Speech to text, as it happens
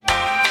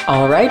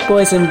All right,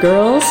 boys and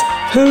girls,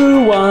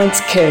 who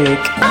wants cake?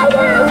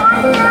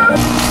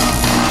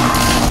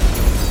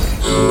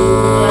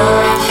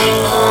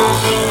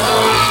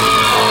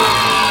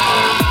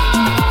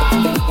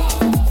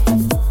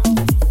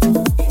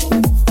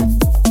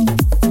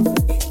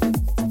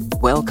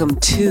 Welcome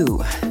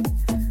to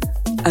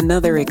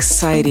another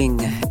exciting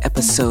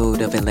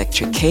episode of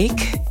Electric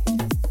Cake.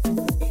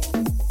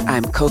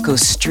 I'm Coco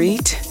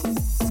Street.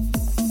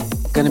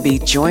 Gonna be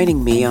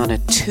joining me on a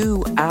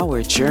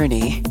 2-hour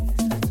journey.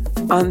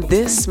 On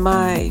this,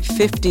 my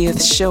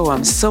 50th show,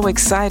 I'm so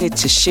excited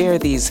to share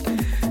these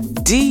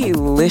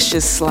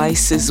delicious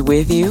slices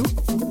with you.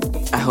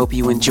 I hope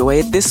you enjoy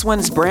it. This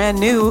one's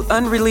brand new,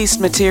 unreleased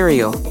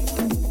material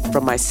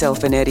from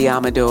myself and Eddie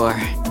Amador.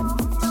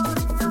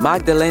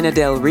 Magdalena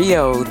del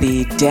Rio,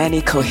 the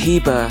Dany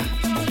Cohiba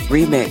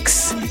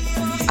remix.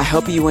 I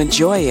hope you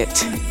enjoy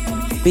it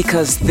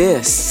because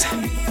this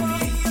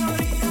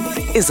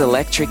is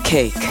Electric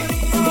Cake.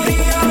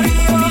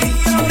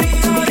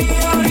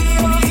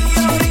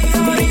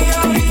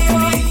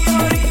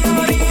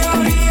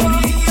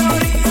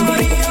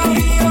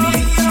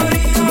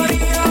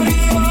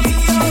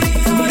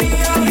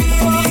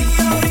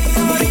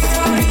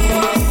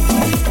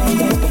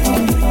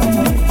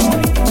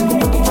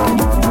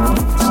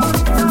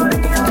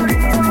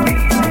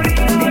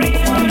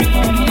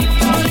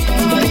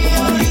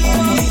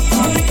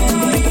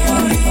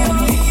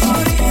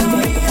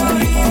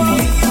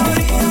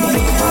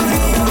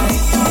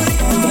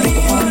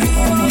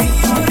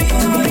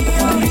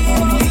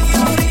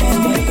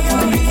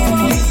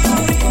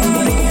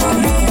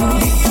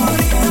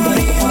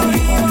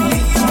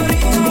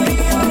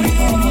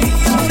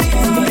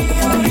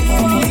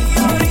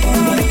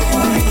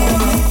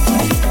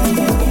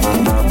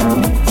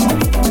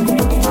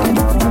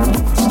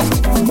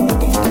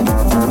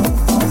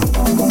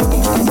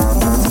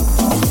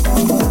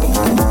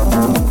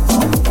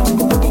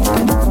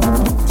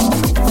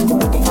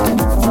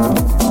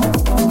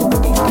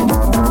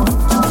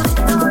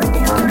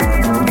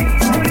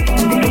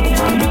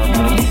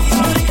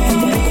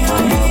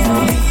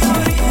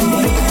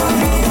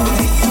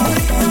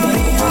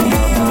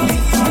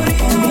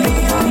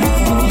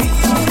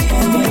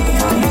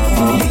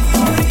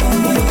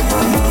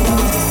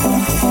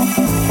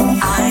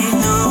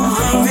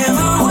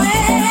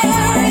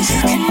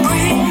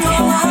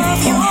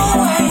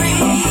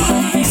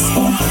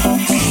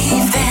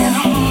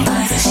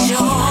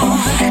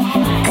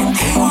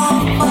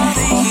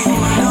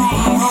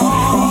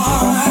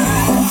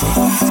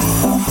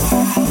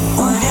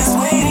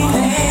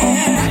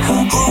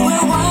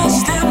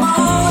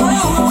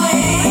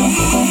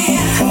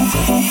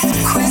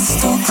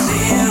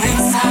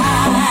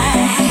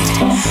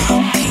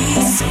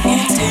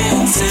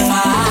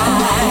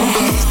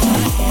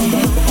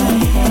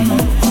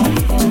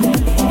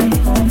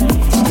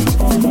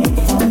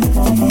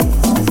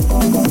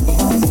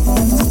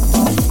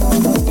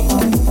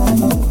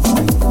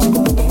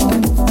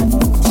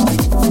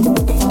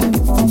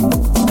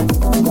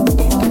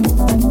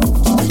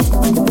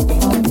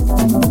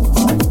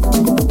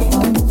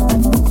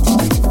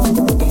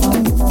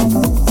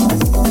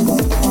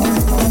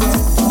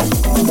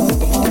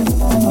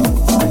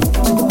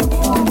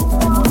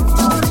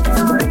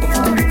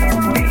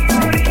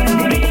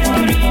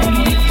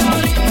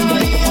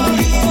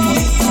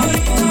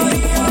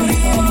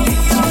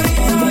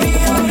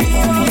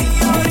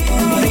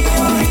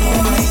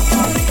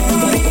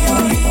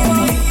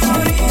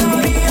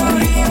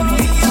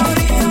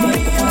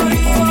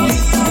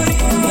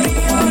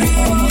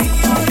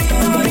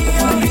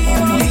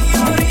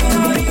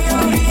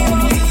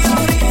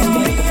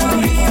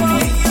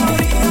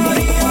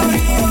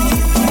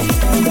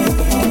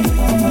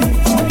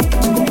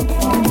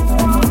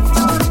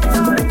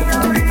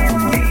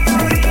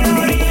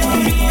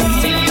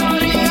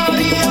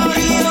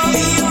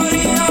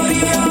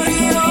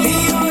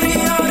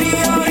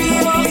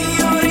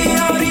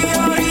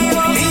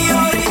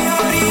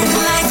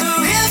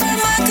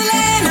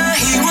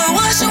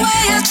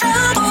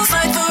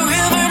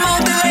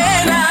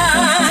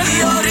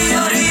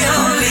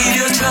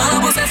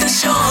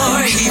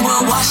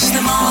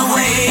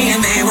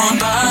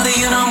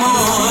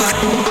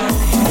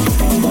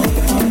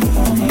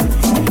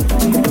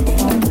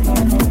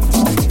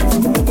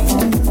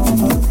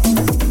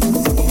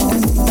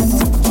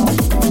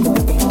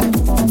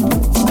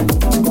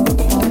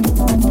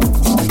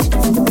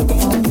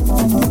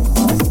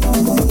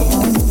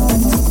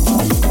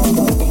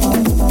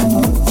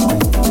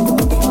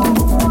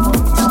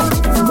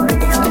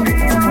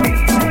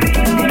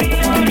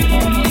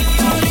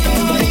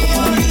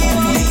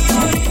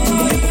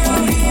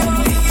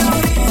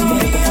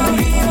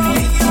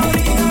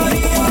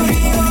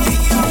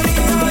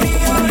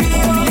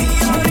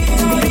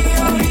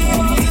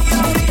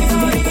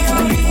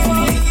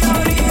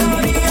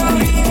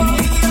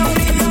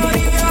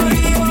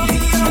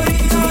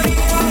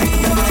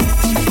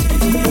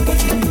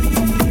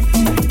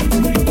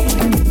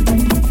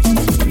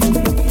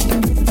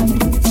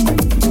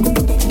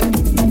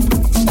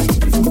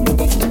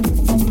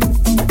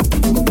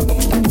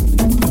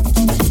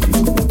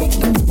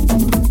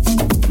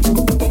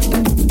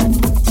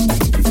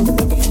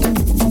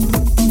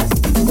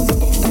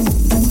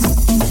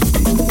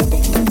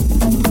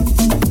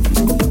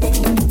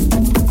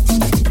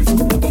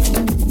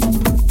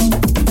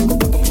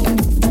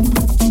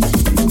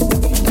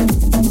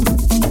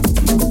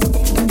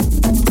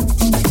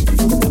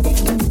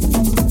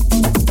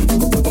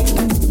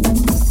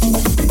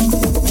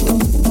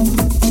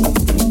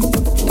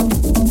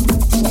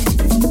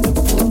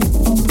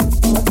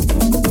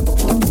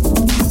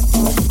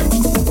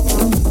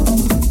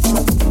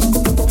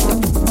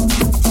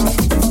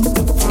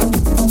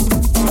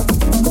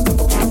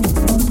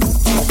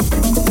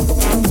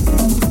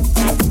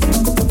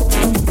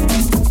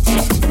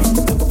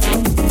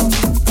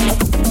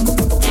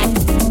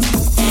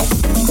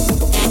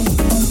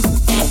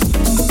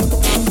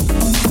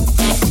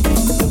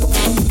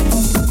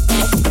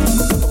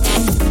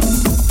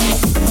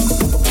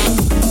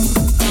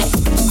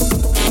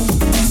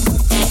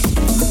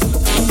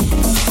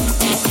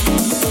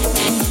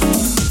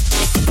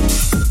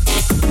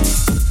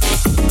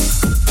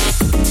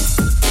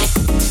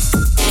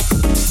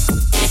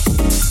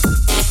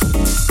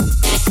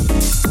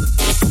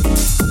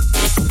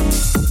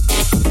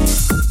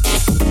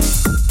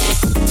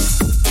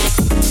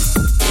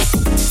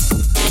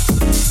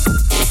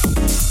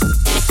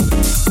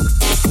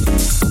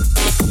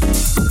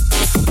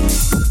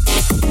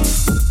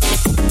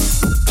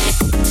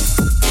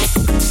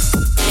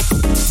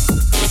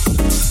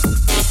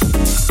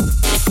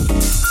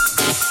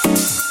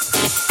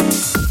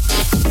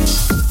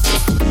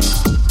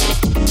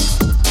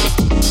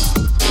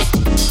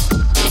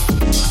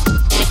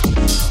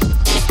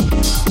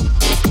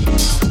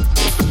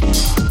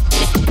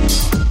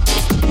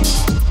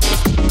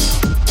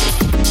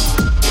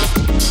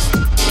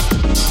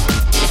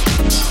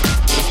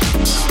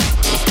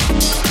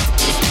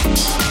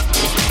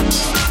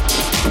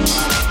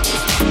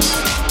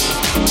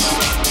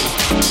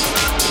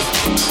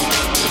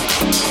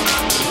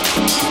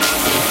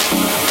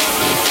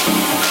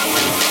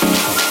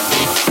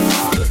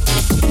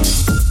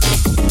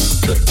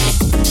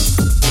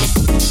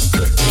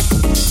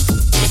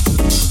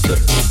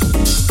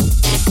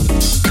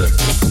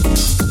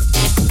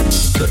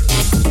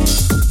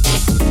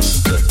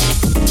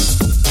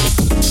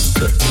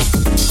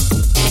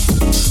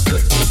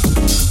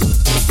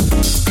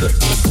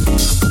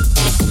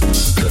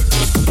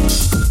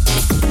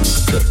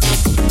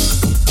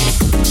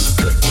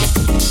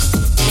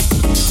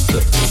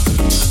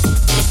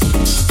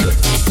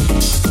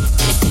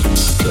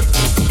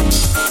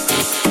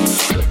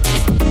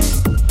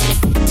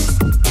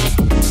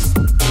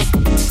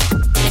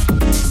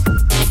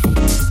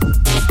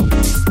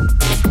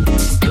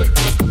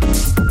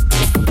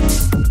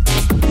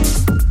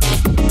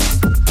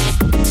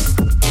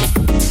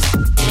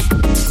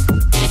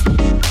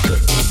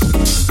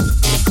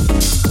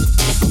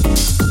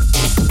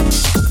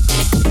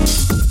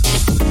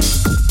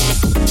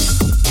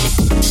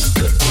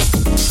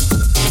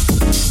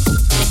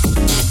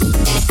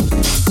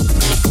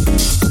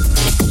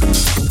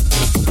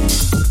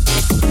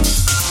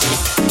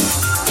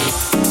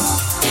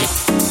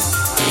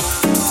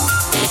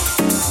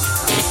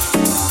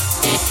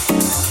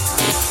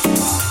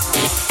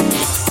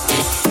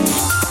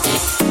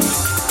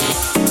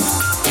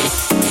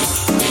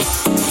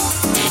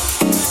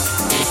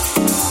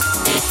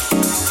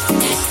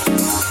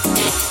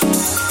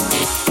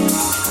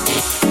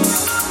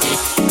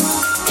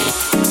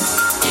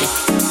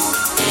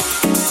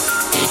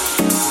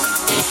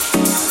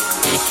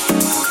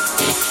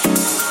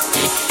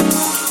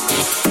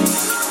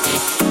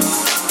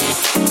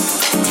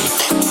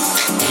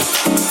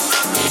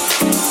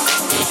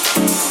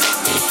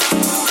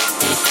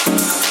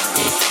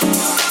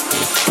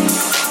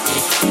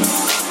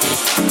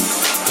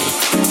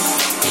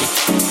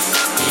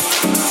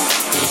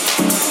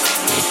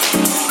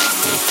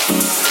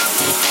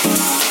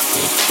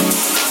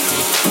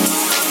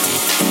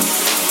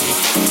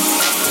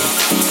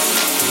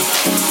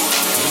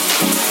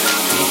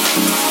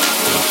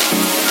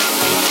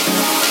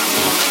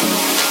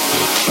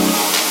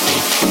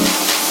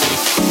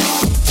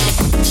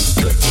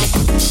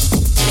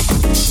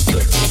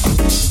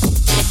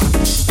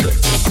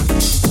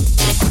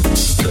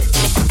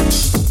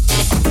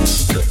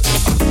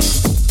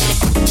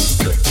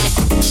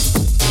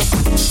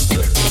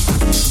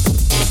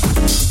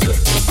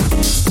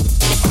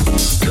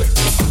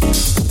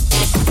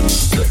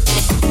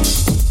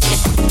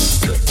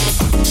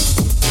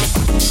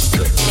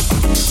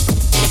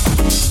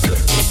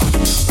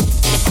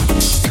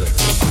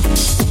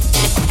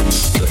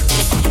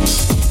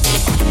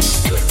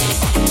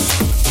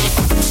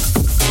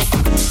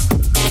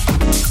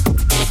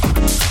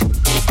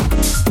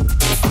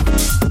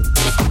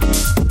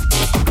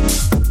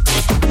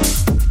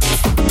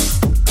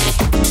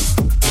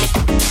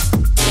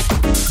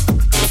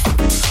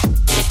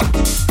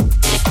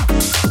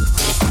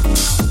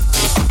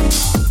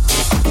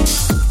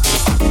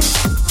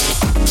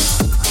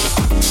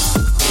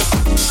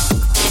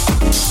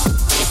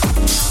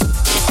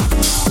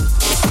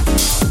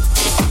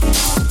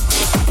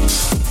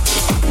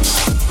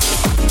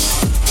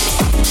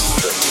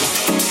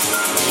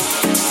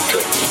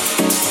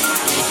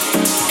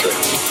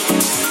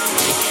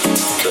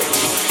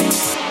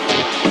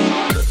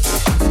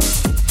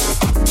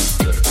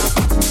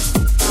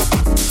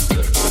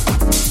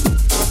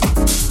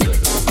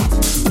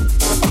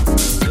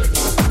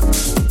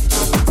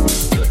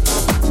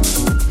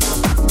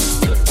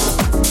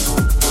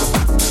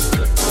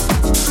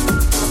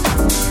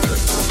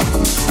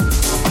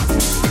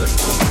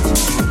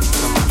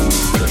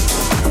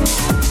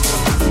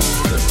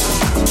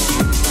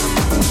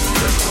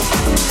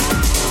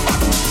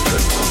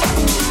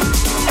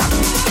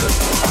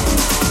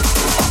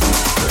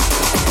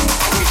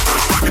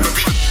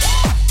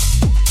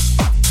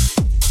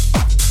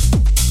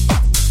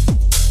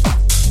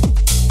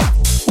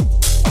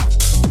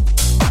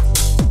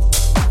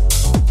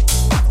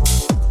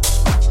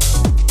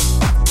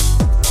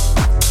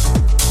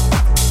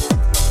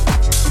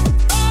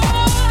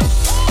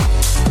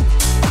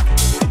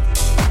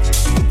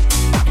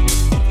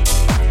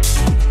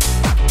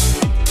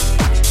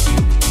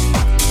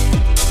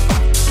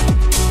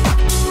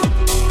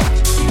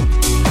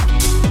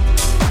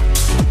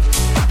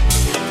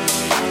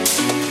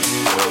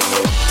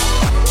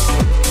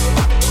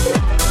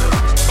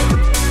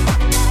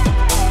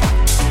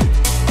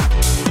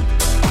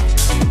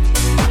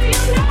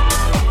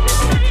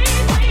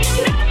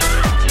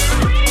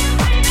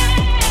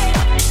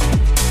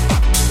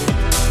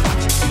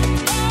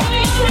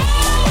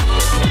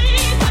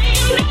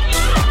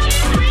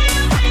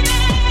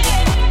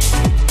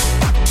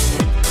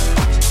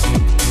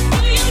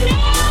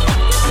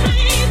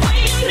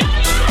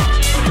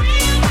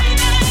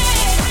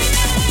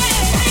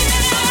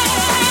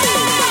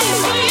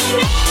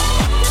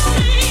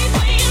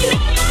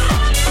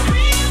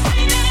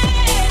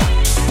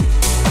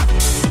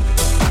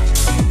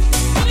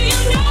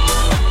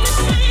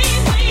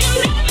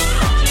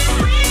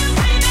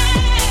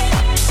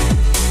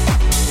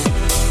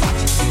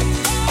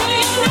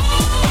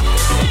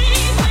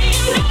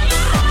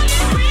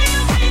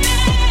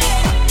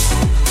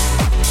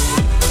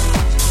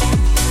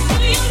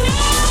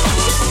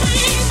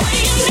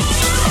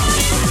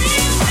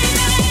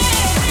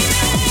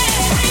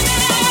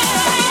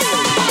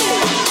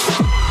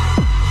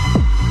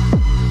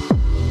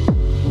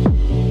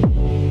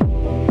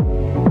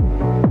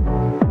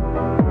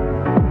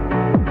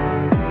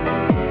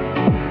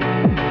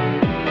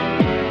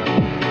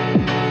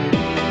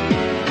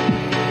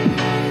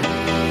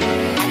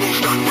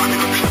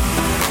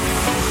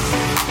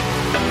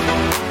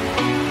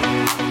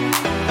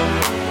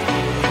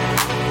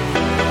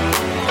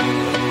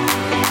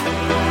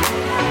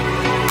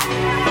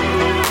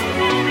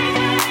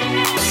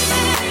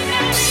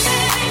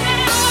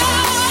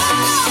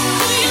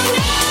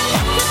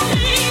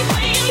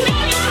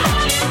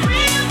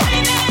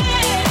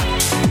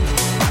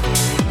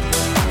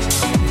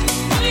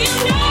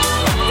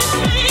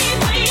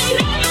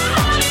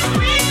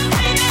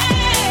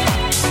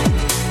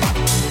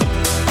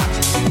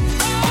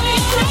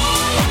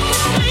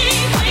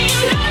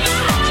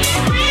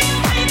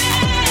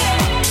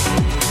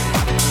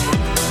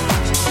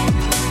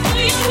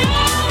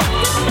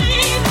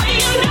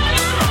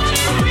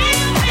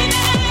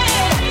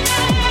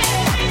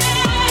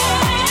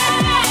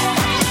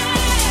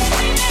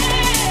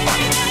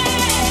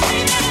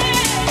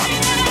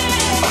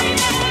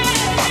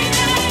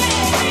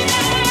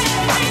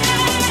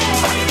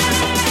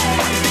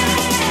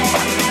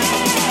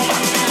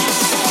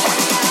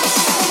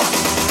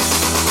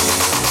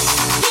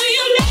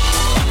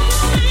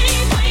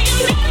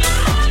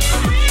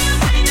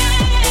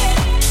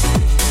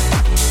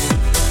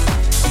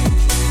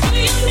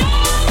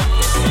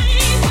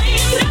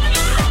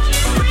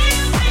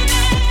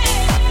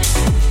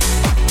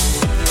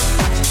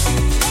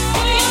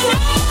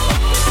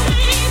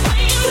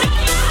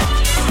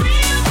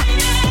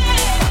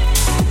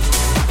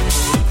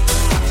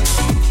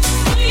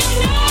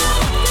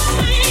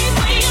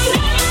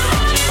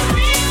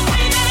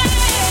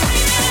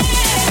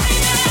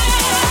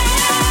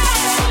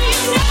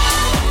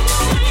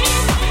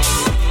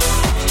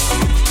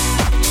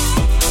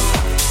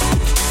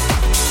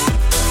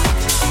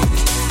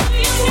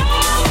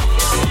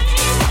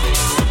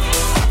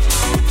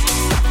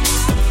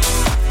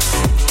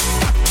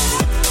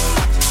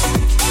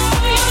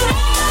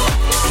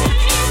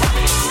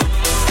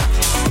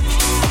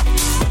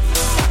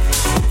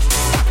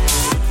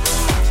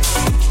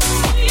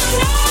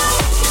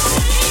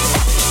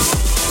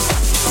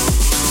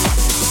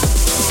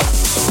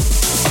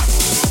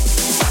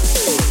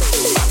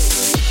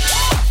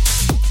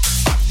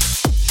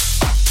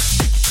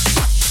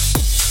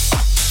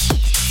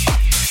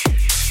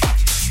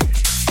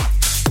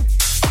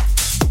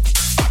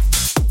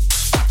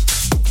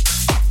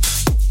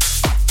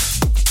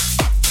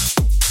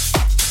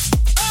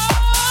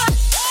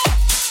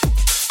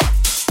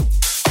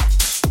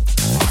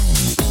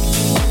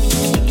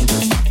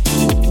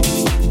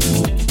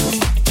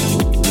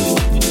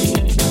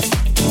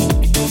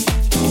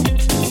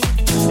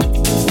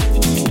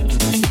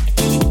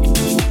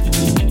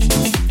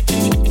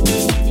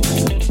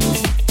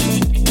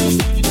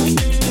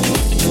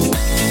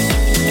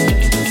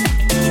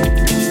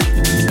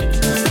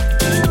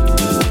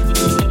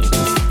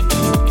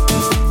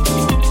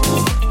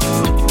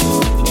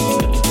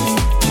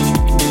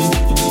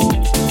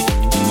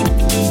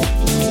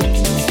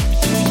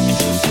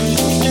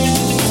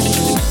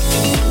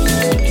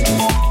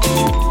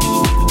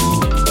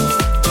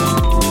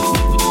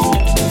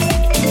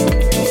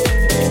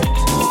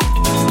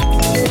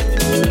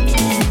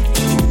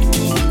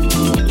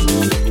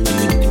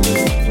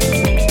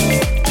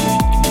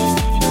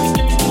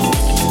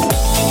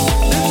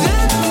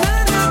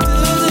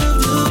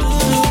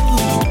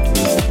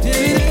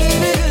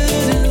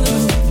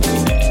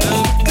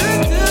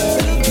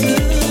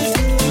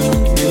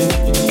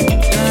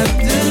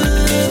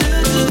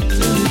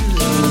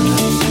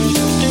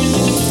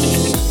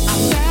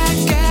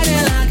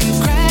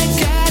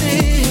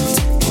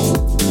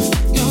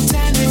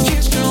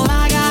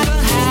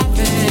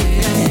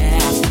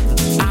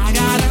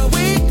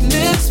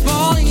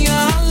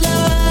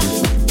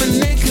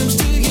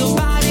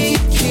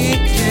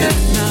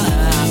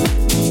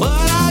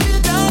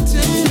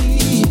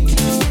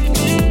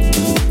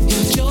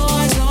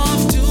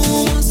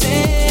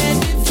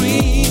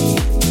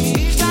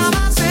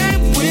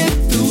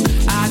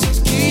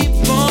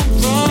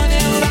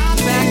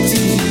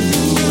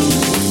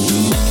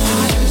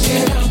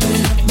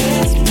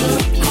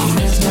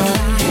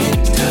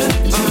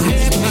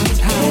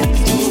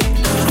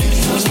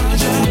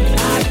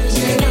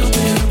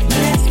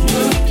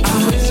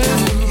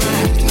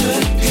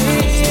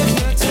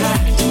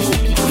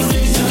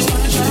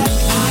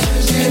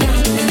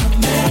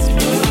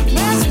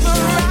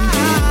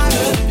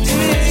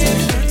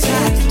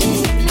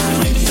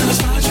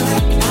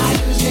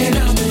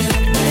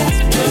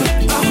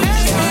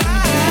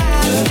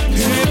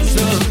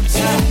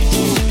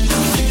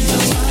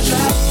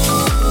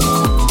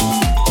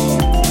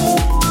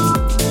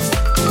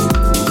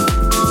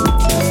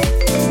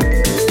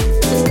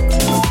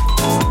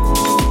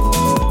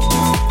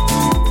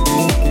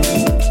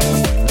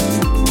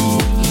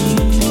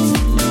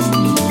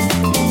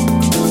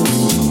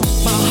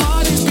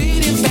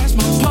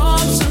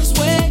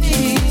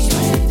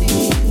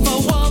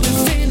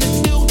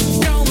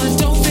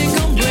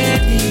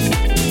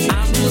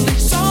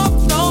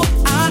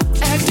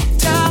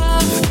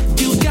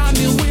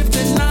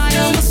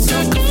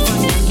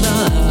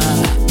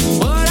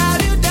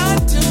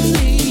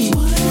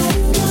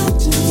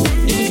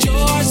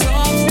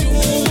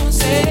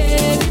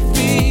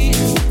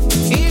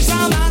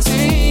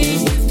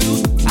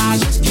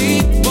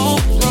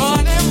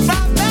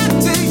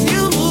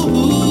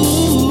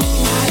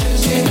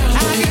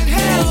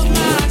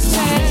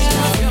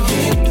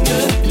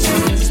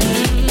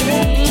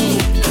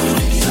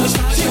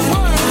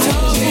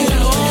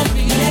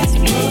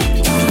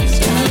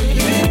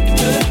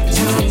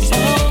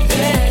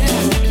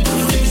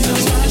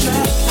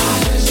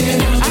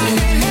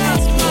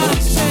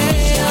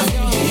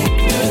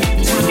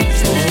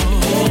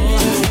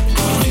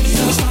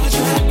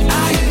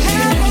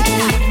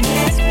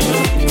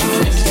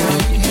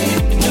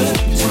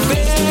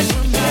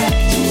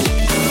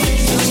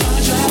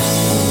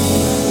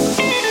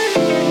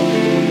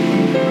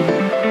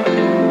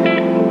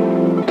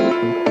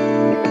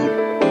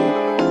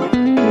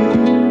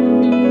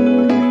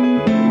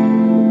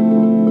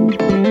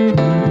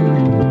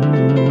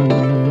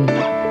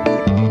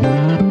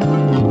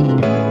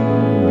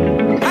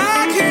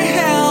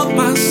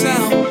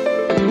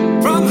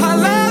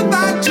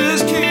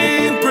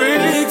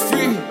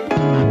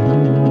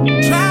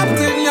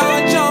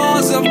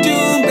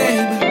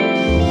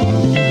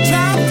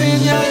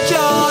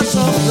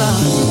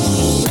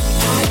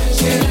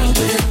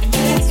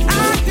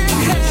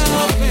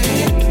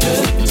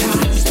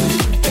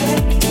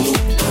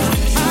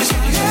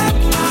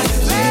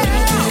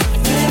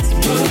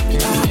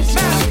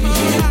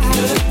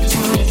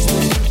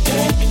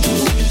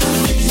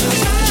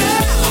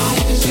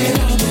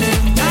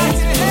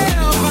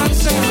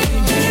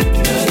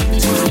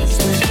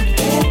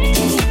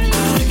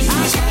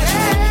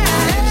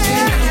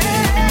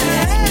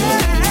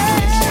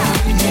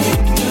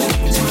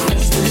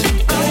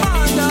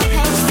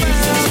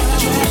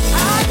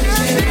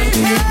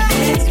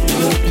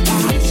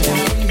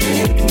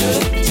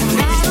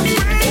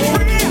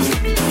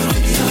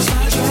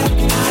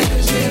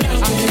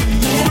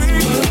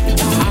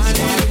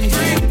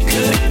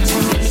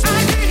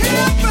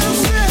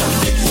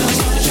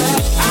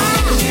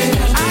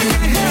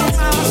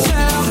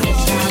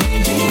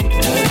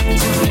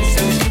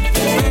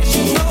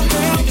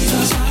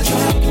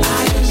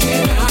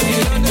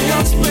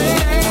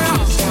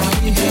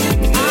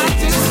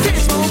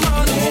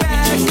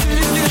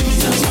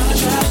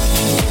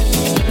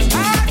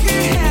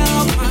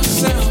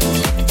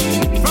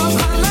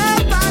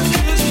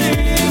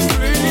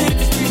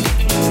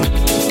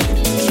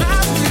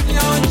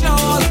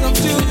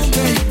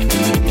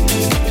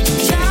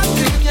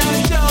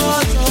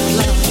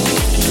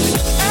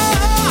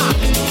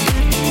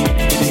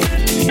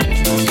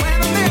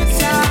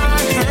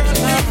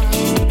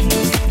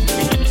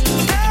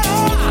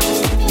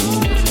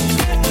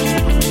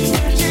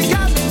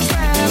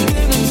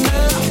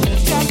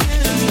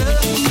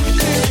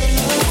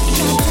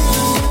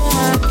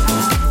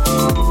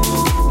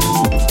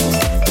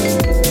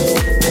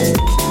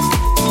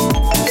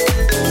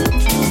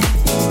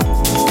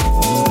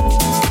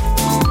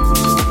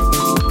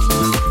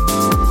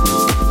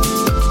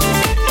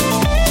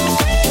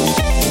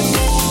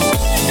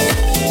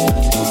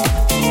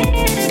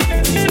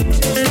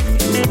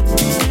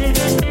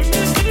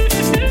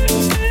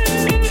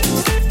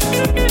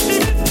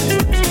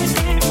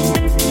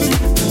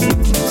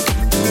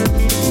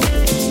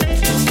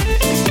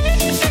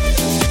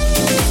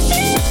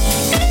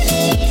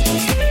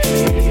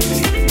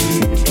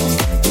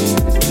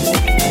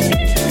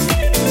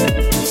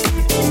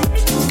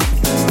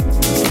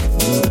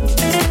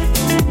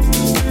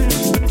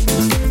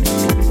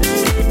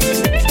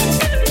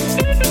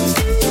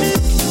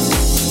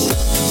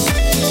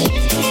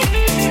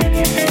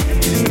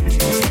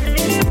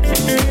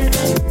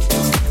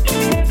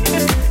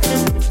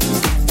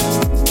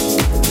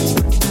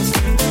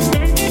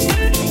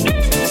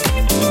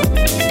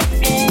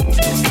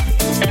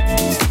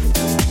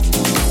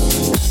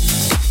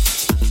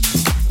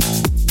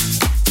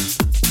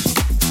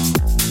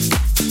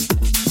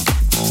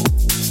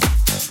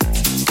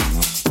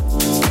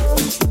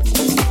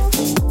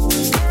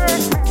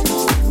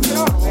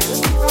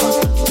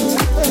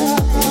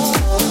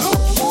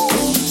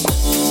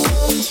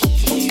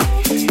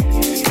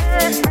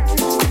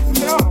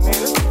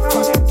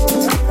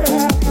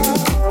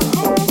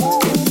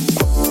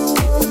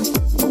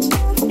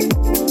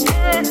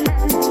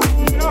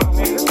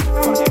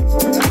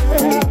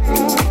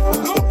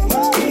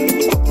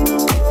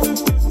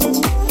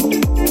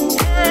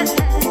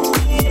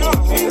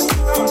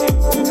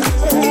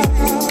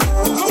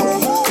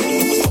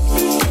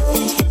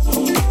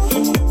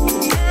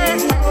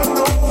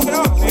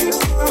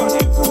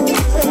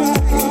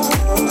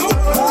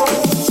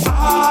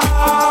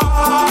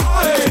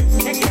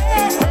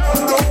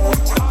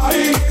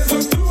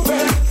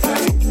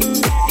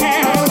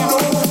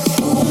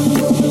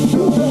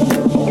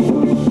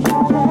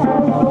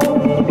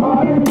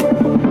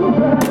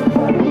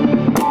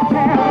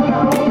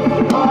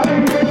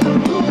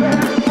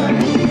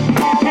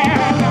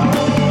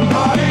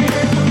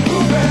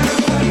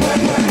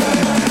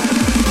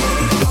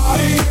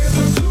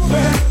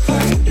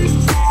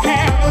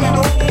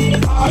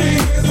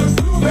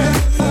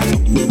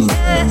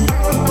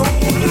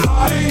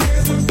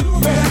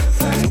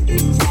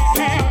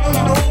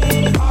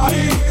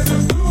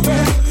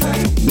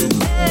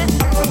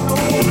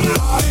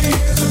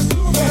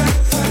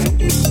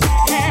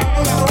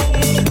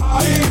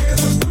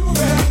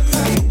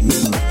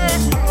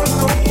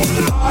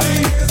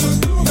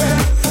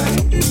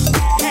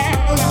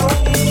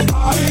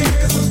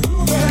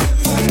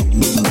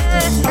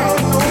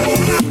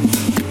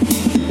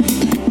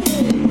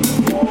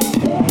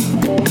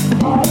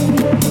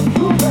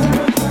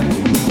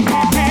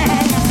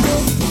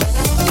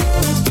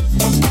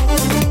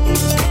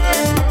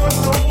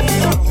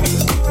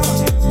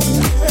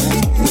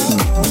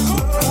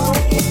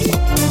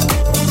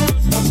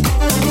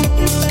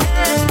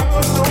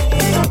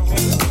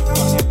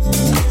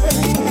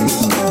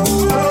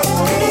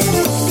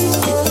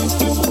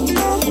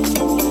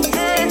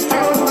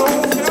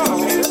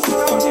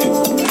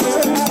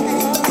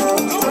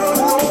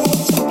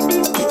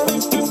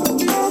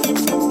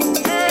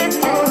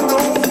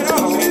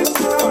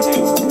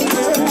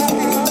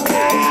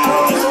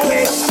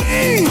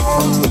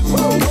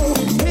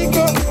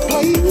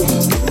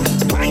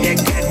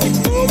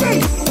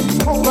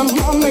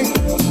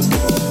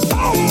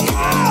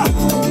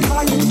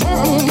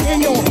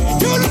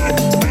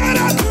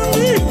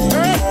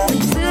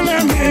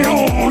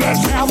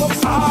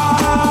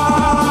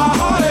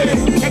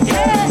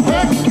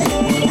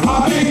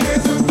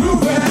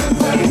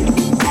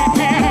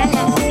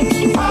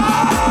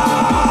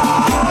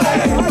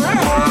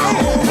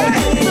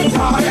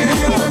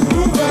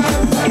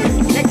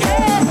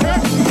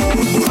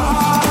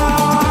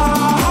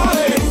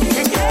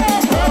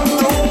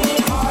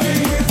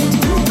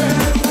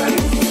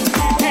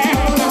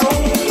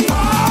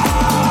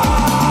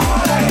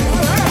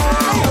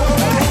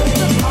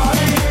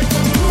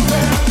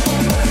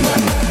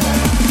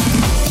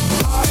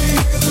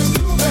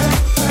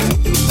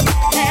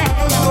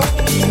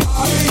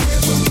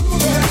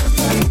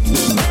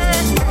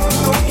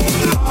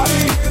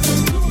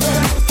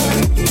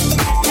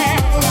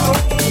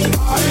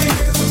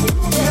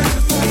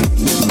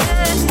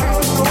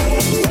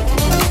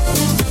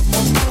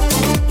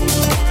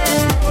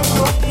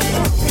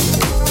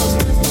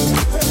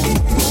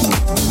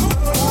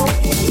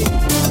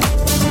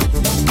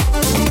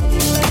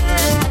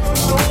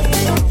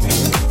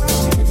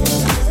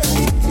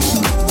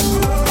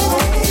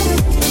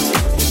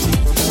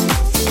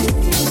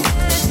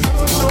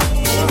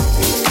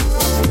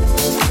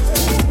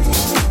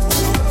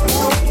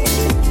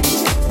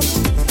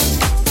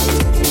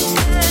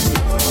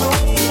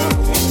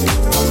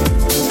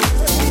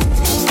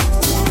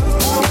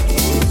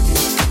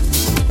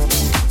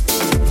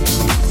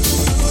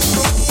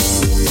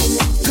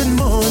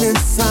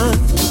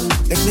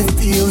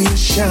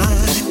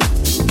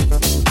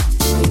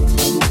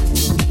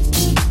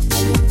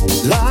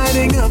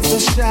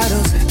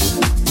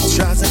 clouds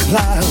tries to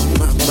cloud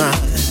my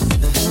mind.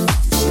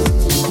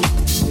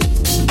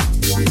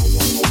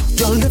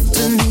 You're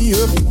lifting me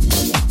up,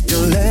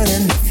 you're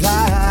letting me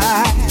fly.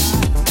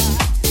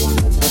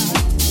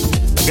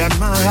 I got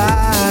my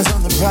eyes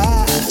on the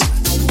prize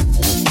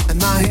and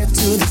my head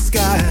to the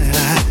sky.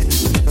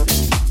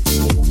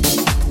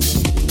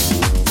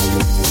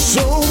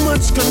 So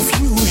much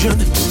confusion,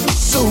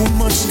 so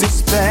much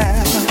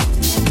despair.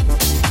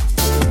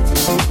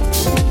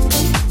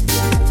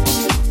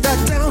 Back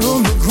down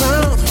on the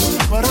ground,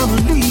 but I'm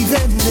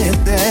leaving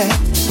it there.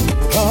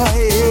 Oh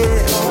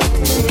yeah.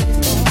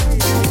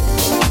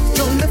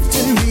 You're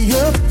lifting me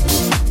up,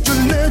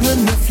 you're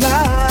letting me fly.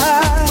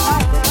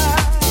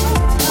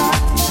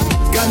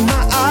 Got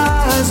my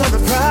eyes on the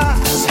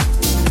prize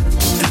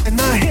and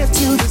my head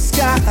to the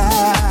sky.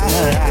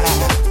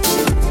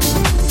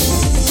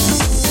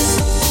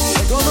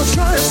 They're gonna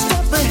try and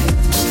stop me,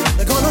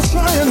 they're gonna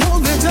try and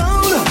hold me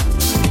down.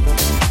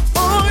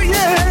 Oh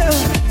yeah,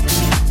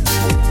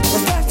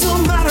 but that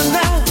don't matter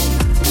now,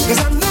 'cause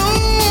I know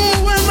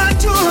where my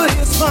joy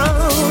is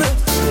found.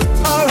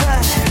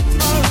 Alright,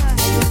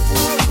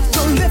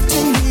 you're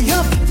lifting me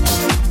up,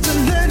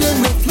 you're letting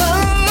me fly.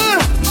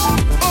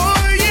 Oh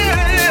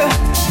yeah,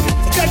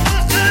 got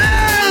my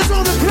eyes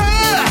on the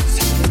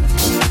prize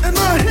and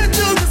my head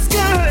to the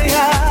sky.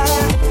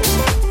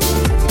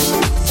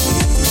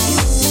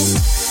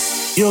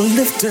 You're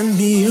lifting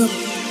me up,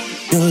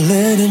 you're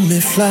letting me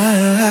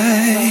fly.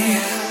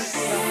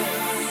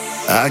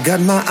 I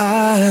got my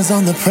eyes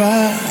on the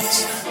prize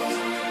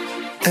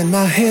and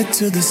my head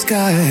to the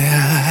sky.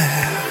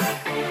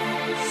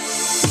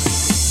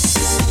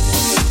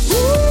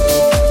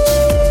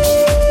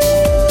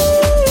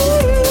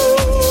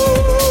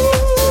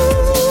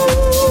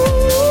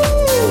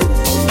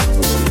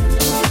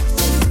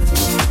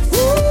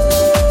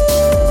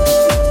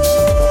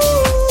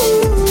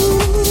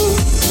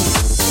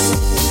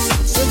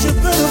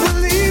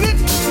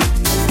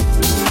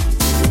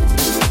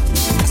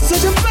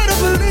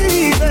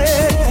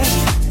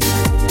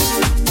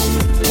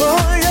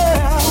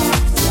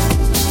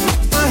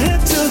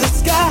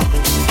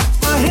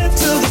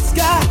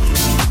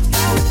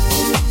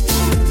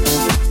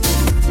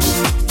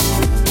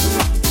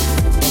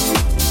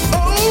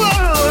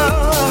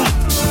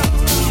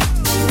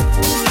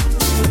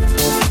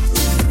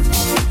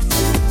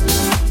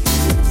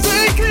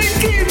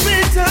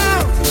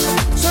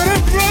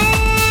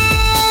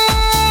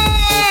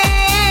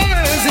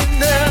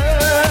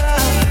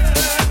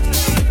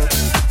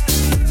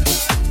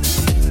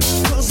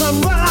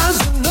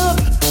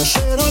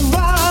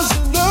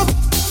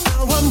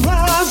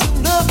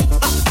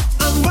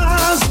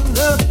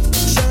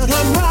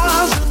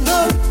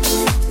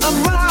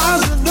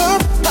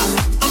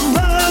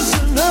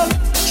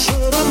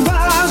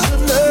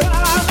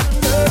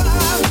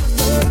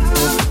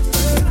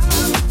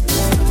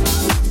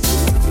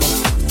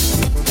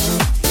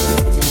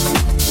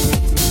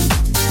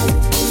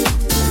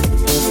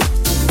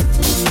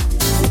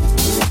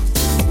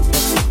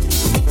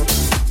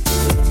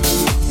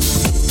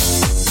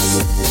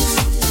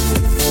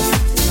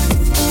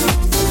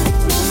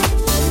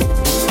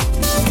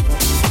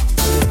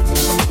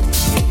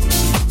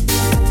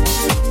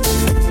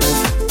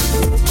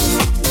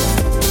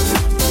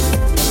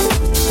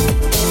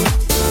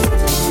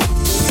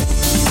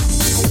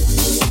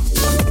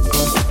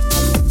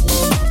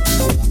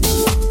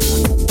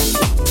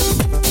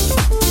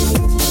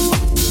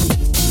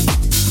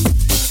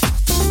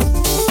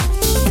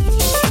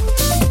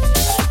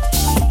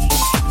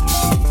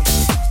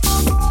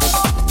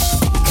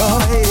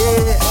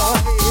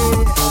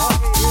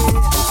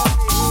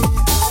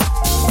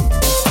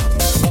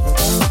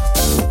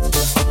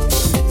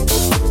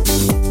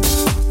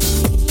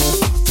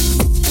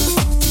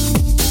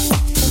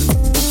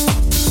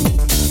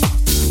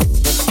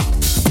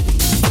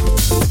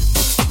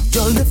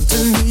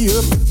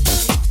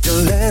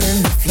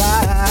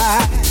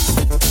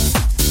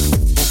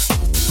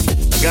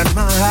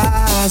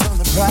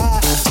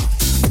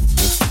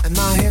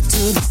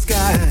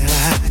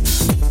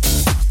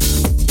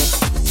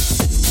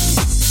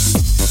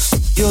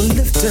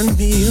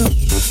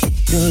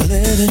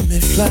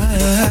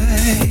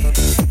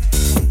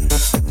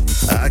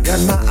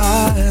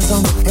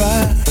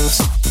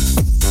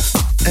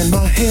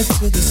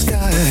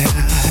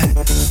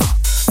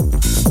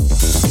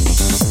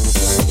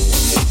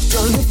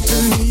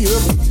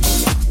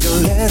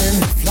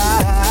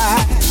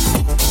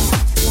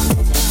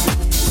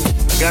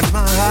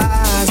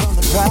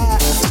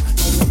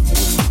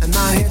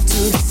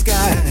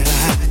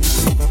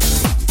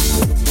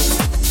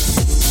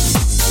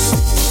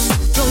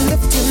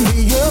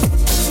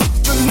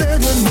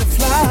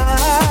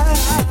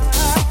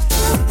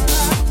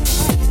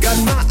 Got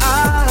my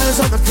eyes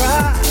on the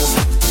prize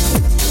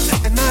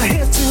and my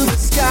head to the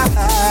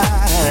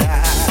sky.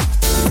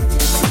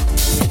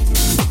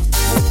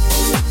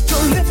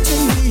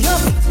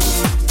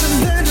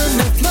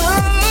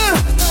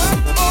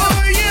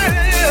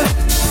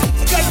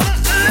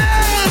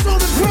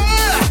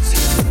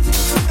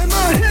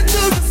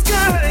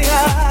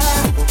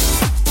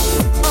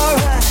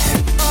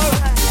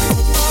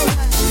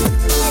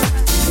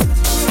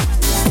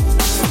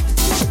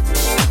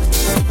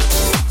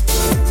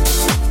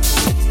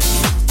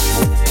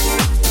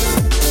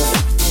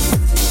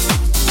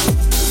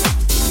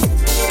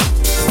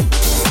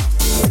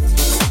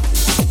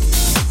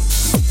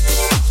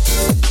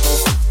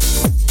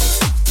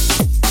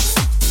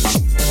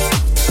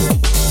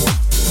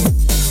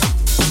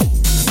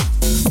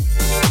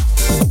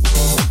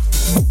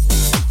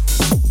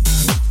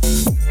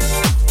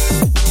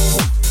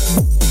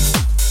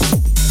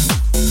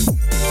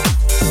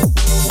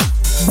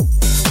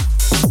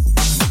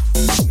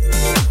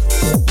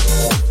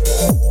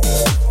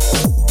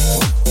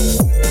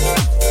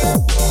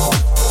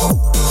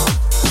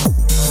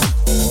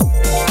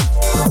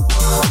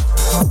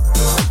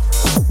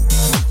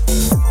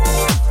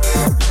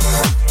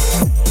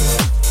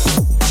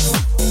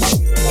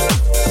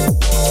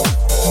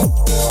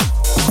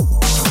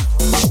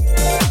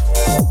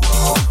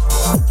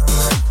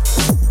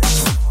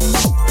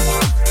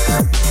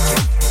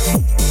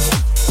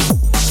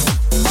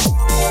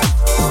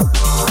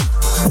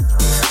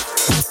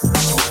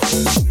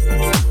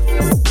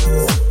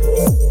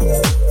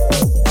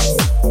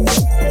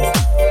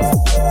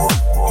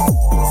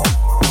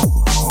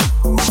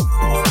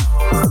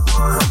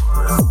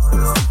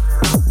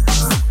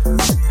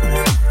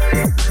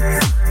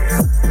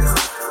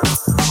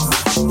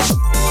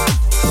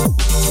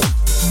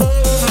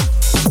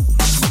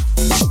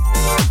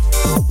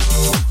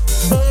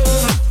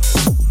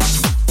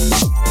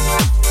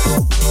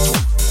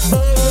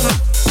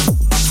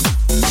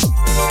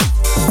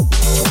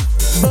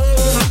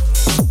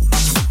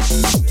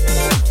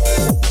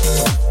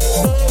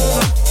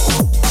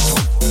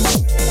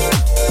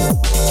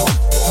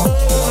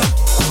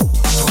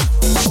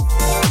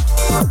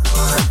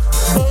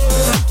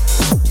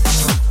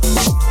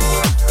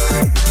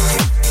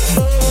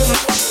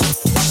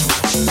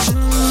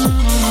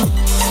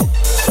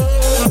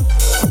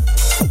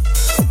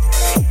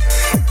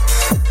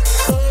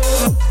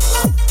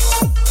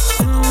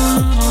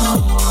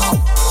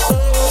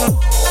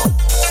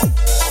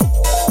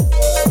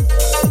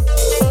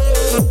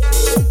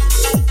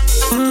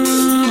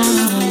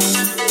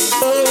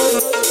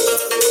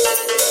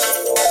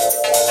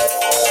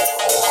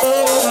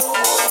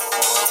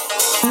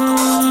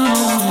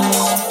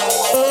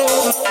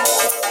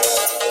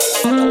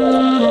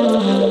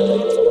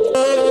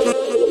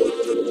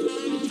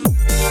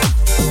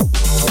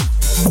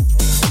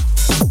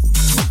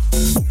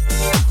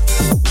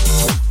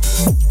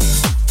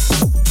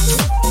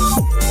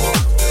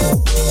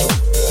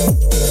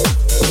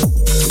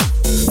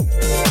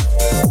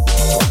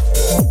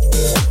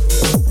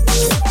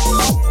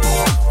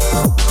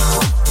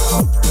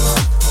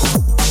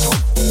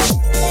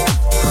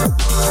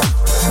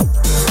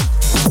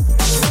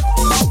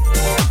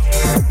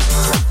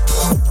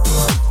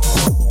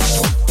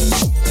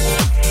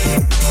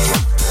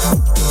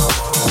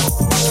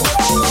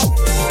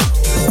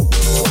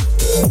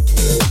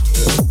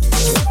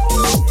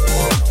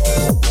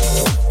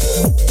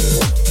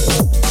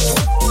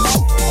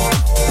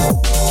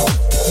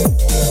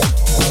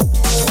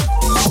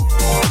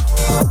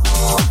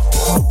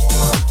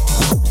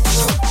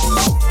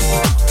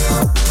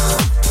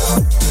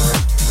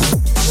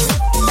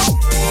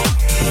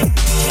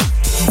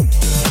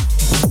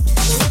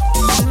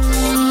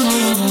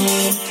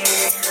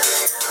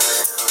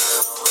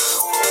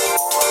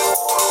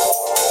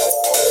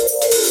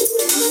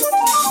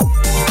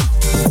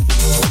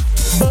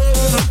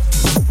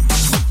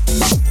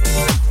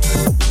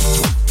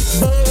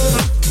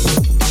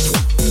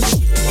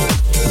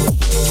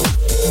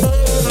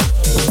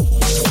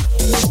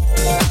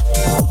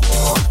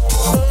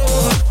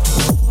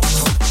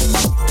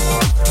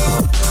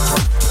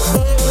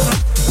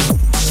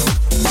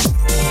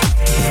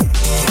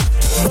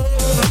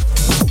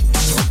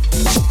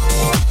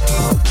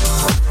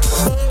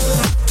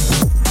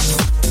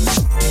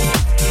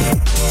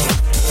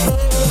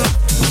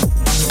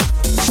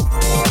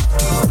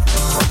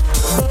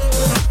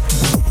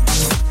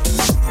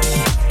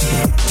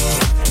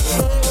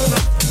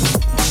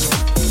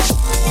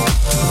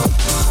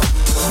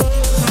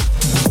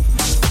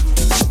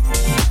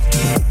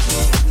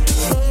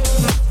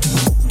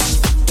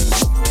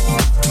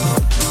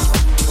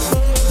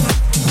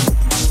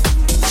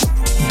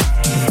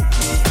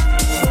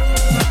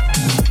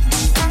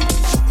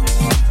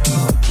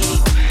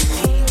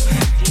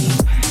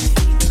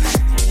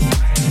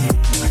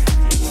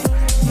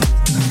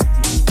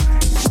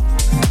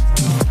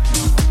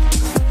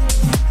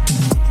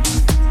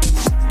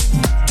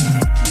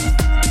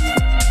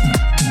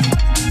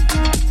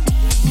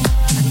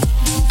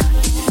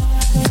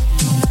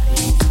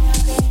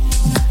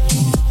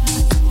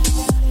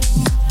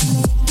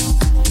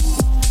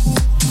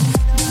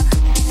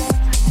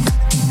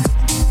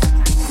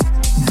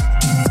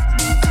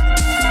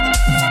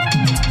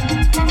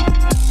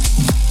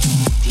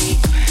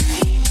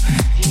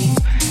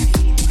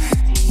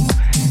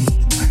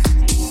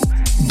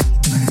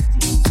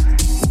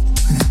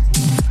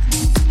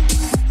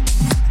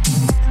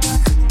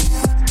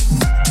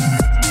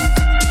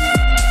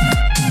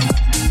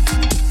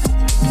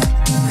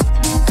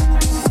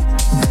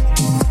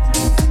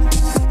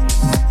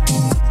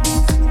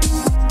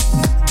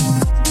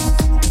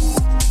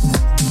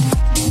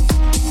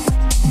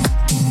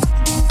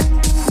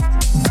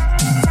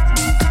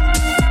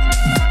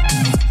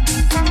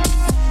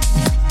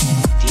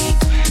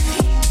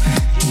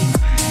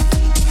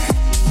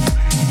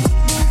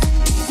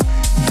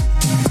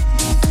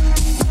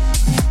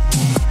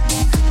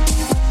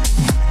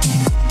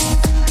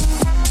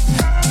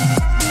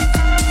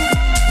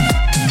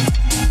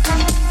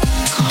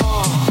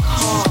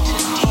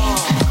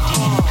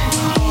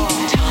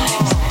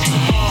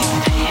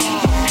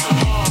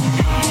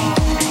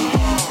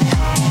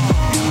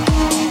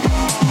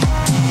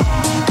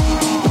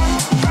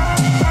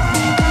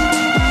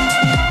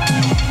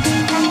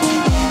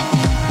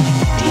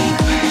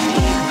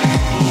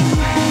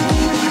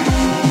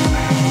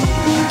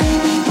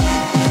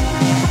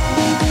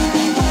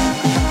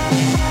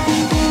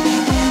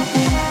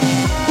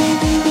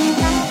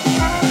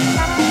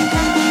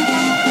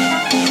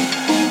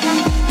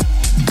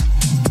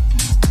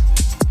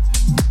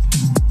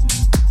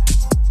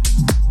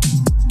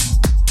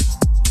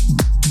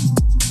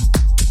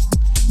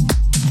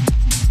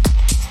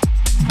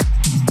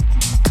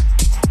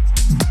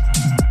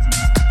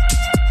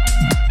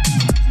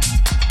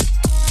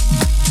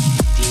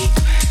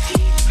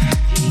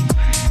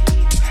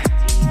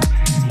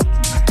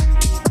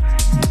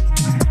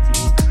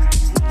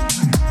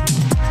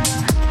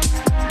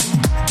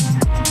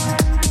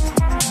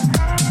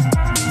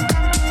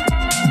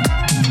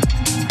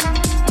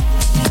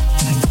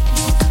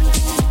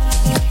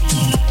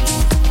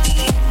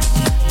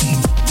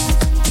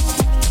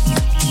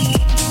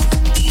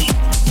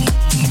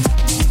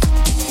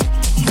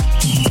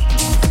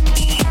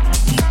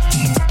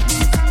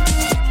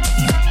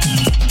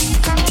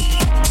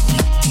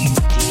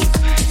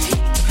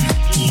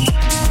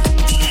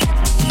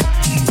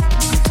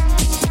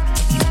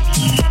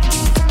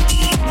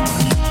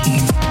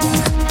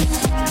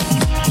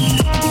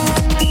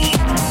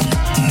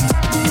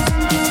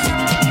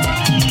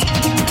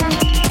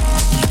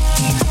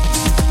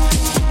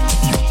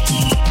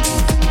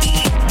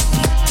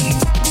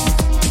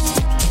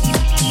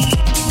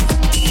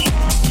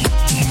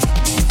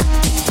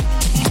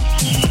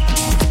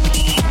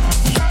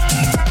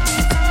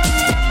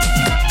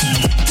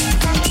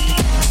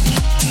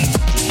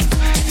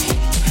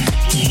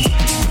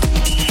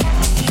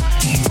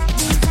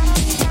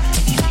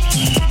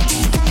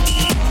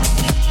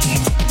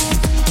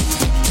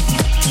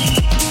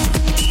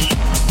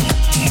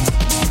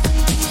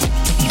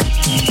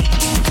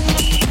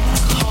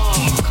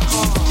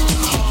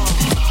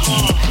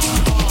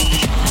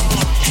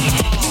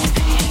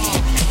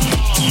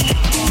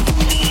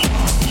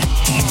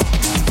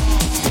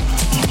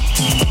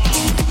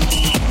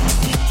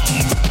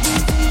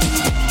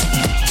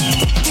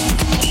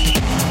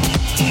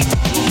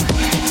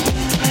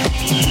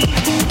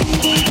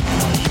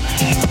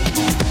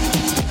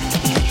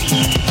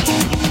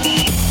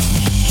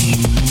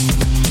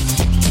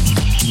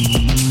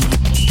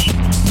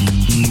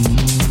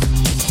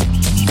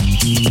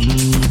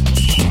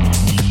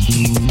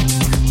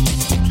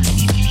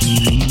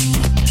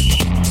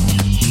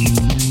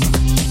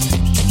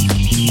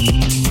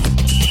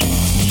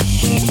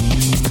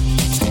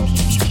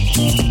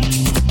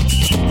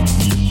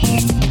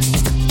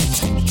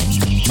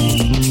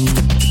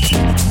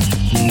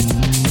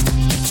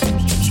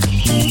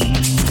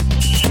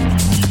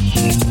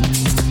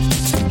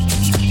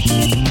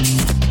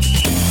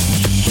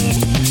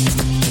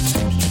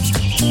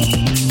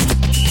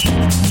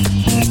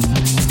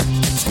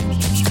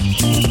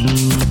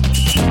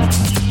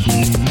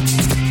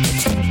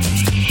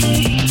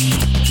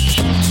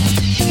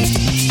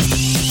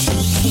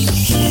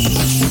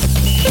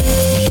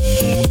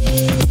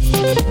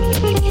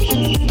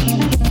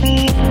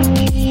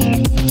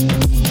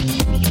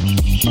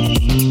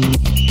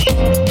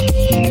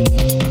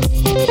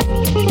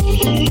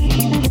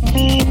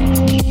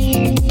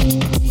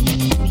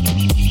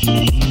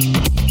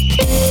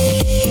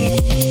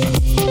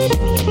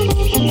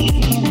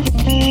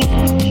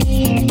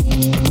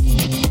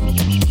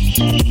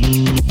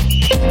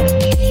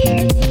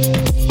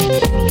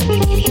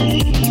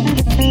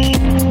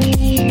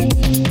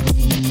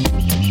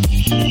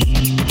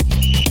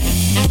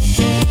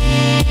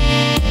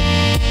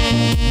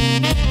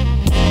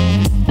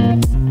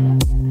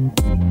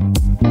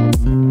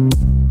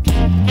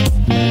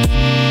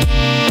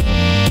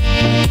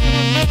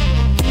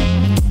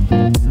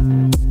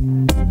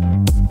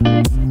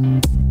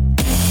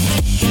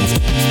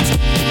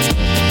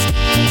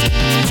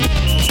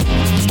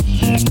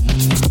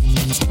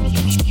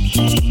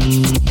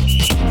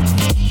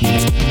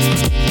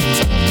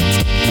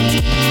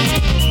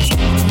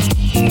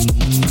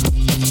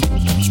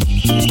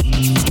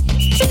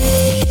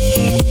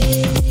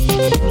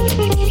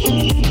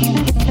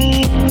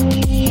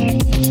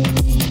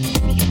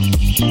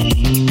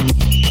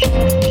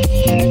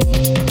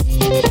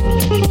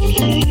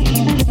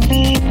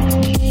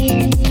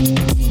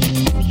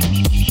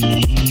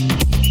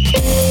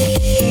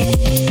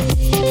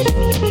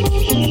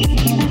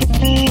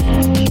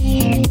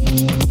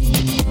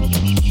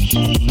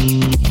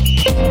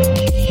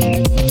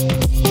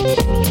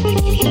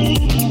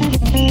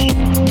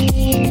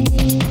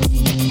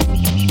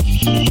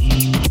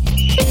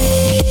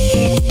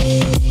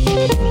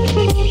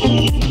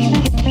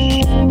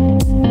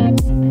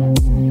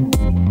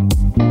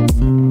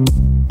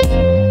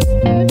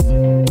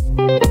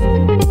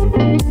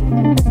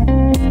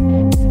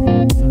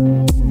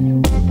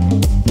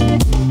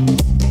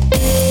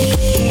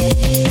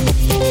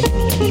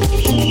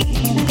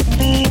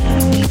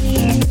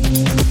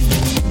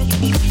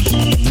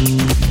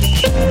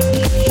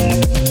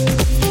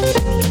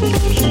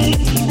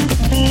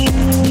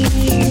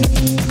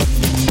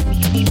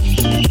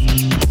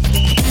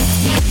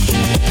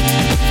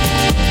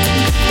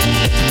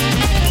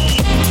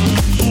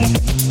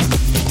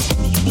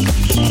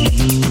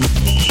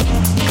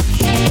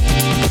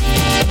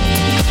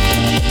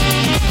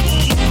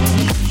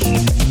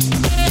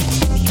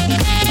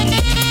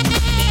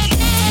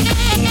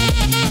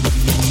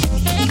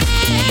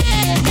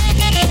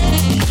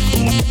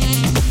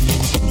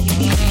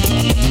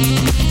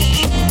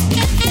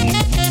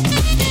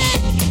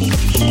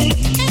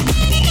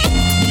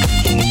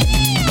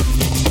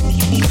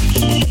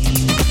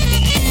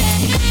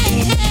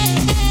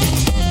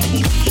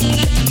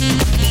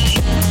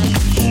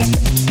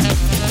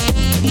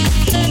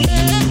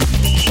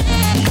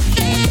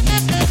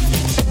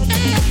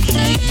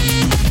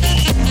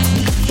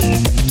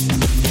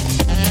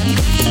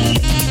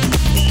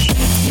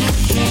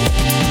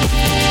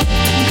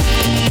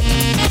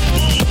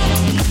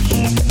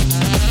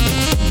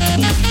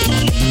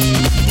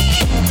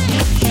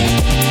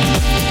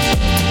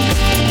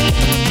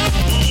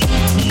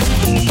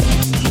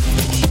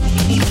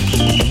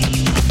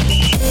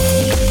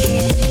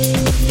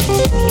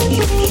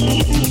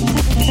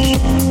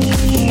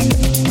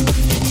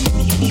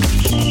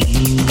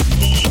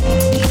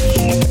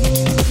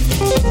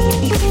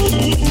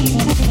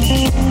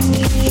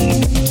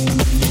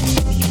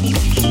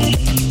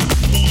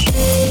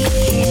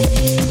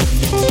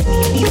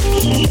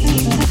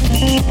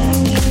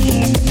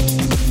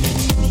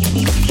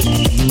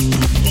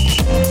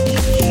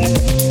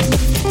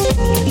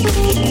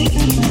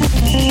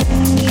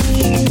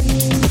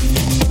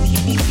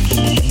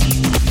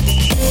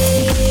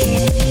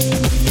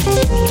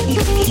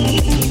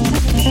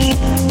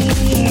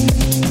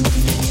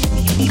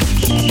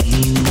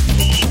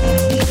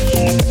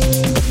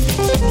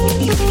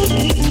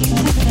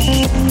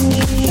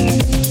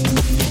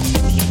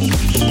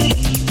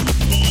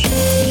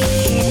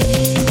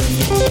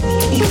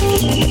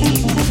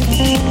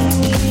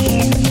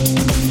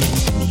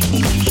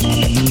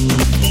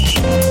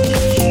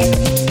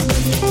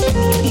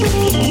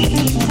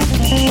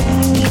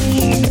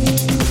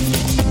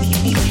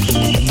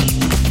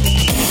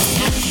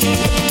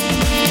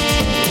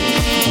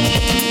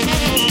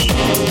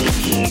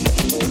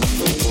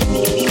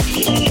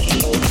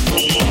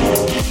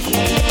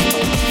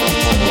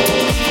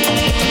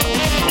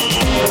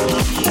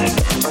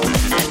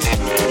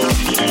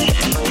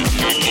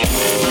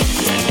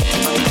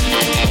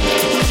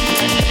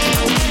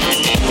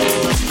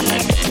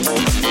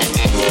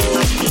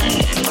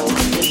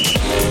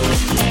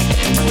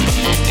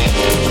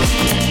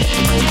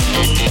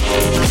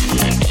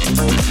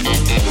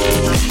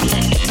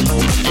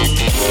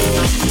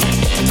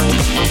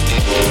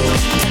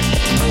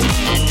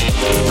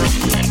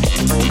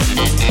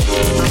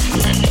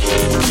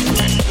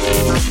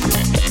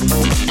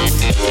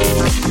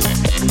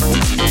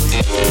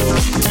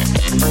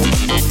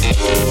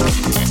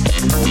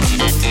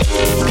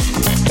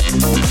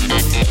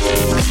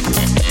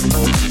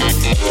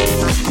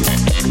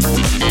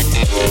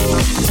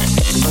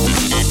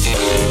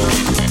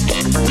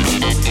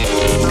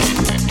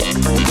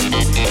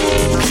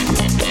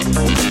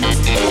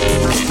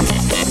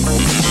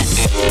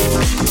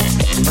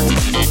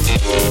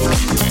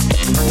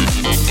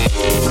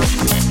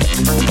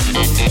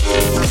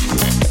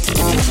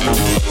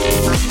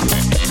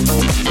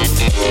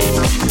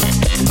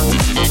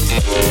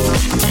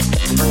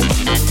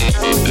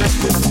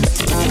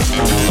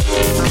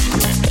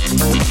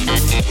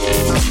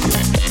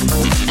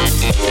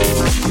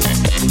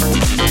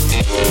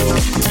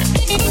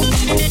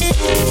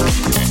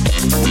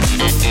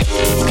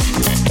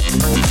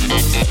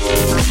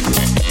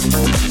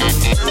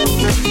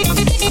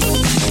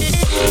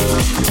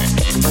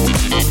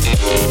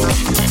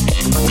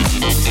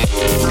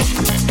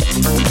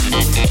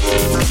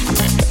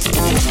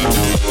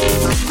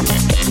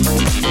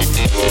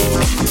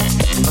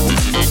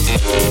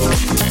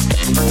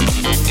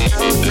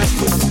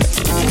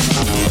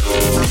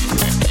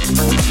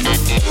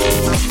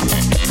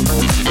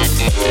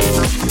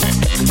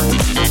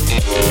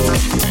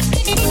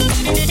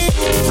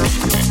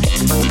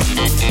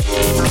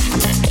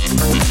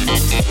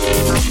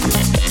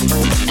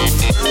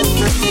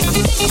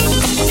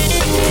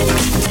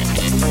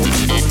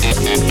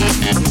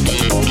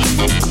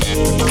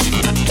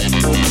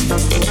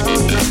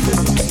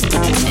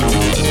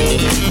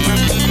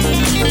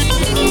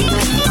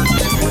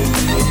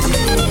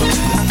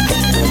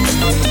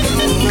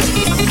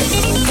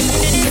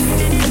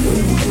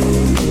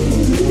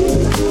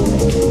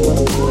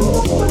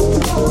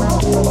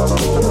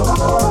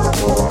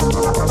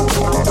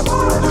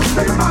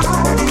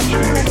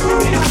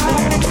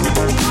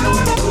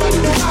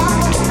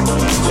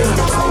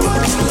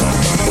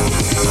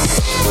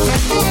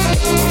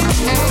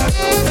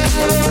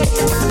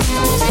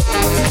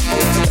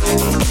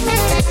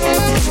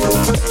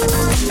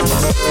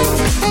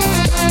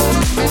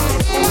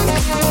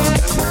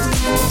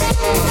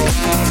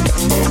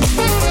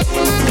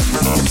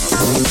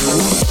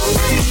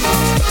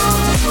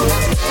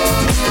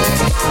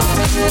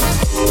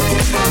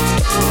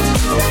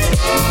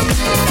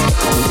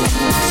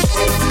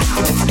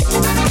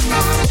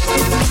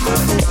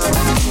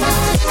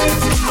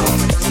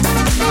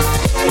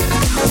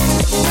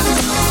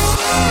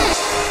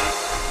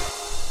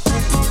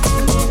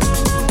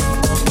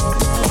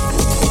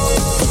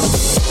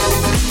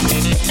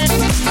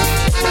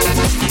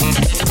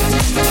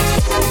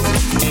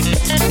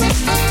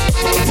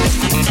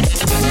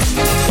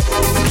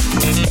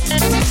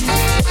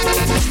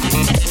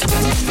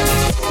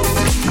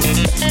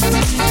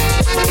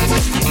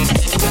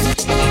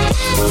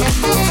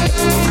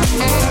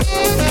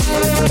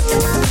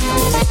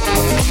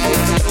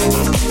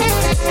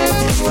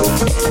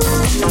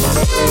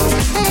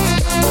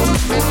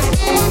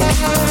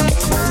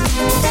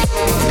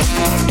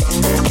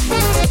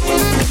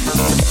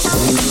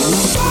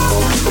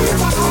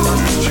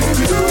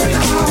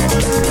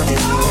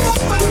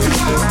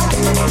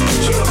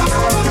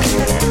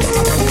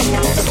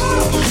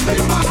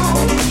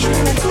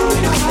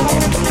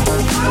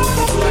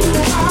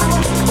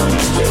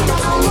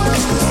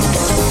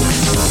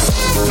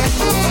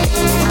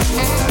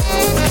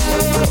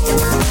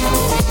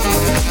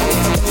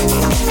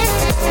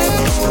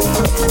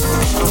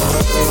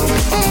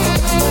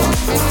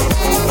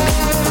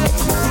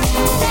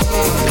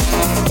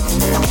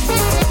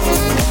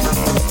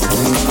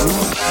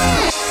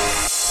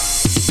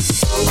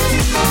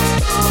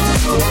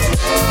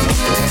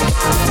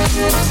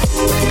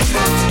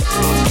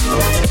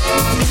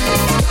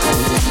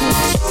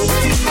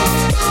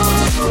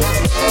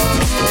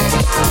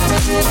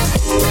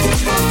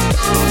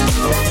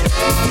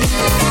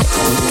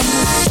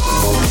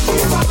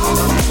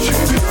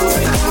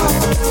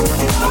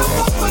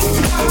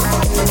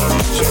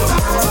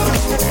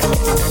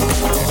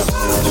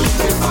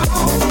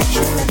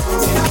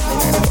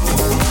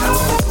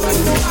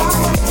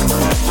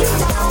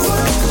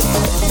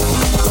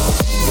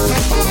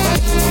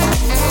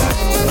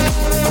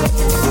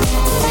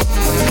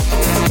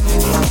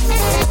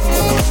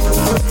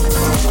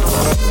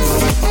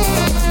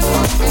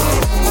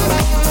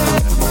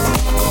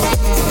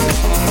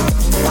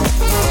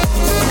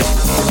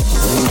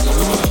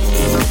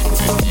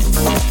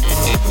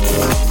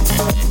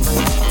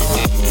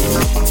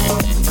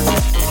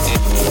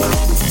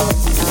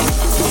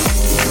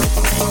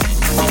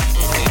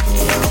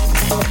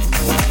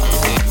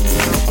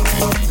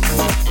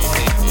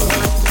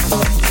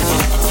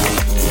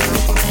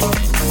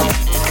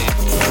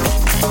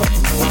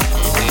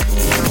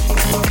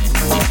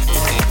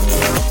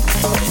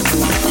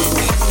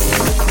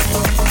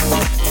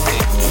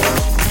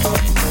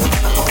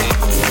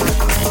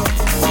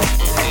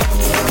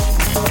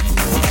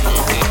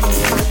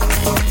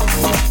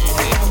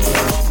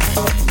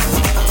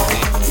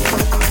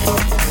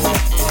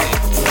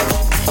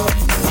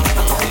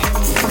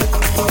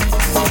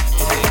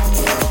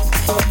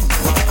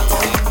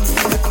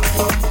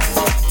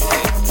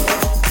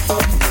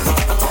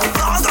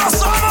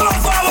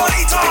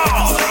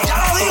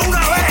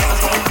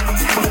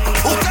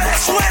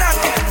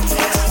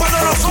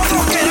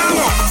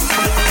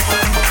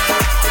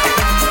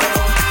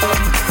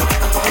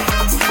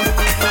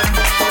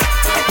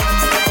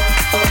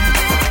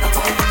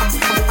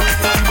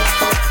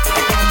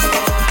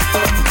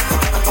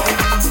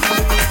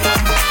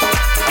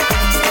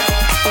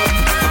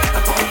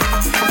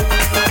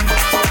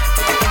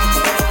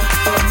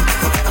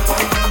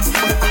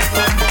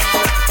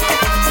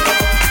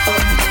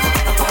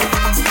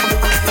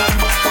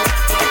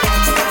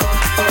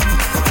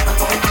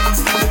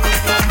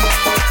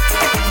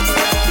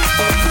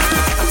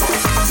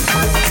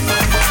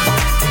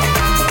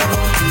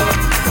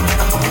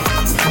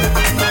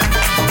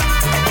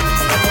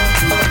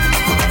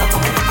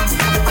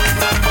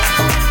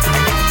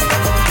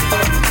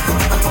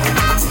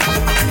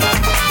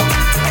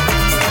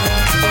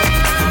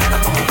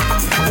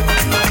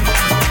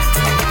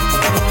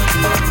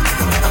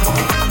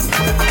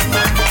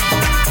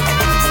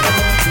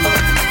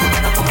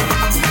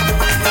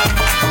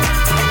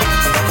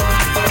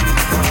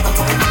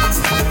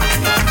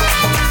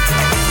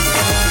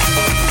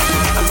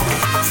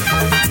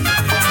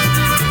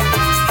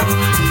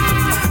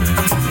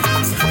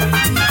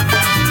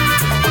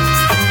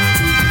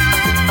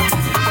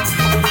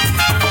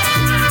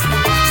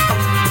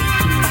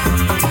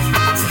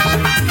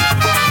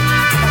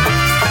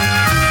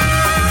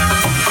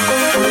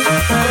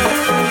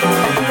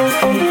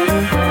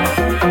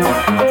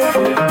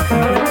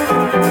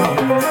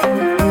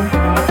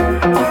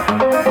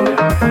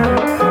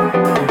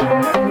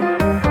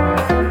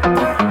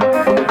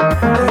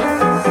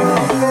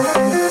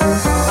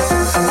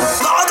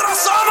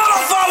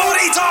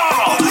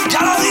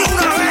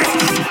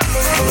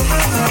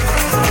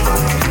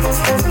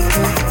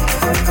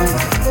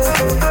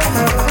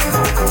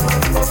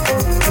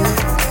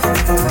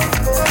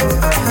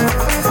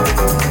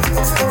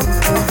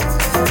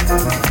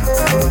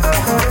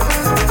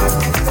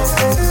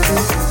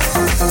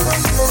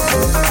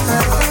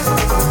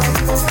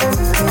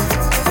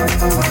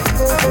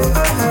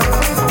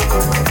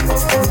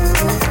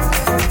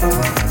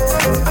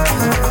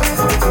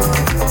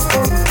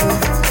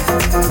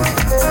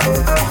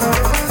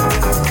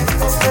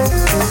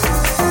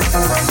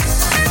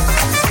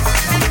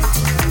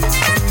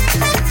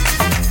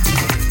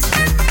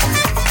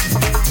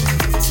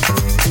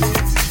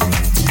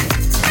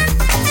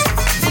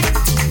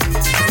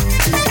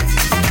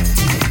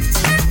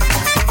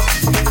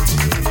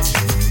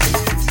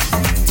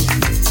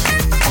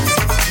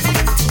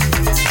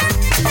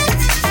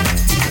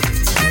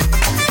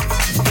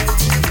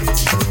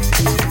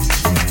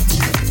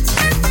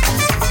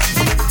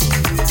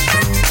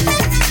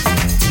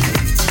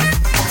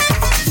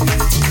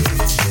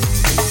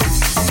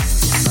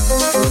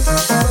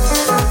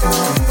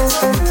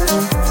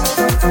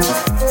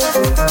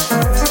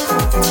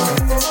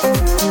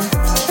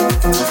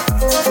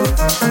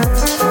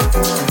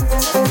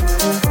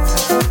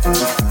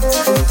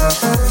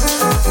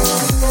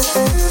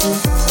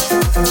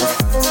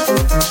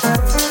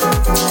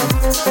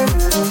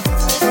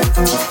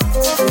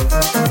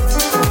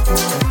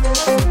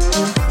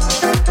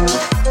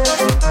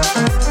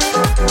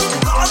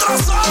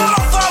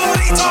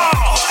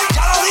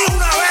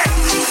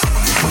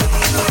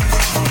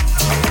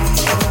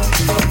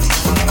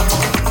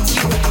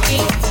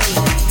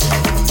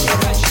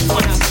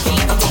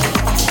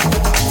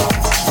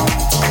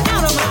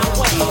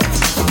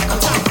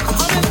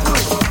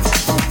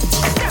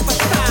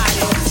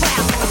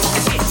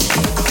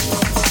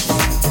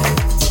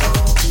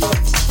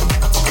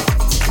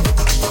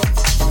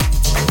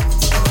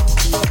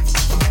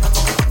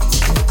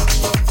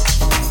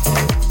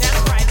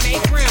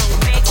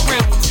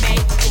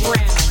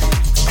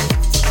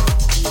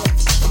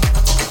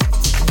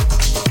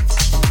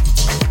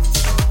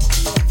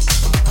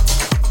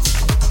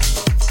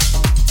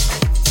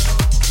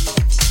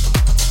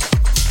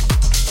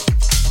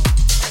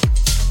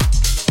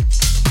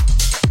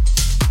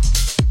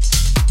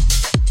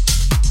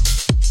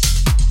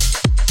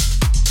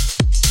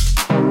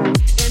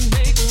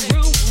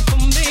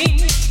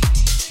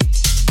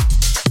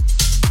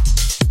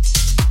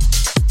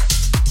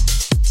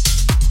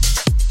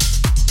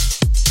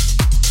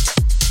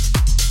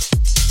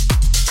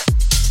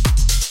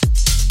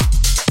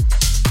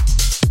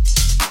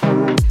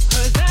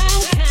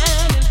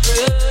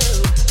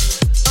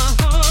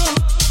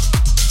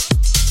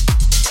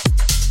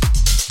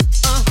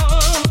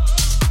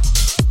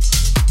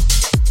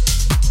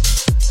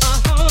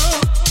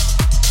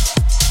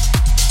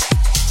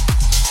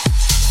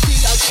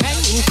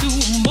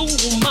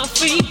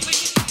 feet,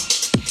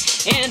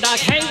 and I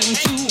came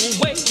to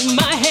wave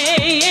my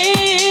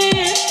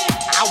hand.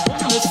 I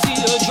wanna see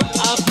her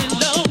drop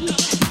below.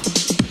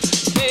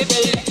 Baby,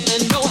 let me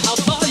know how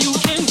far you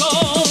can go.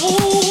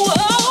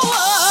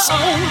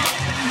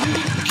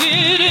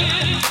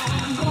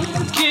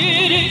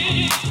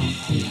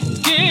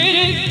 Get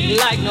it,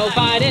 like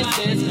nobody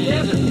says.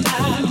 Get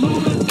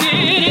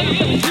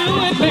it, do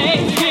it,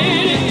 babe.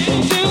 Get it,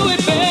 do it,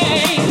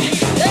 babe.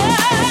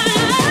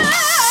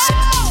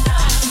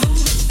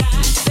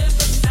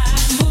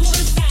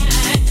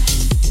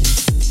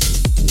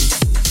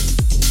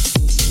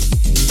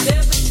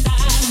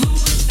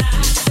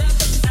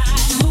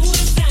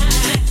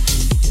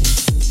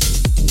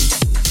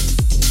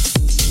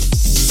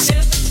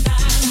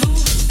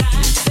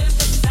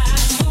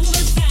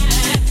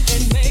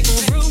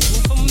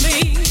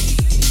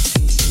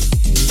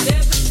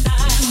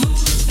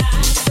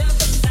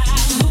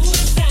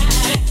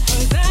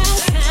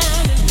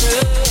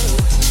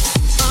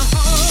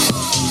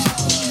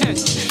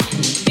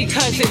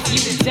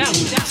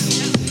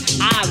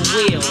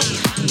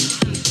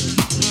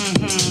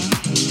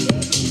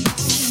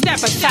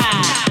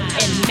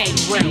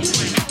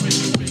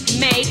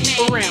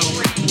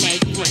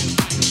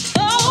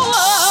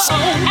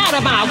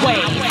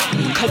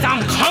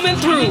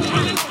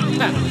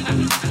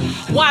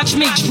 Watch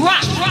me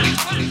drop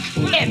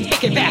and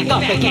pick it back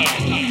up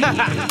again.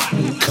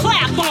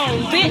 Clap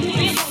on,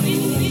 bitch.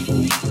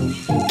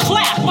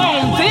 Clap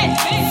on, bitch.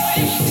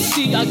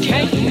 See, I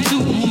came to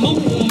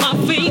move my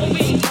feet,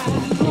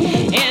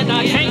 and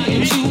I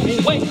came to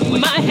wave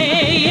my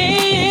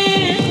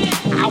hand.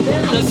 I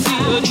wanna see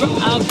her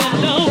drop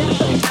below.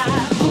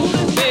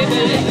 Baby,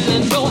 let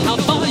me know how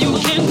far you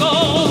can go.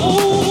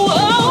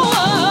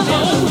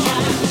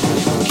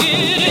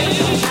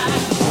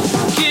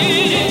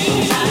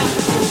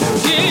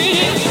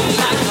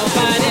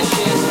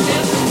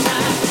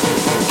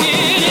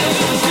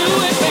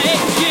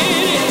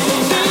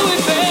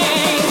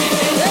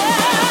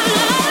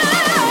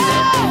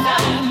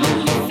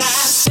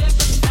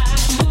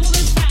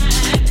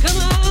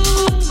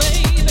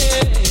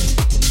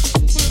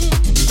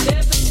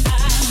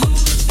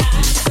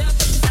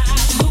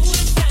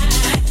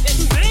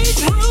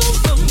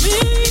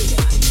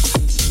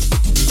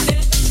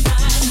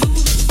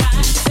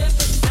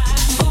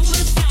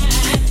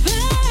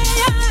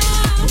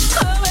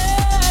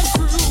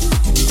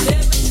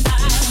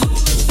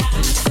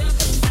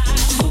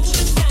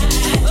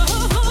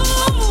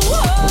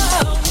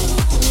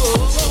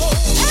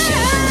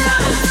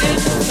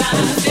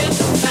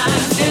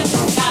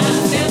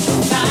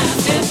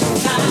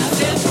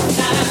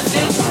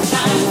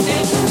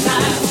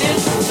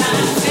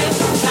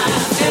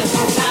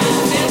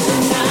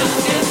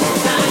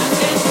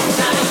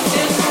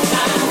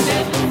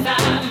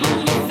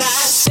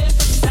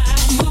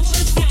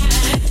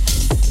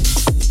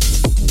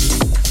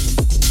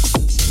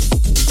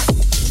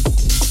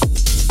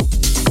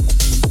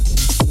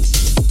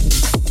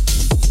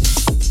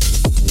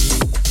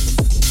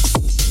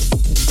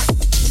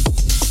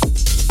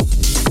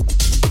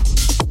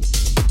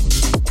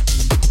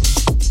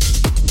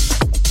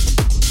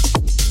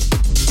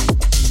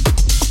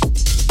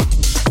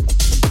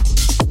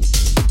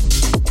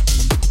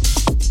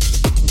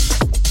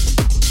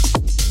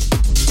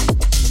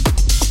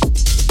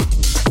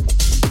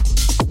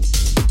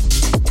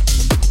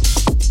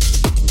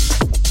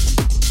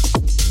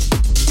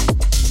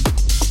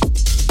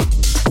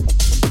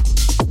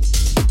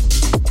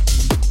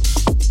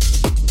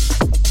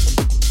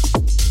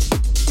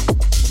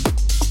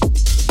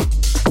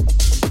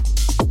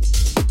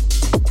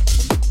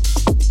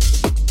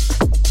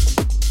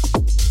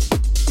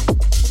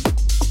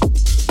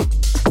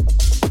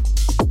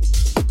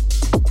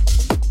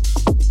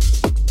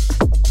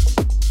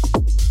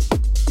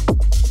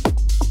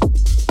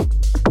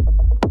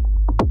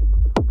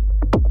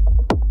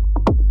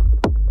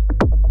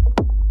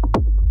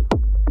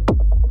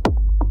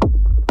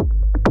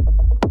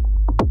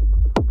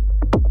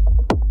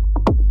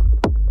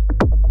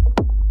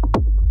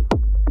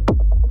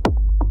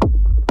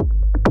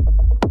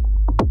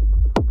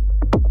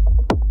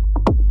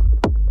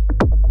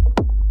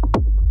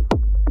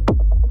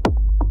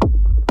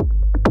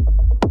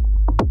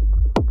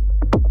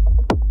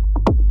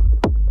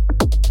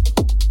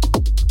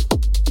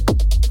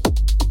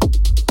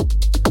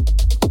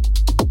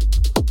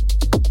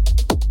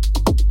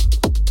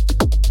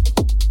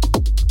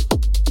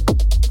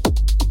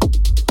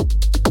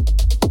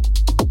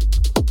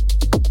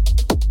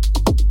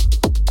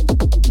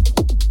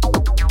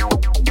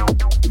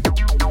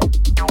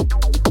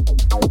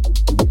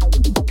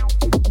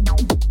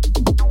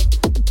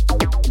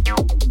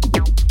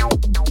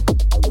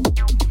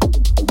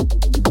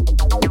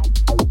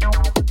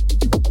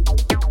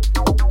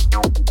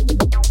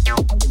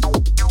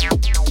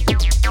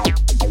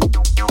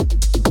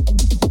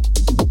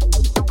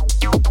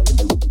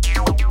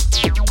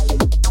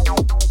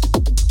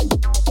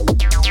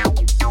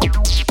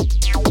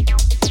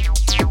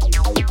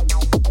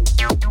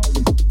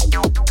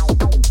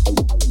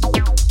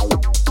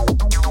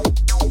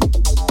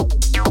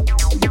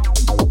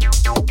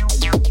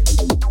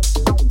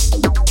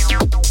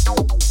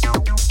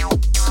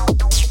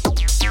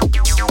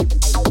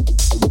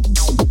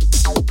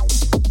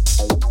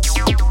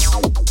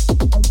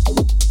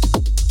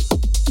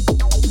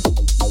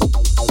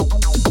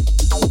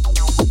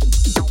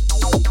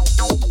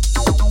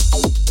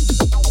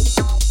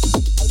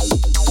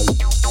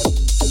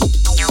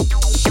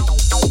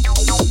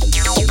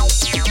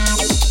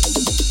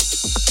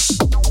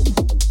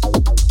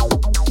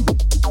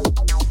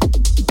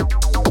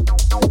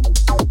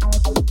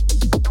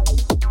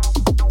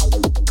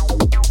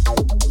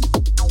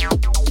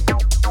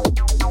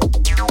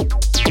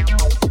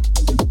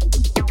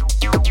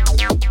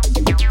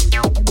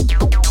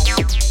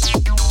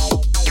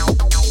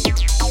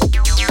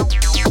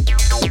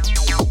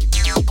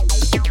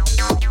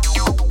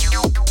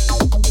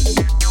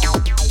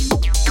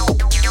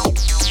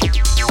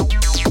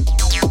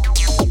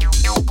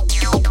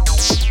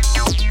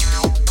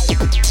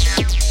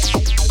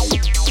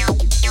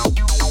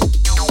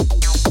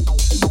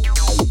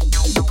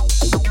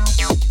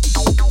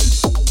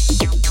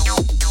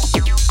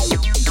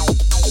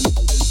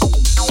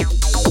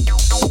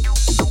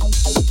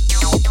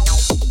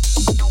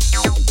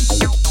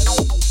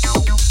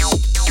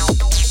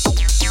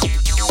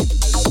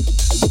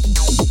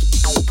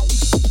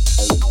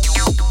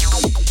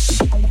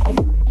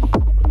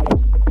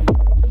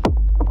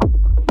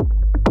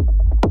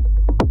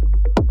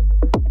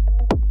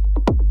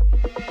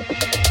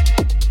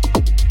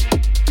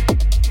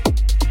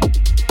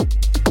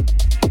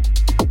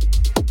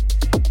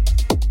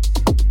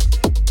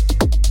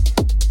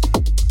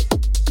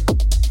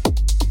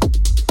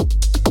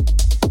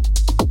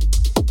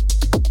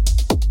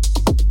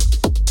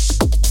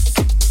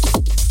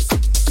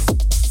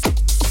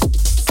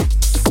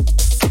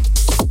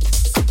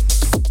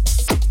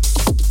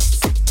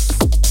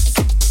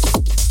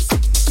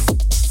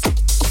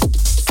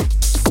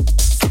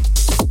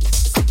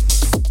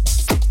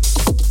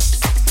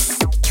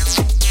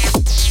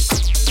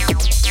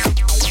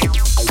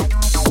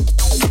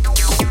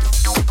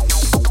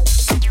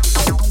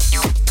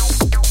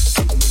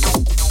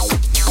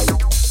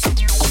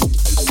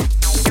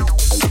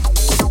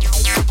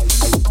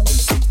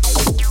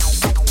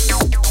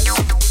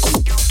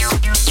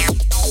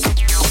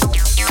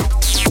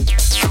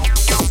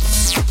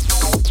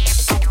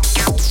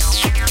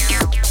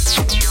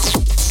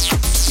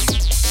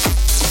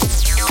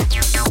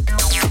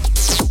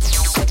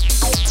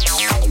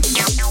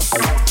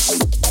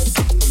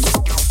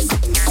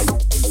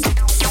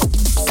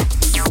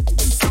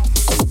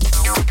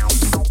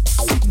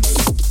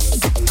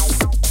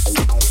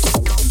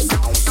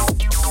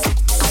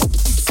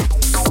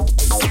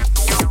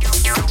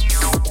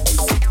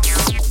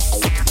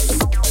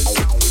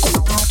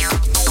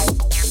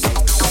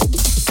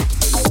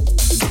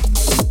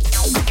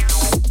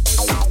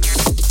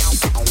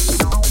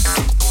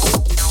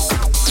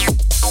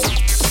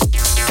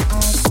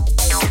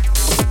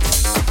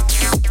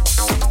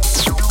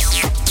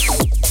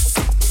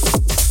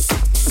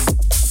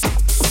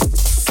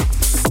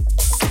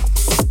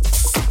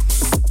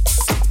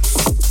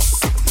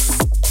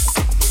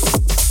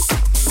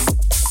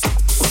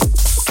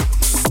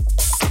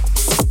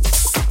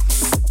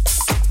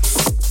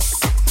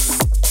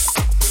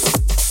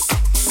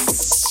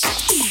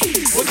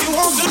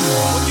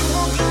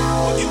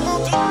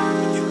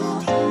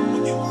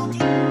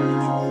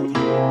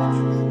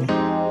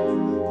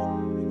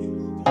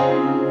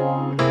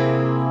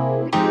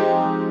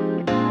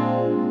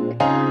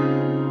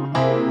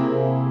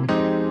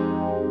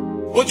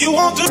 What you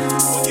want to,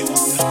 what you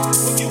want to,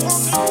 what you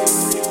want to.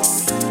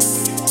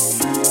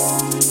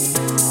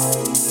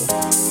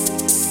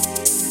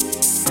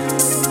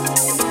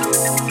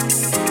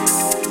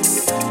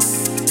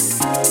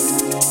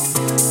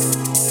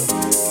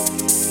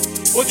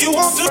 What you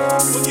want to,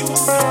 what you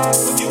want to,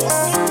 what you want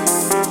to.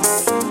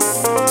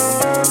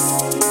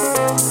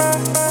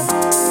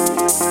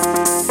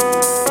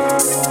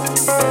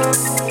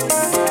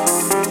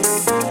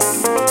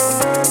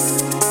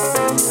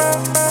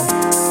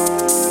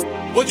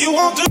 What you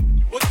want to,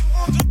 what you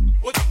want to,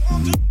 what you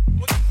want to,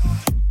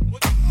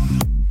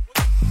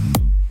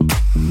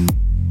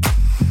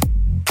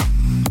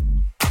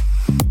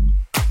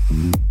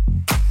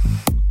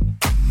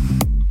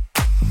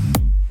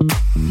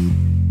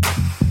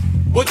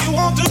 what you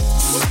want to,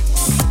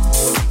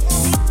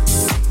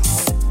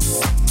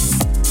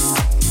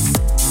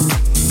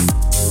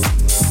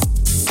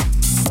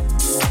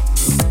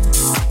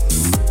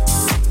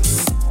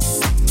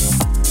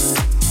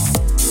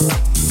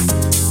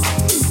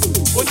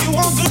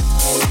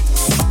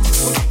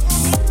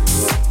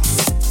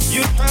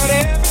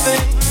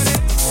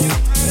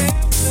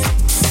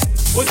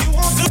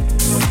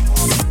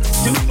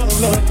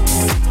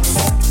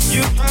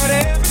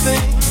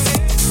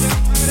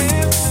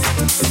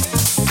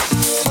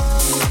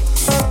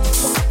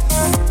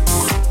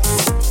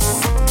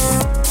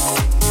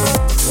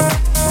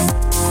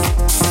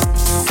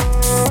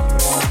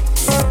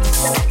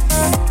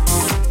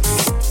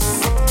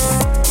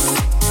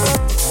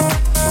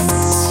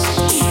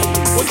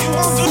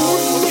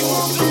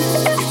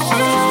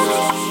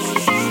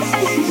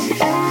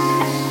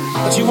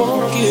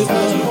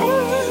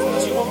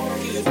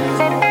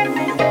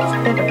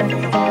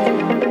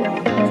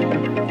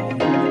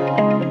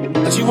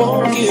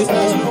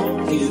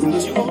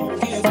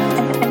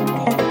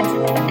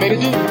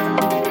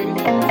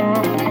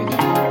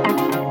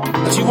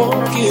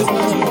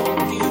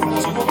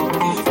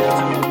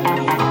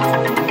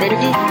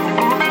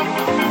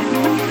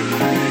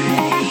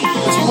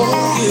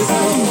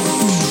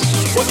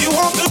 what you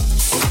want to.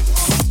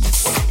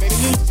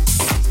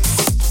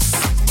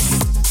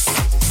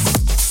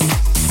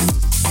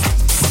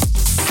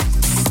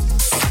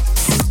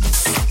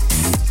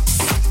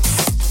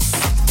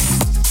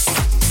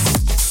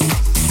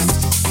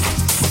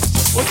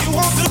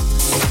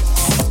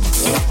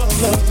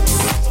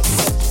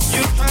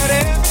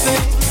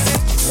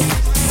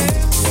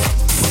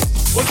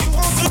 What you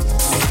want to,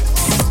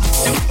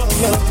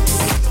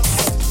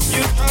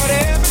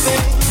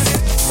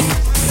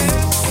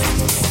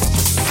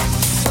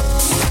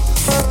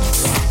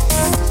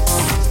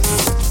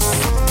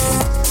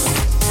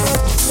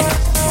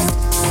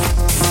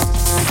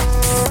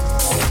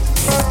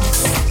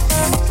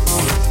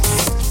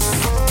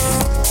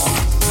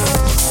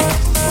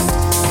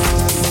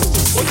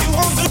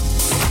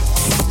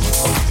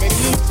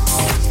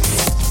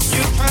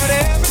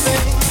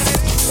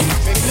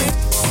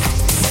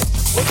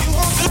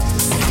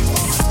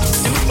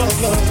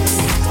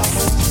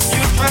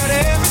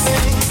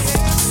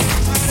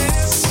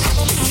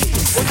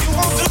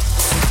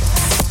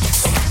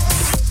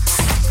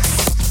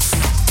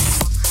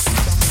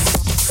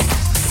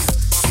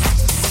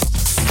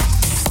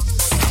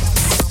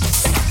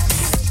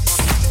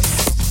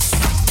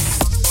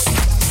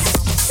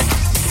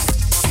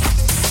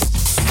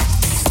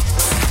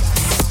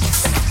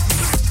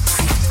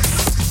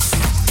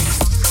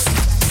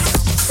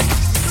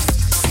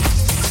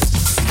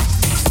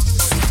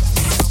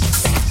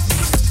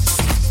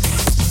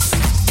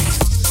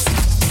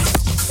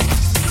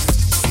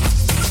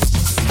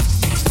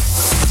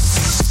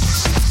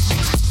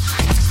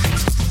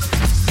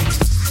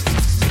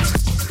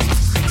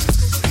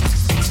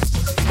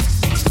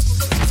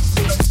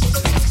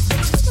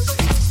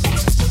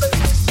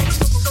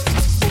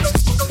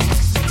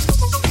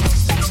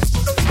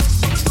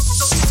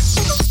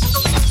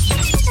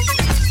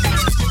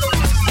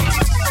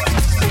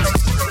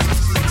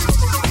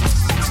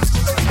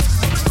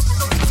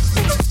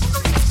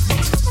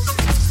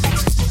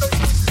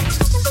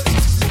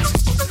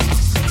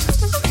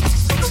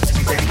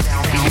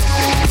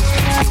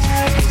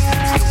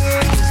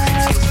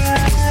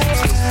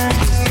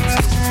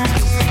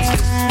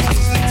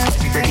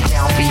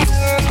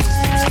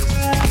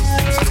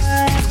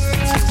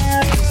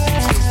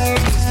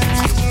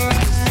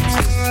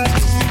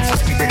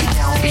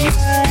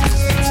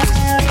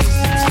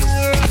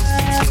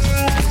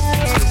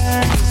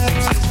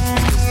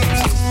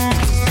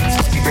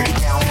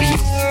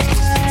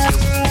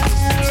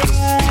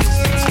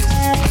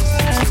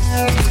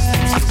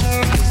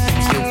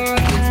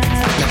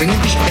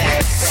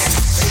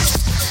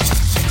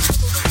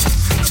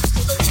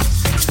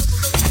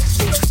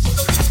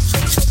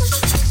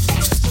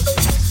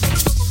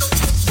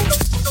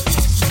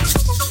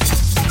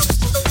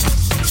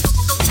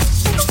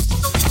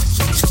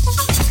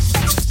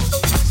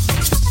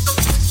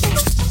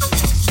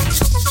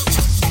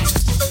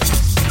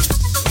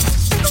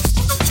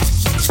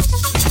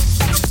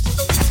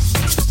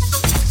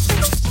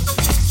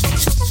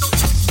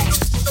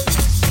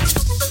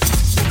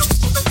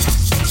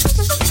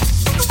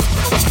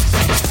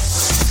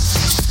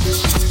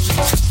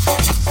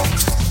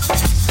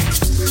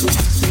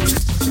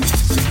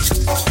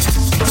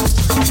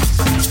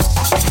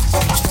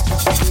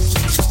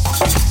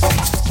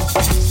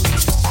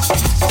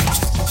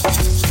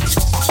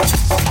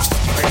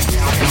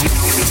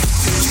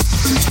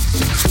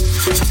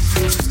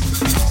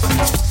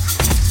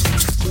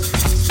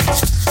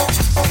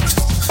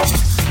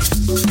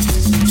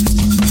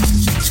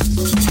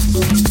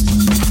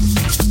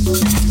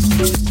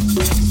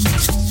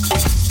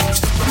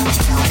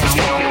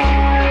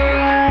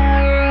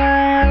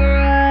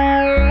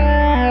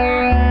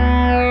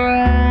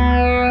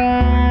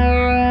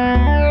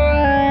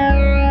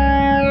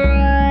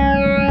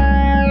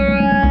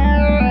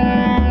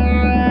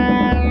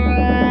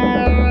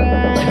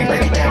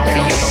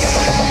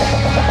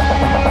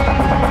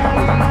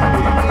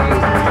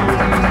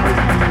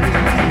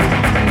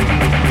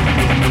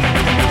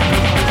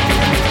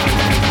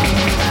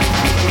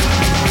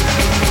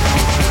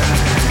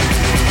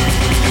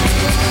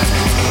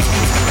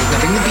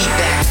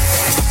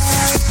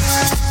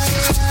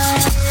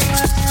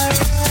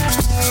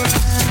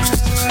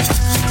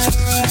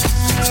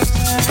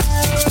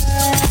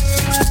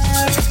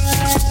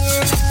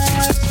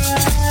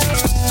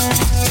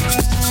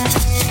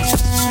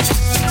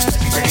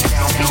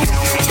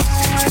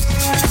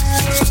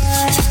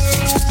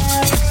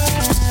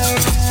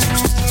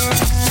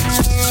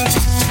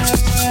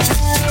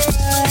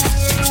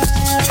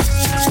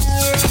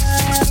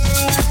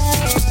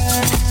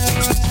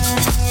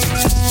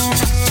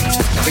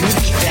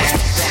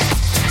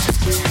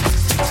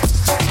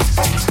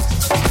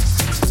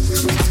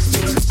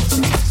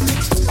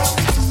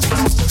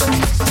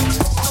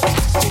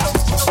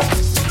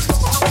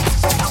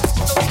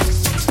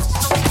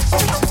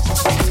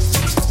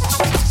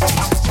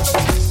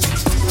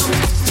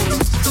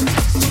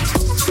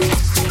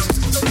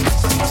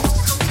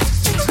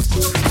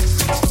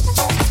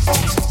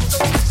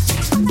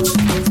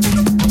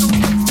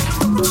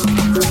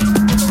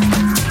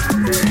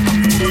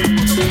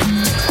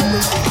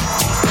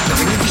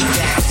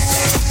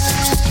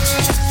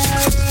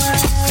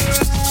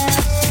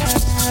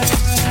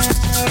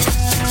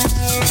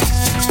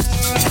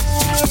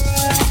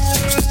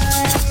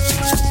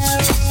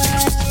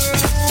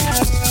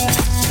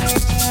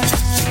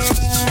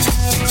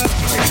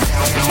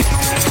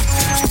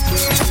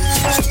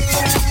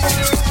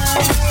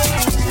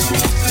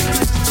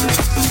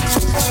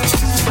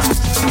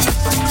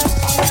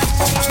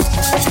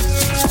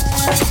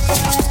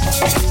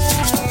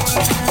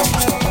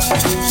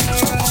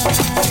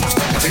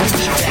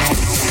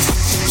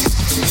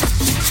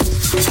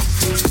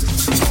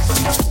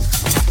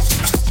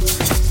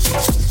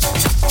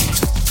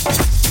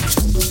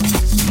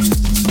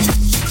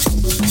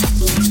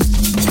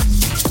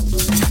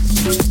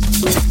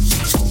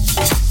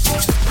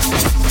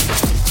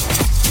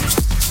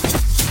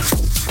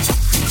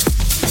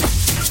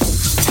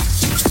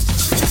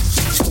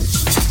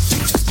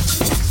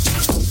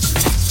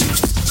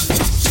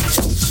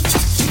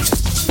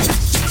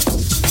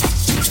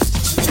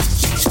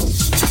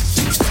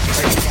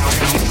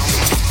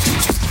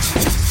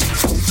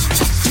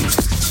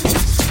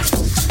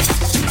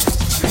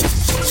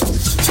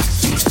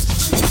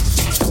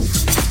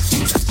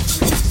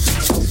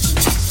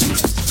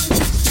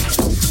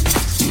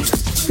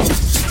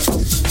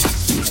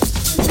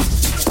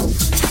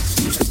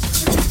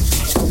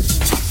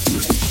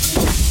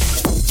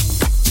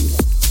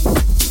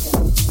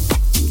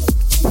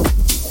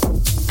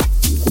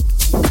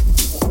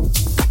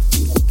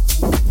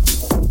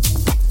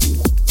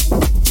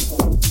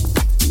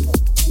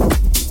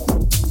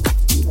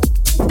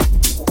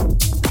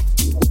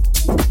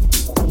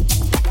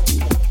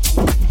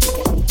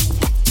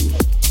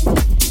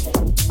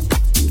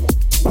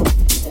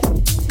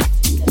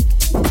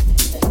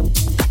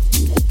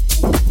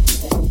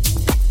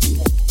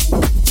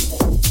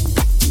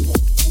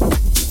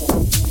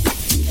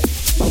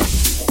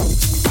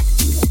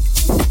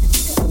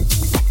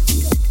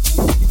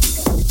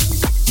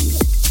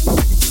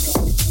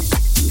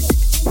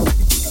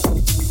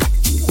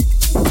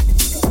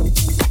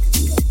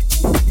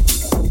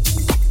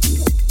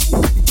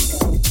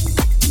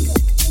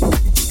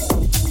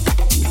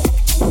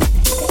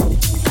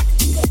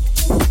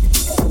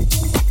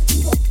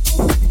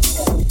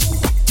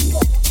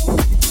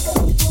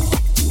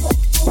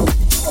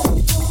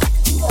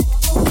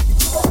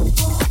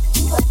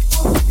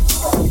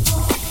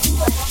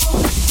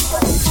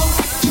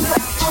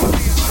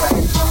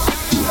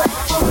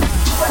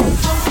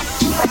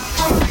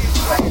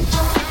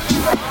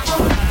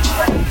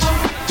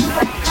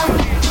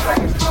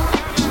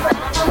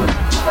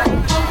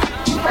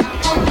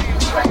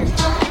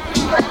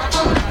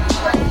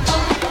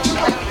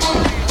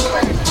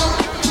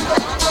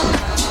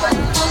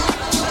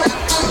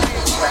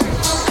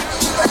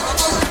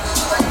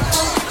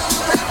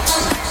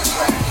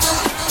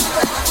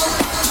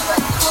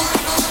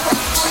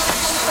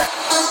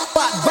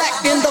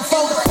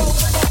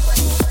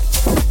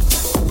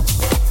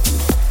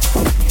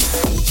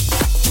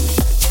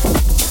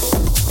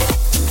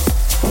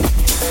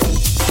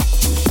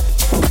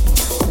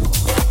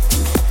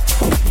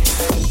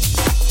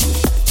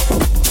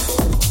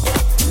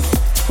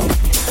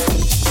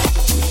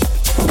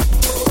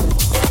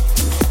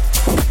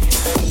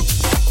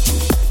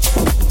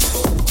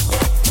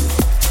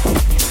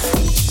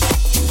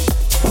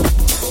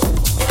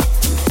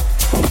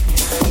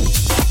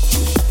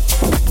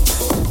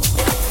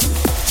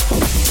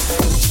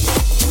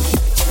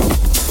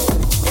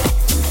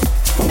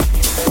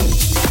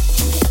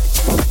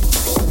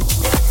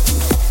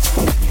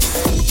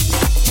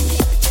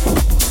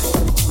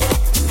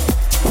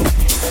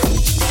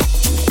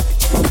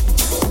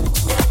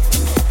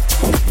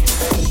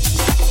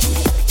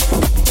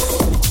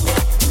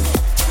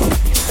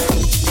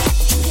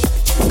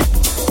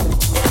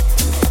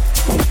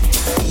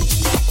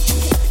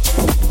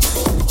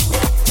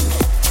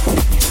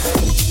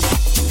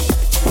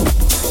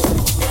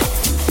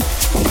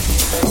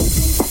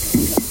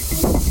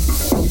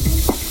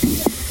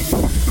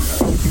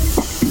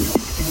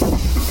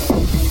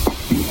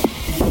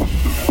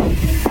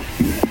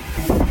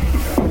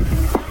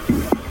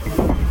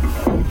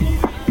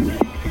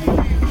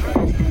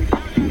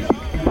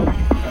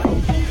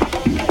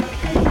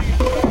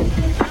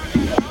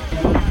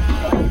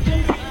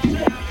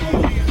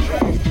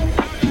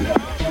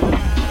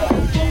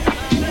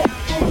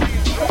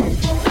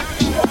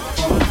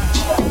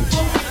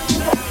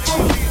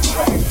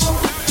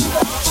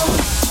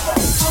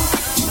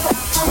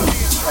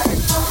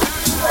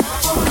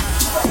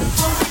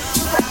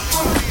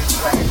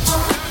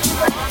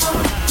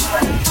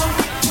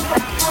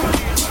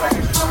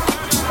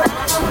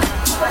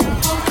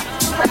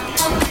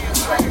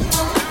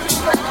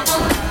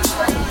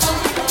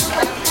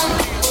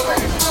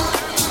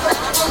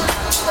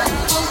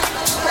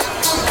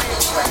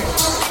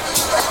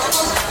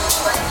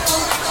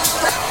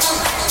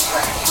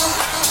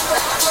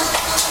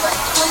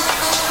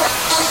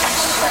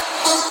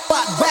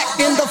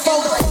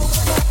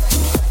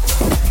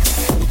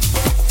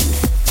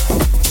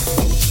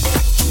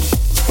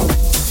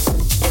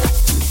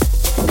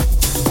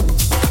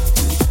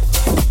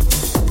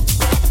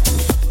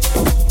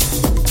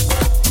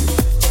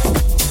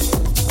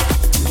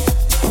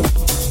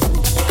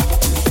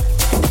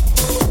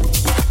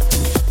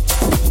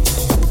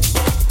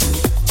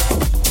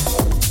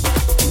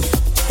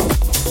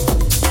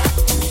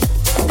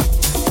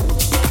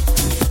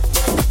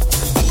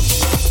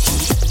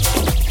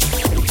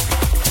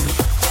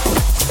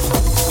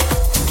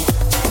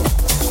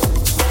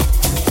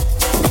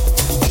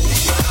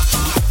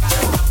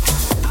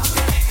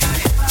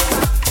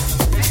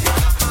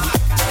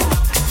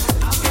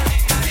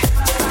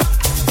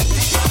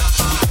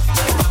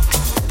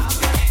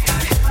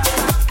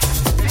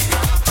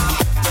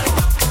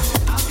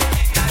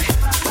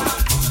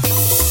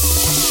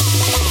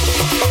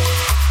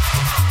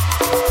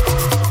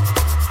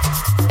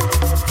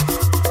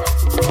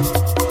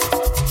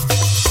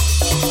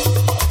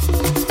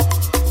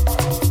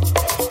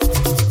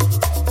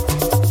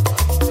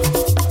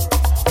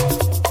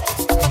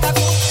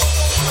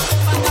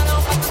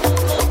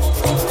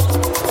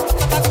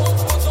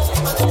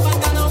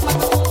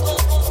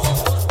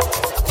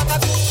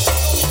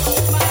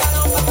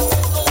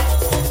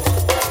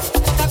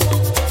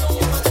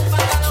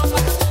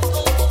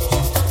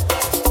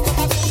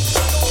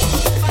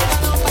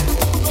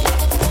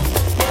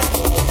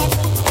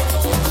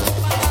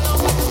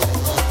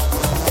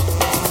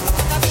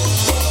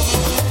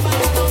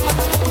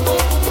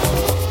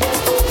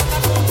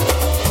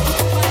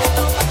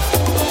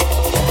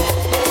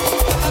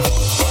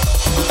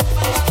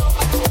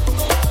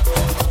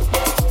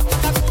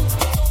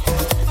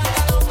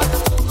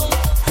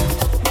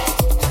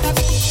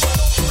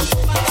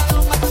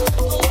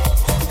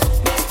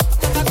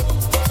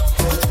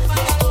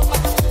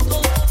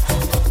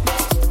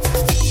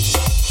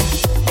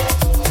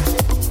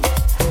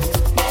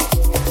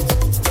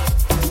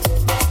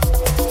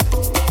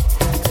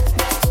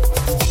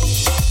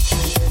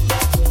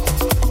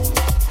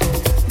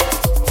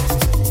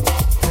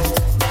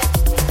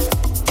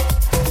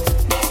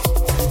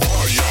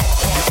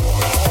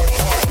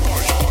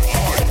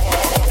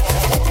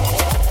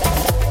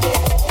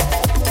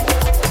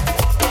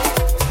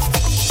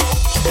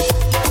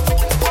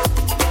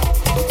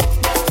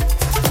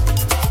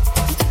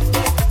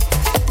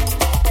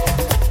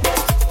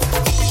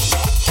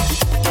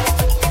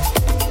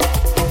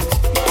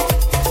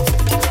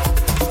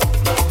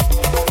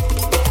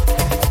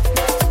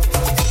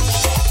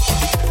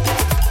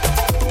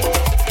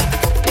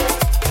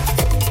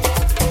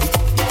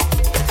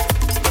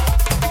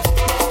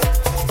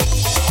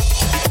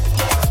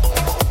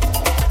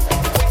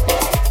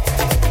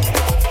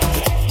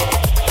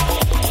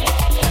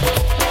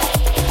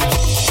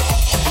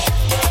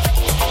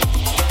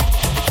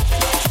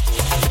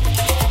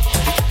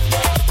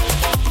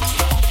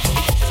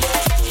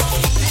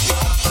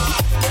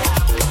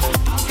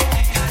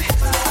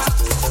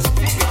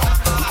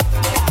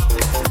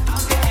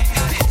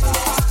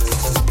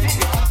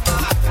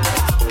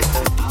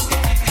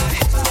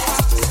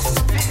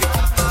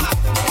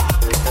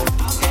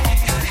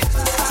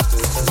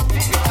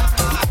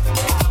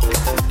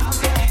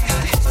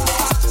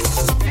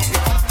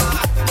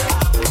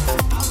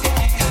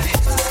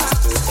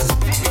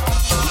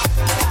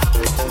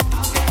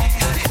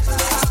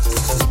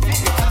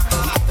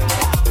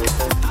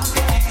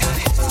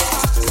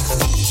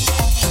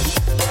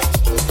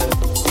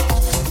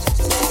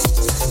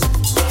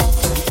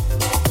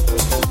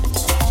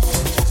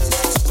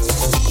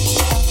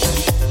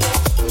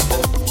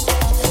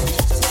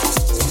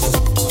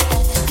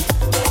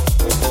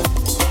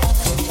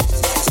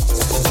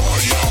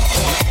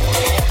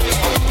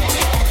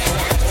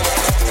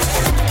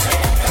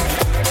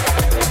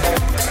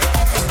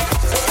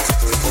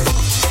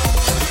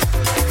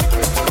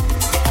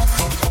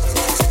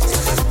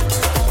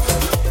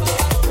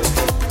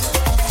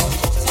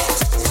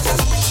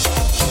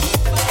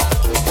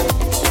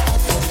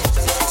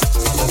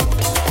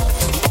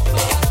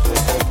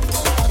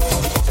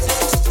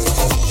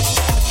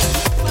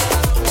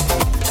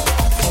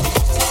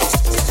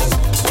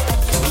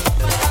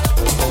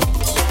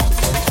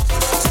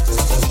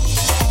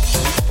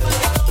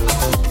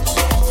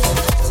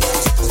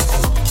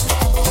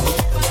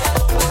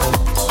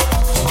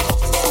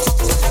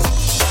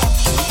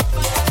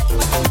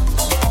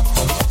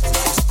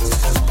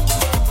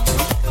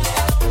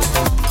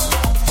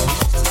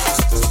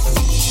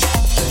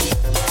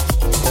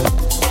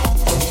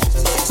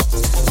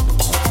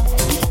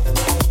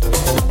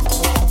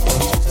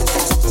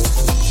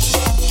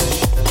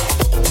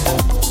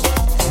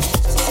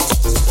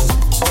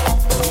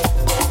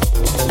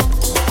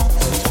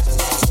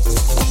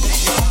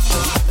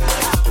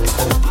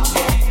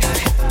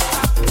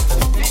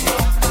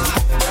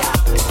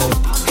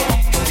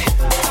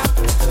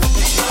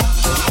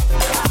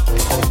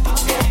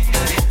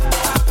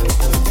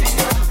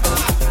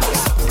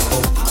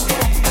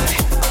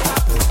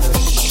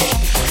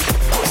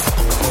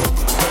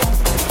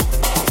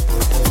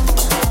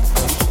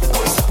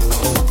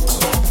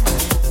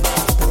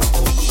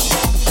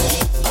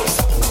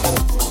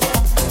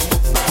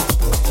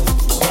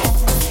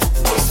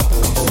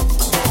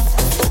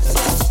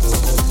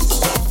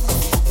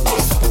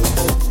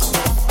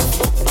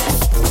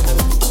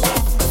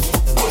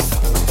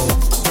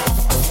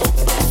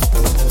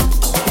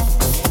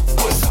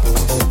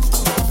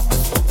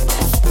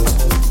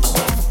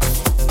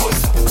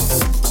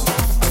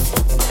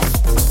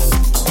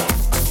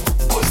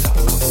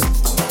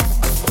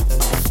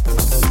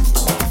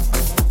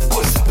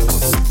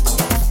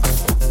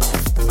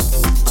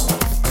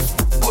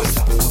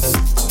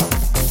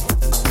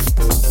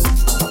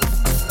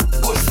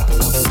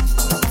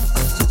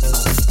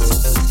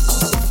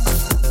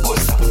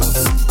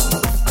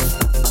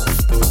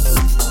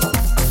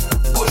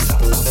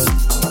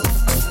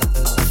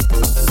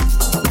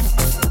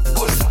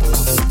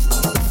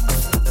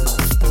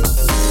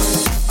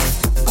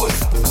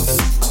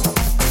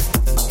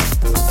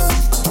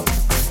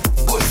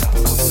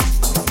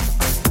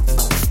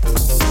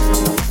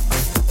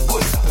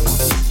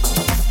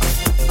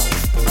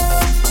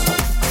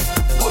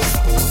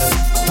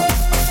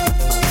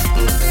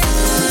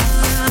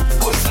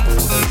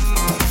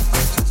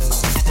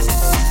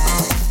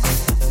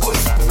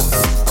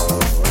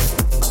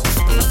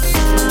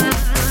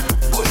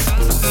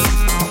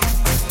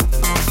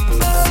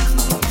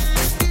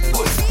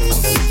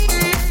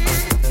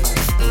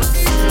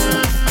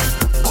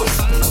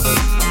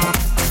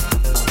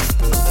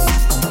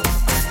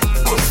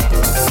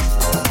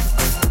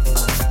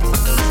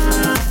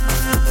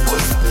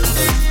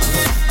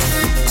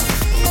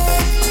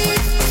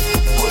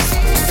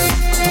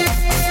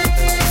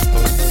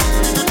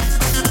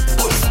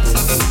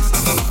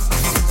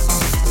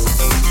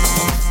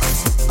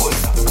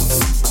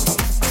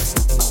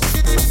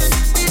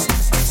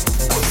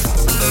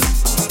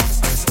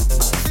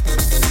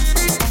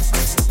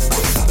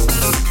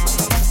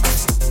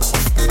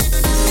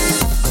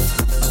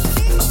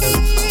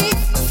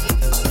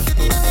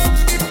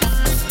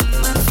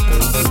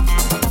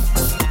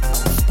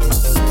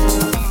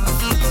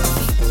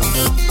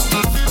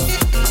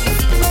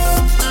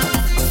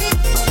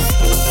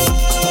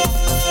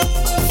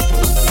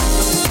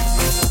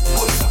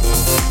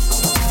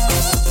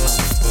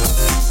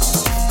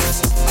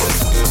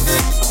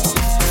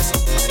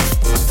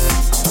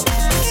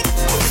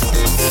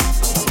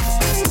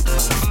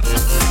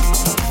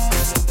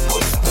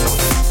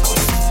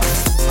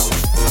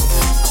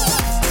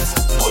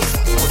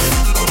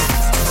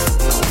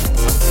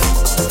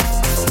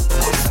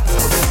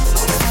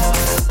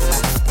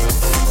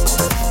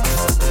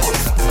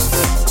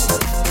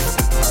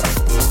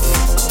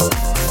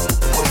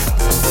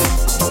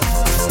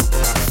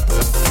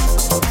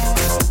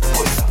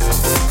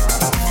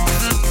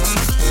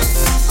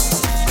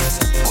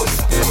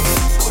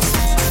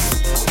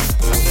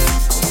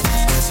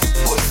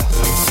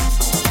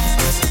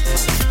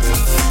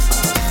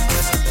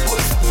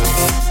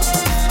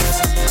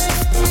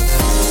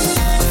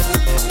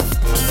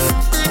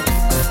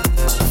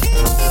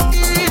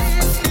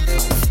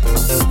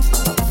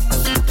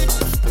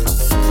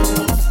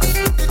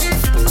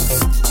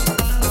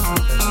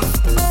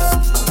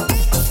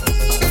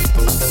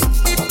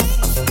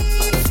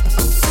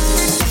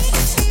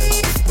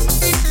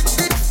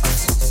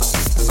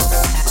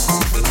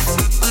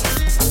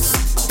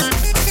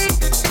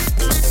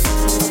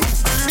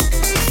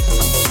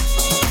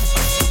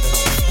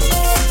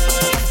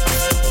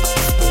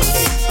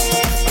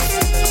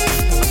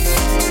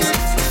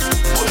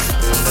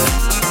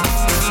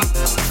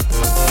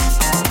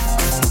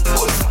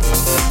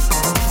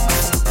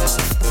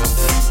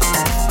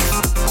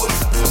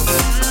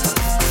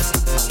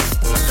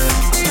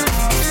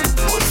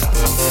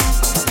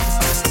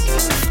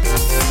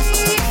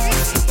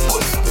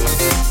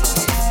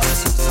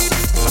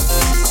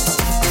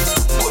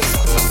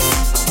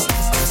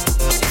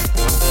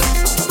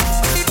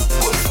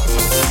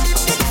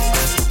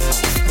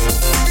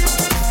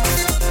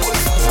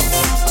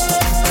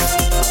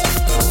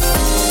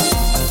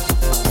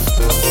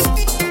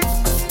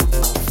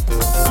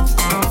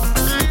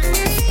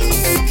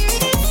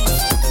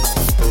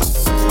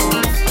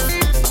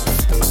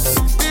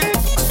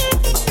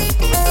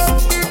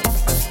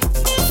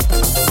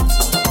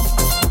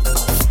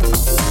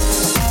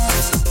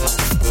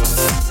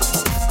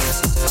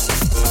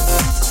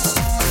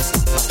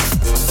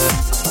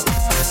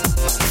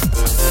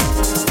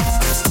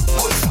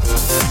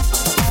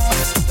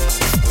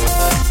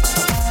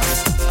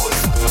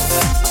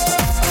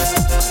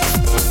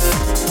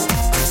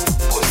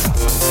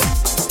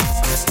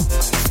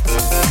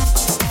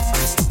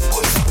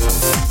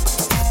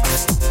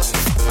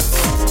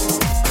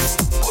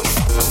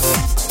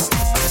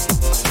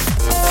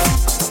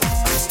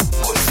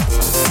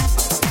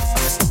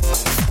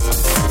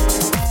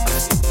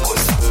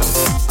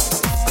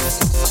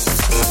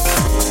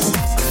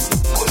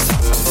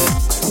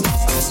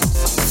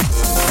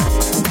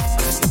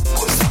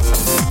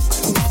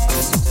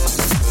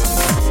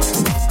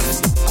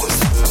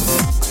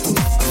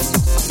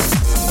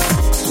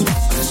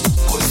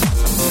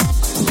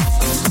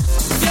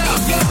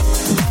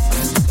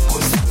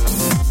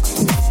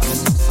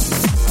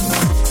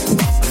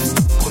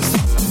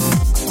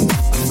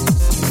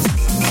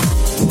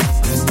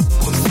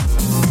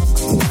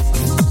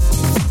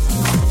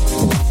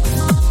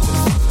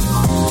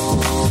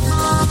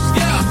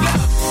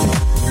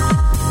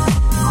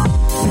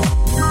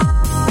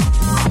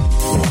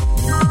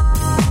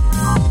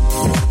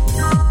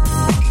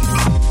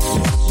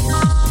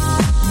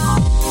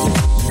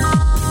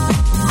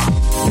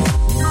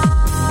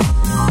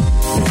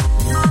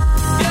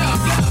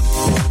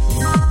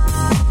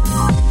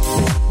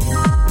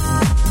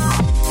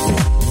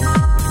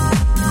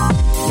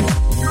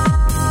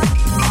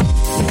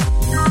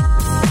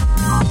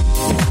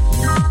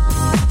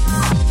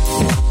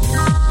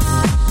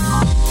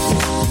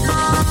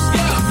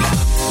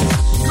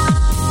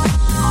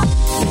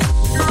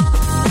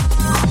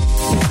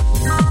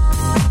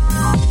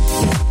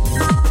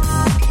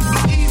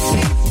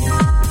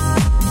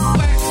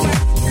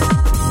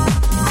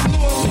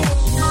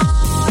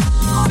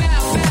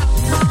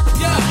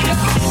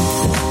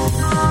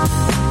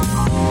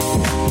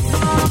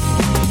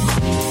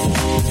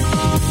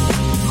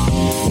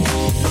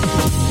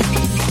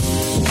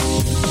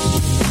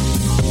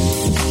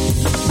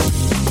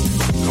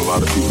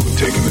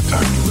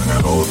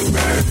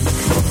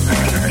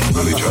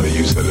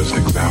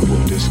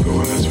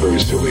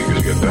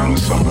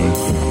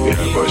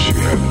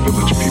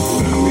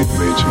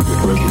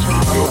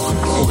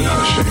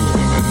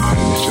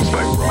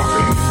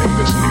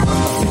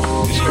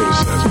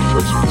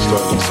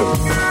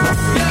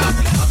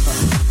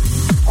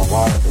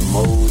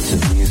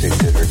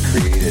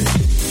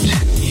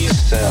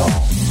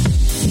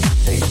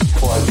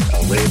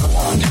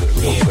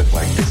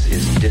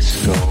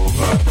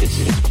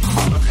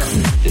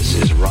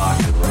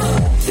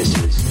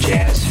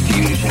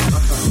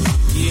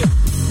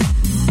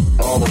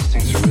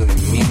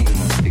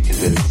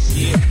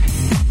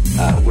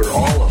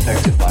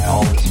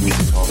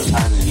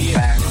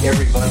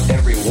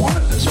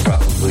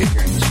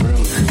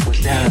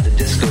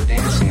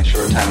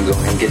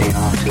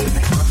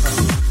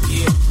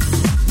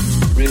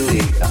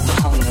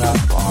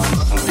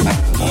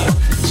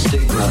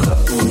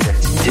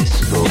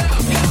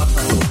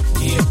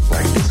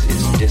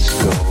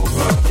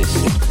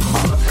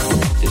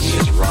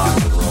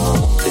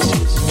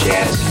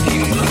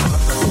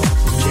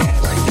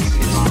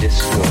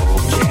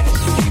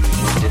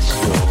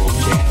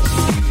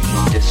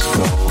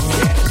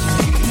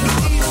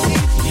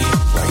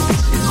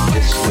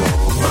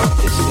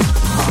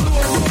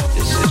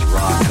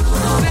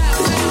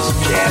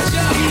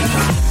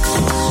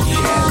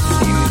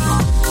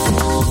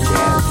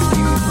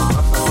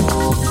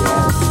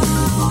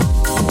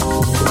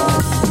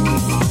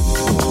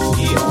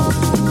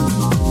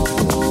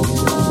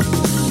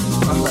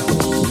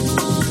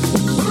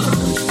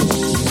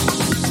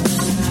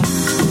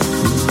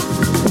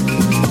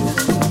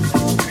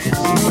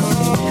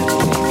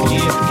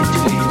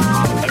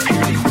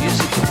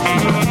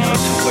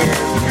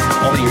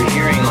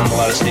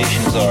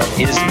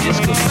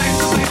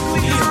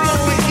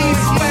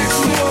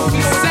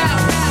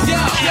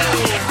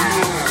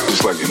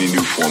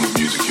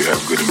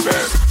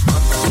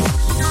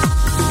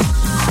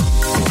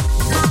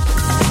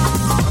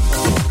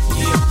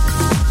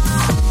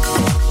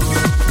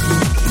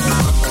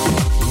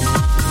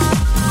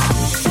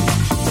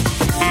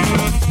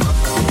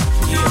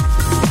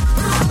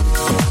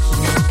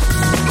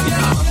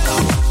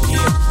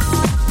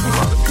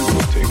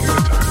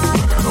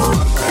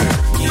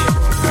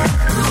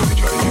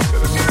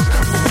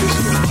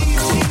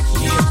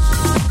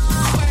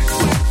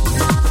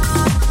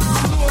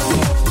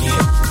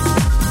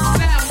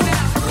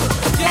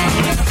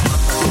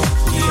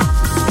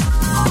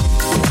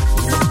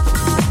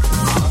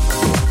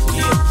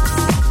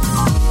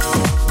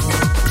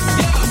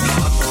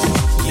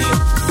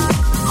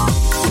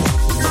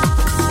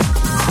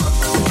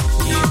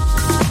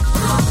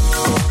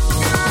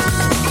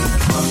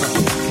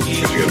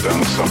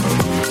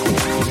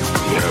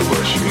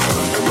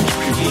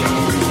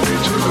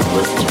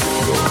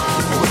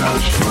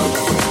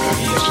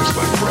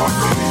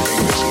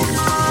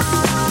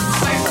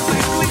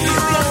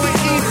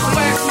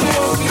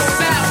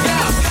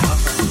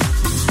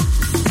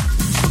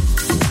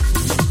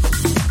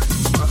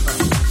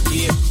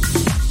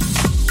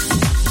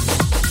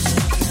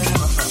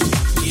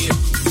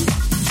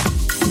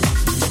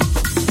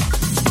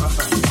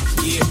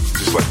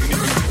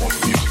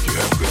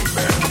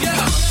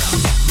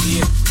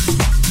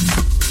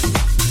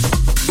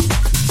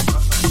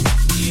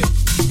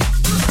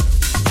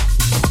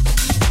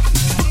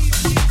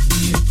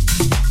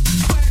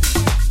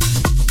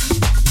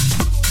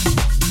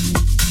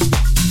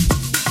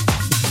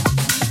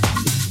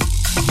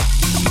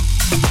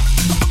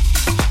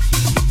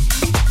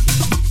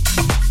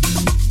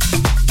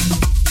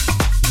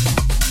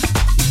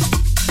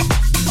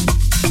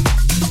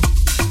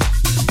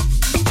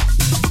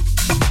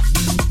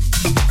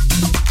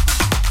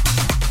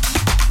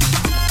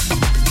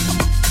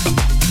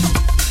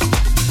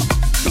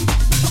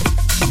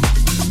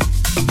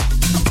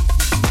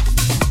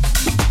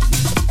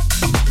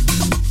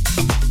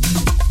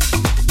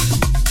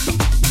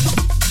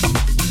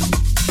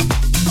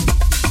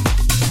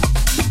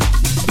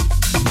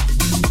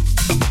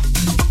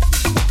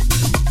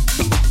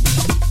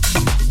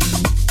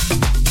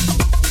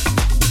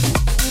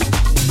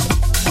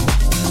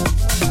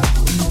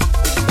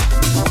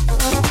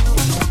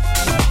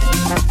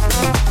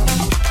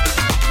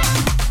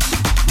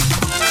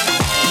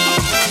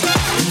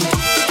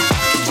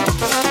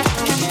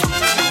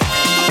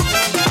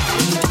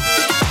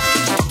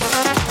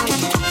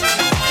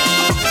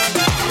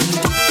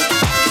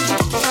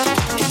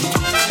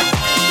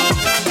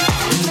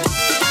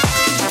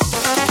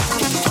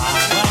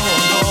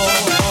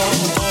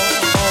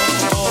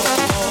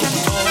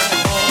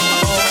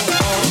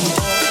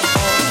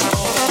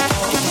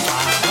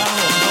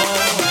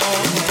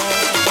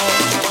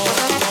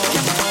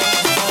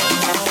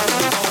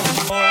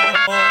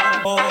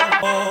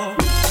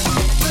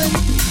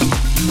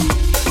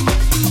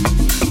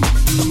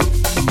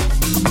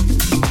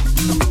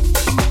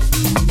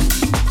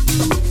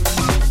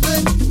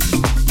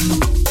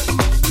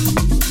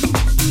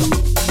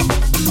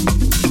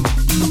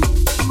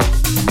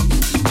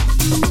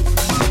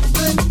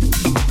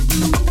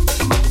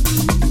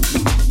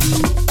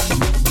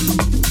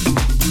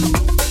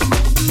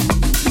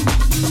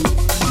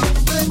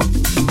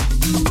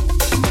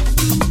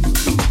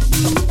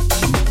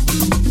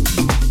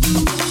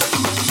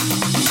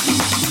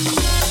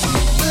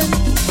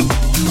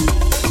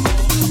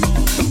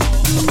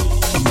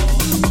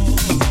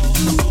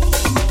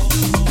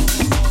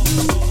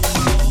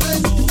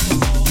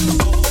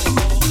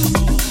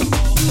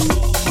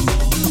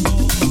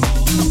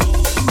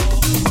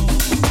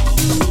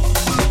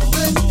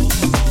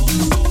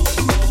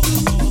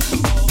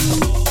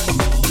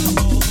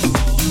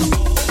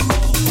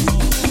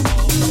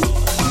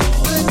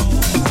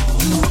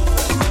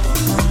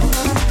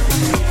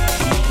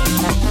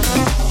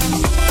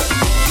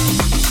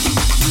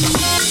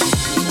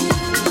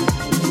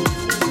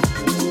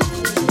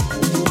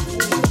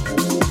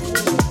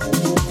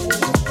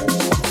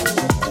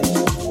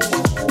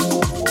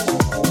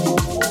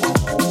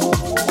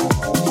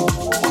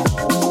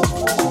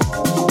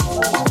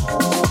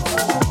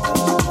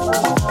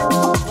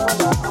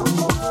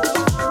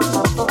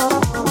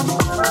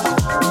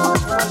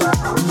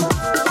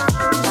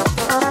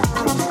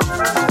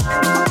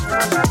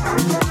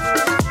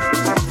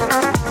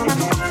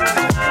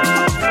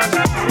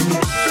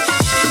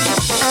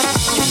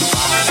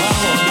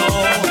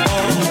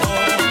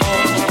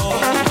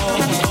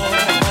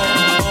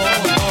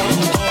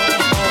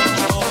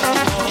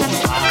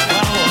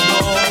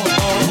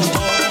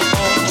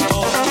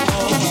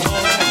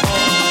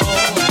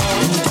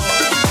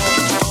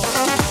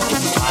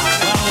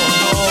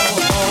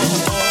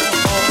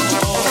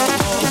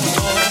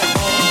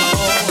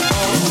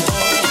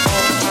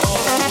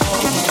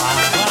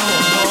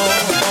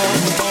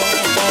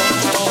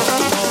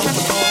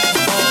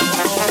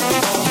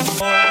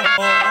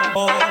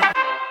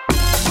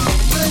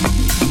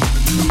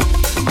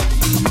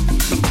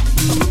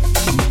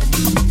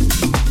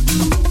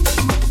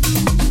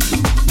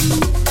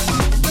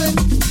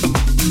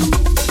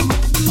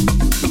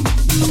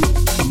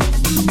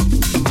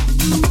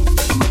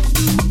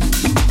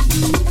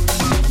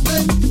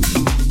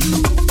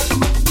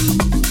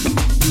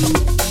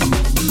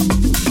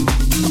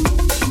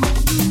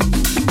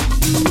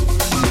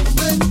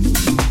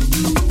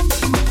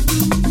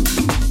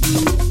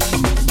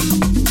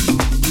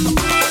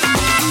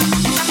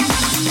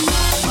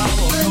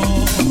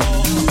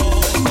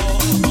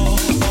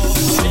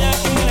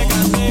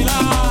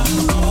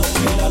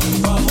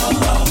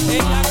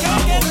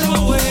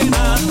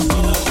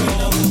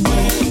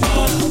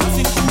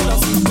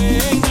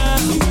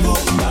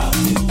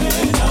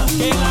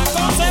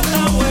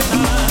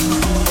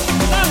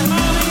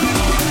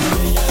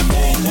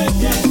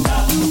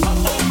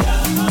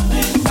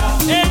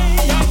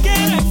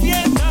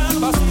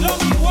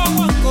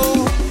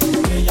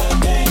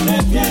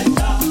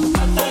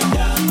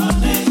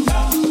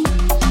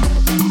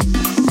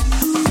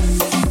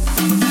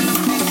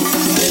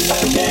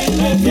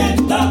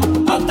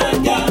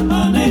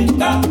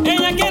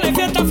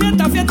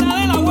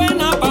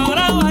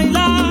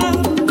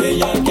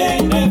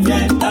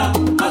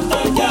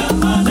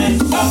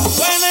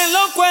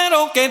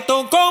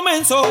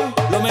 empezó,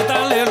 los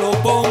metales los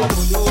pongo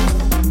yo.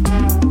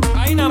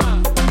 Ahí nada más.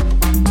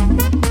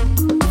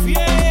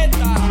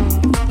 Fiesta,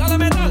 dale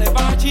metales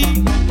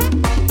pachi.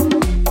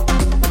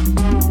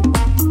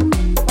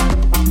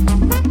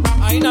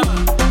 Ahí nada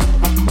más.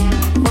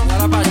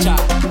 Dale pacha.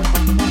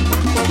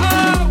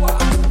 Agua.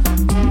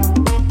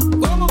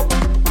 ¿Cómo?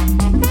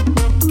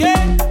 ¿Qué?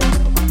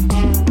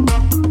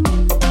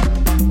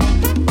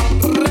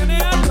 René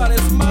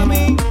Álvarez,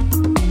 mami.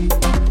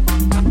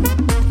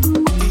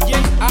 DJ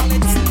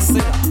Alex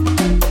Cera.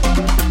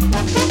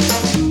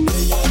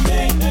 Ella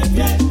tiene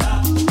fiesta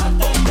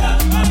hasta ya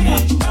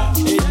amanezca.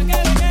 Ella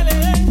quiere que le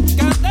den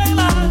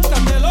candela,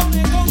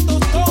 candelones con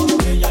tostón.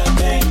 Ella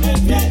tiene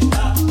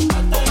fiesta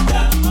hasta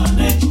ya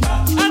amanezca.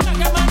 Hasta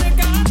que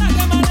amanezca, hasta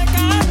que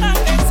amanezca, hasta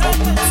que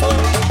salga el sol.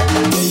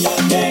 Ella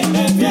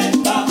tiene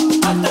fiesta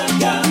hasta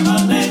que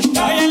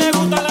amanezca. A ella le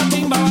gusta la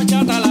timba,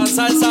 bachata, la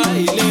salsa y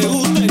le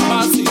gusta el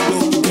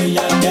vacilón.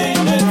 Ella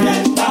tiene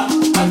fiesta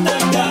hasta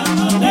que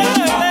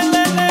amanezca. Dale,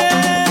 dale.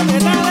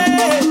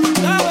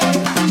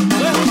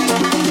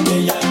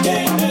 Ella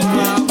tiene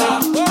fiesta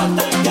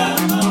hasta que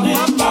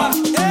amanezca.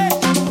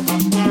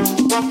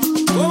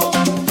 ¿Cómo?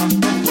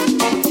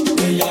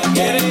 Ella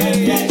quiere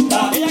fiesta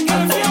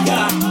hasta que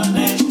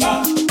amanezca.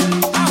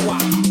 Agua.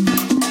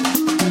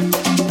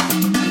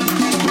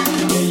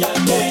 Ella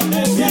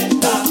tiene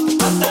fiesta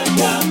hasta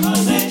que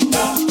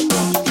amanezca.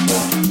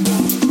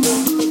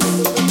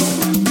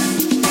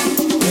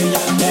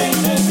 Ella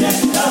tiene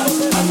fiesta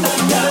hasta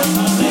que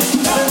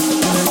amanezca.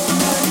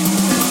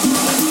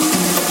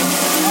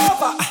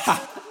 ¡Opa!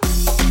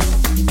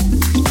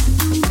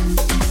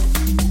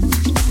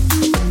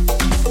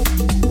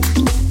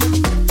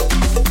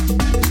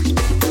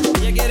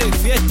 Ella quiere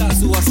fiesta,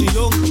 su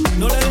vacilón.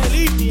 No le dé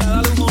línea,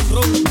 dale un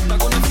honrón. Está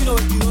con el fino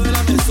vestido de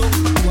la mesón.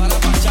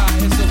 Guarapachá,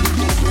 eso es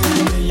un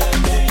honrón. Ella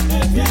tiene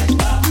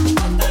fiesta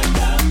hasta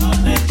que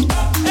amanezca.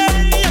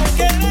 Ella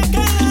quiere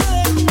que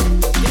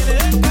le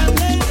den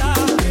candela.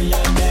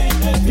 Ella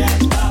tiene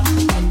fiesta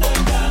hasta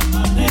que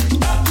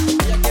amanezca.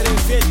 Ella quiere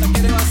fiesta,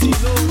 quiere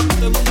vacilón.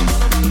 Todo el mundo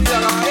mano para arriba,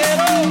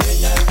 caballero.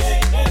 Ella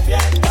tiene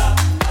fiesta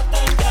hasta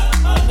que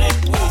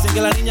amanezca. Dicen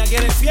que la niña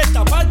quiere fiesta,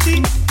 party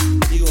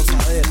y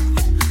gozadera.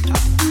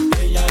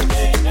 Ella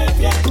tiene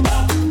fiesta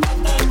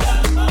hasta que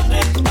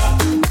amanezca.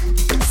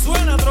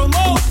 Suena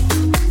trombón.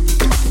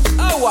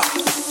 Agua.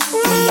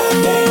 Ella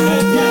tiene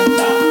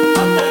fiesta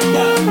hasta que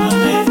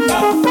amanezca.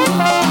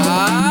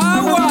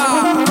 Agua.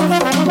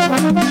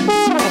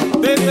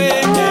 Bebé,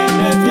 ¿qué es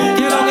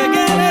lo que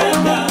quieres?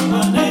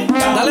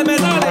 Dale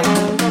metales.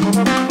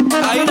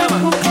 Ahí nada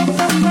más.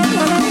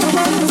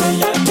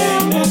 Ella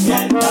tiene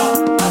fiesta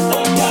hasta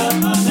que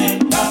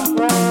amanezca.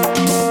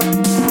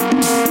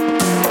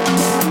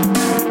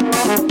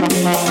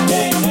 Ella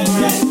tiene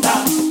fiesta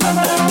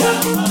hasta que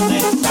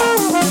amanezca.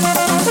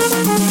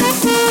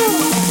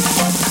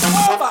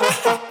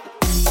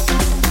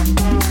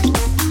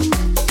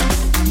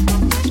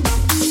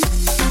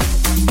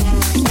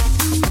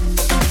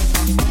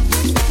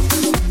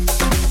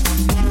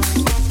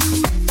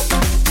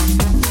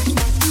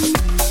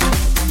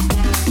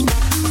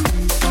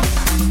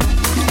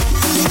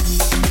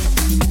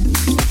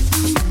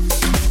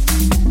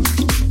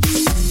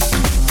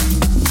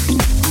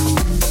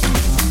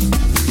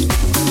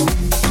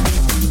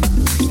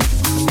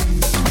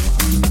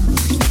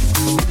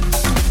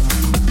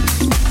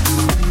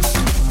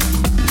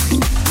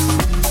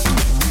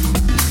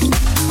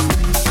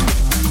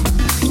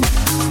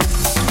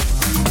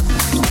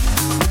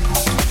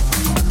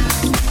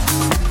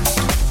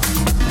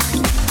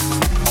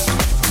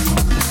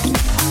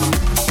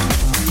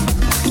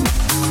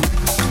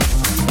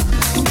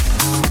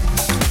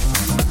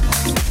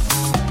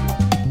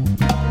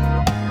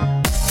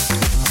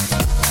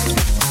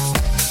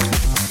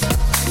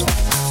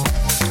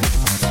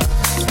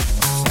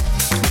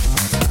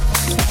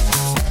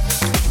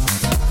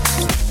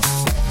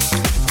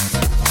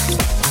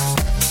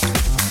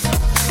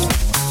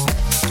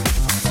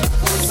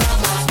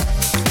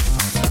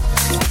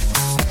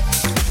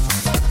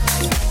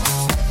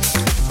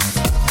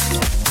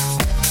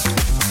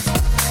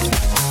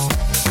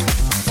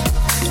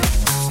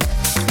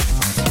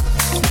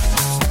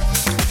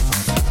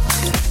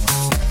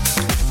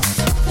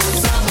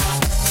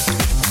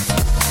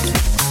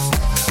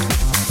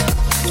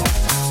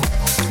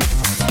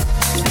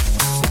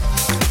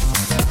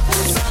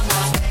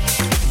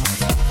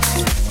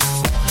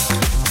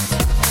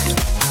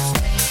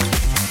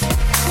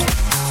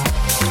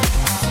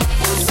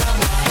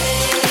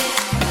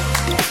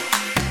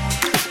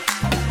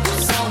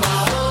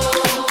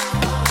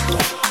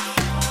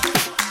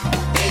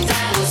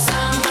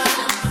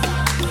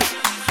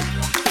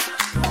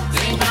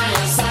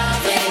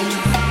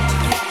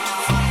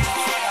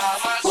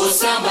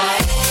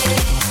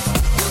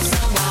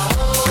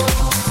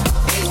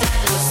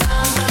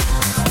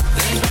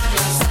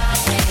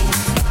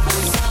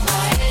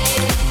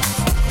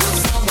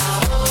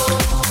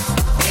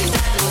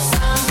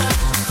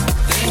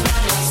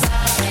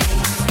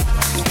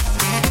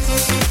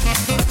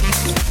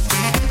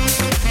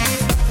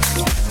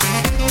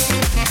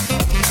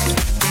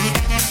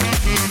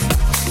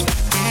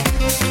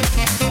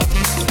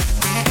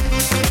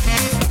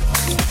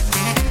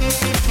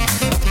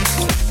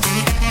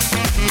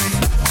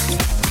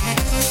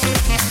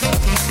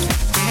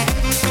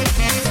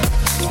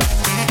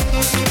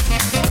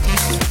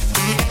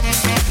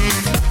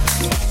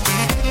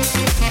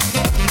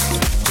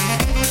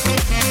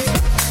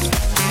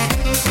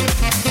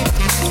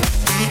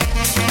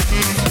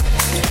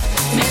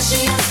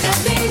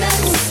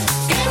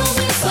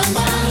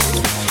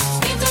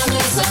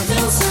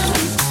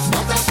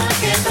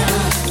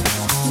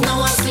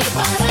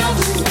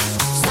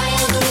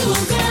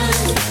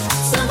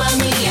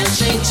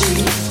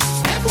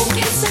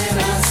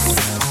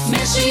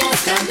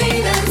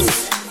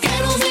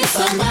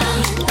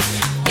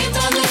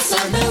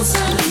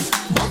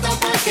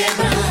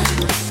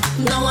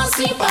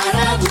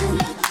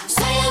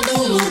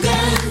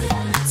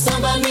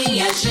 samba,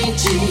 minha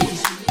gente,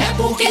 é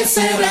porque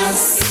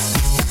serás.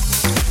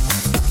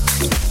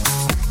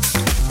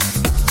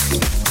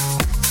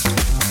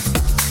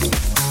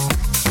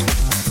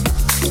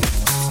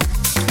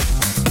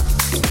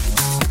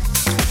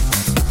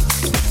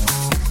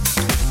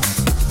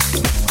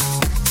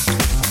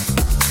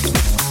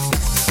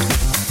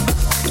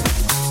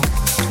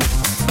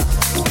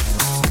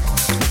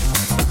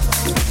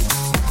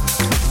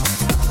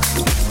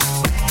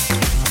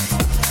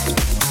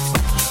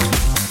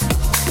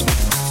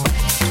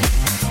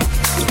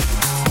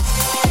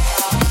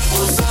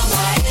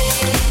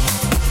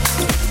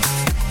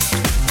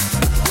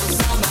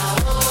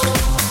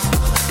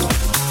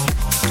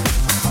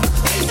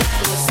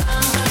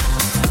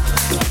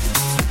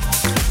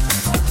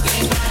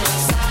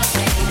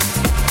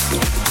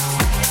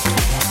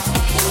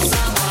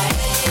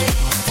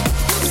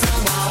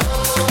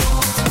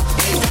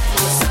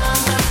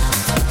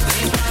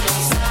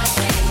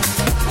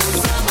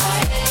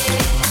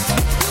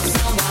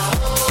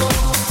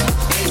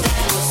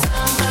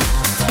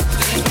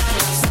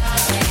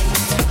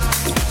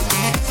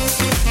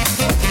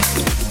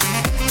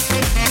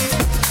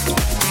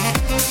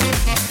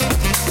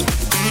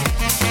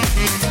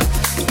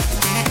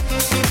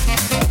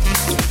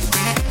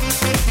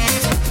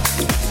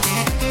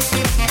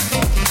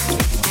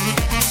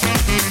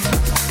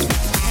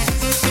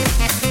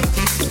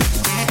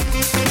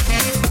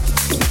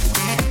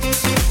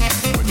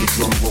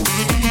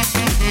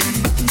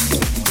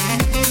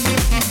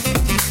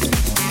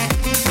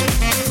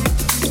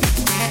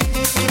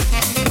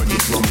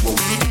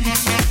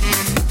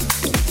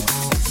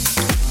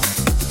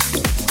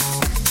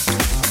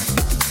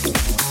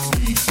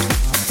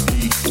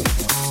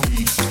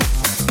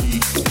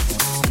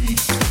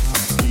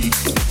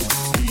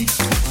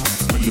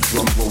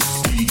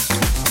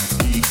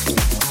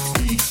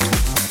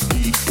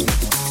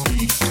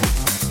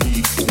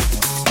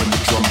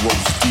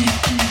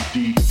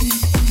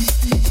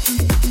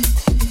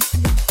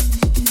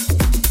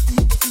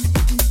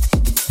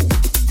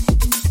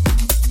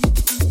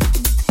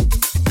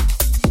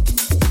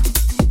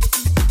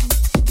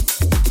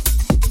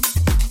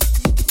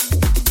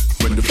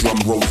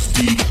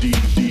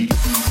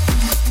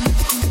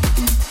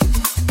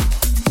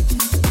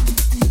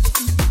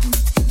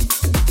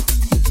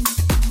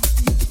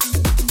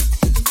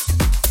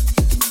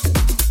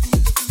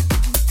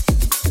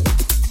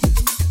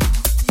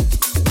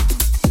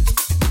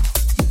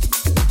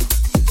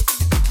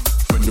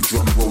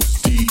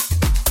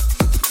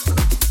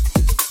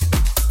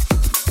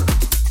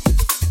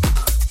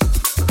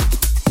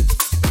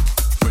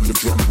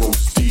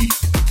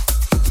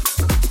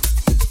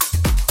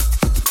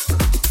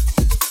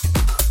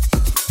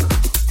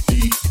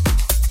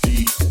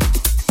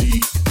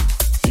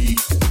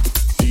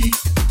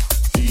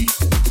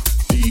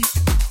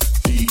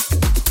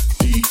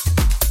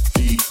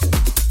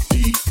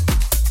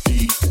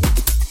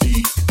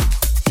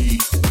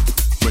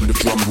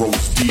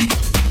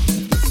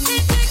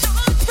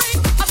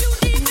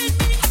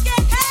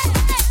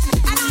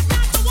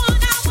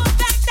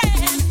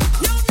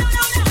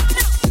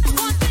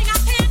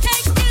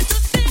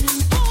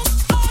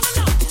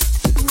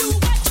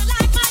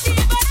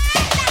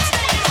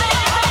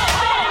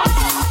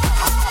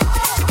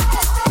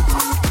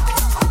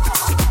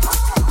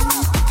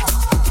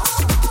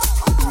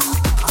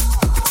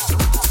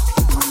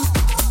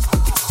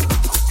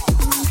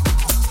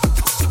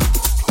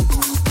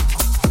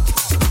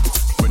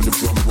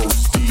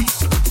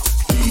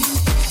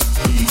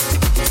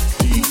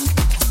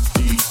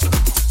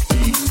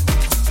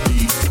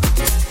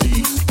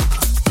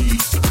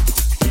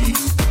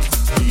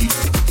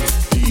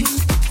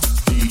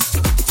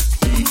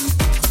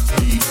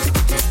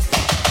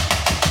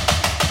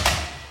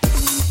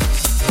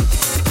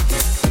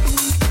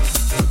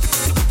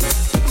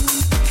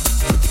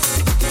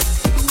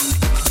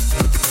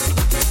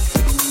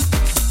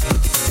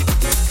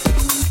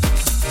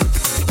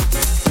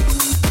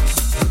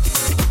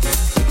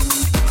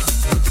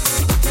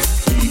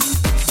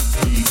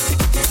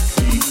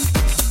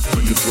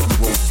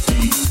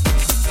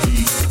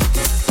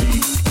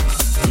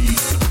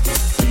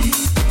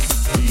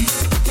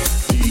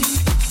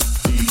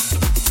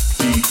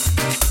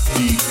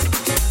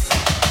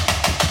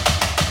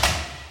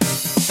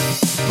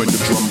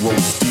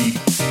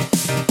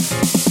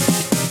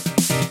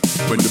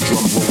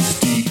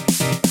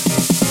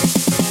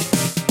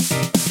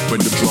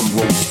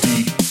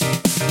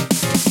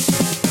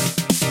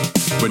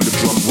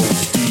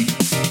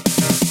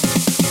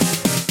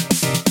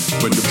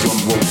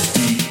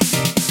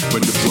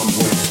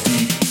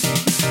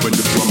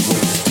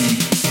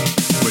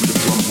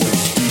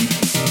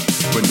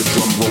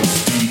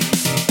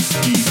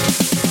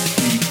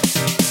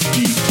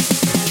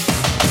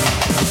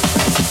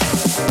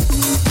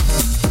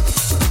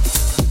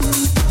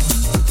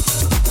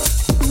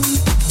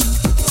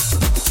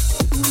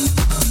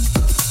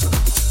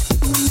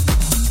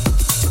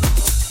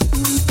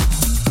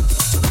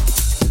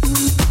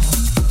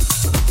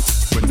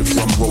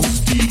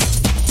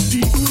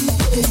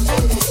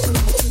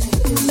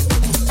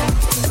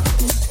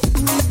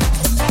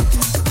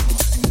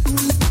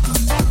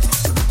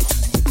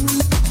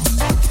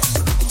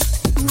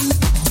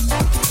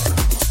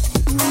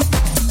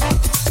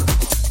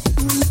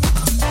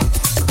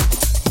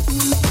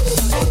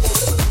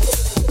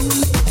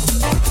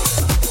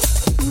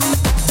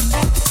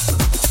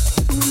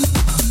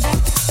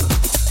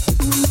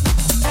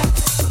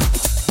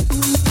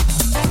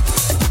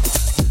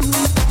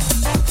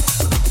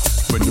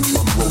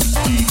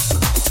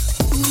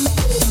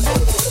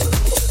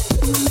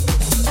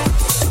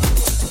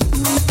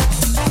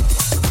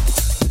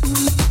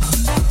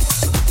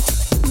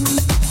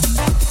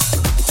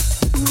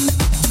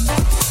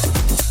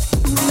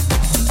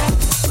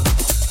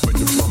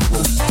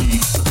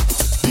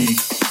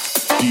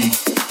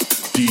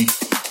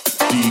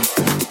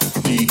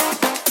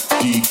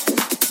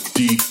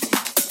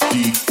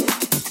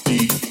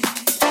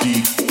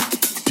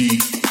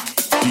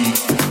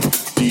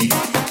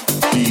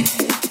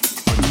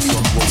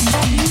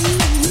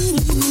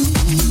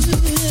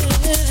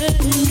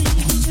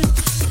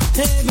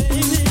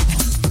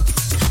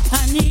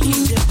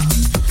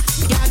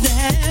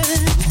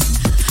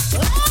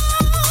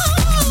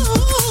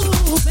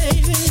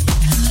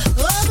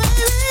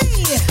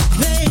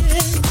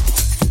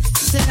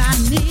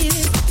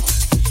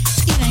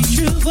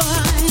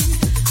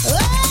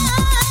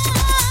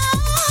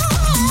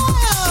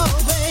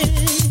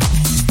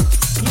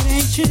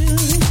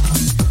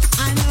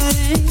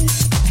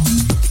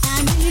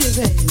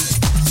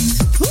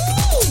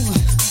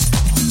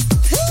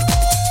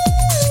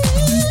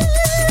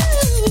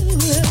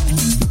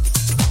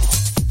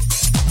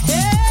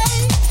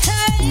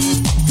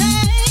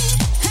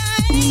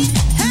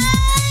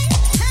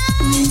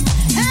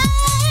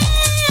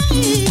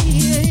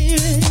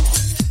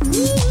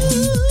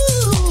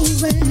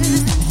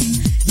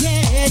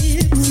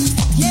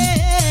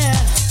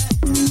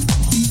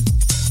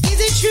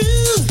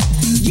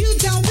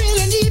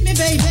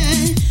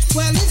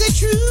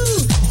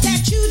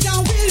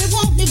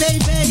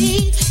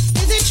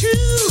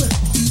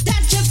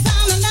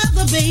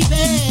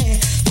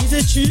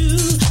 it true?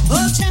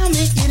 Oh, tell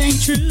me it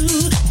ain't true.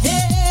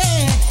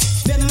 Yeah.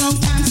 Been a long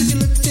time since you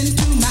looked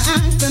into my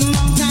eyes. Been a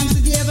long time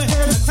since you ever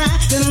heard me cry.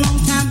 Been a long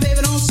time,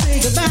 baby, don't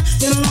say goodbye.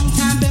 Been a long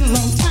time, been a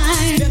long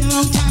time. Been a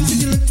long time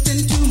since you looked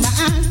into my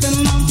eyes. Been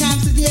a long time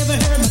since you ever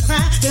heard me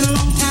cry. Been a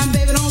long time,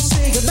 baby, don't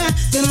say goodbye.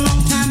 Been a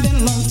long time, been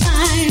a long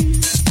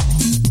time.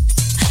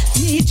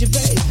 Need you,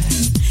 baby.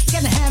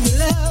 Gotta have your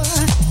love.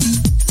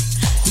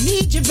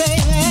 Need you,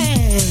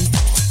 baby.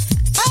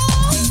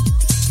 Oh,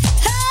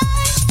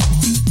 hey,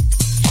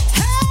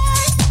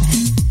 hey,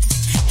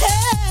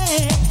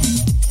 hey.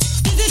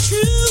 Is it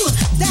true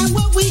that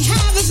what we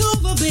have is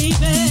over,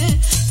 baby?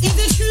 Is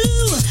it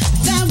true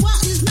that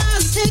what is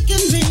mine is taken,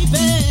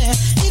 baby?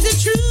 Is it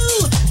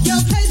true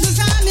your place of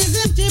time is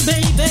empty,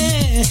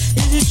 baby?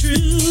 Is it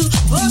true?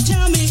 Oh,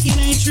 tell me it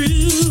ain't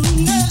true.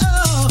 No.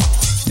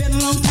 Been a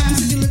long time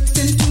since you looked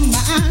into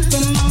my eyes.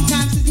 Been a long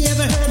time since you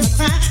ever heard me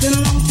cry. Been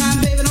a long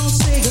time, baby, don't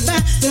say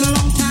goodbye. Been a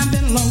long time,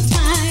 been a long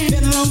time.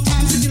 Been a long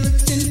time since you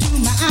looked into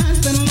my eyes.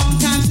 Been a long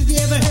time since you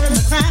ever heard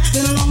me cry.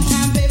 Been a long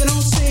time, baby,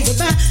 don't say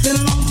goodbye. Been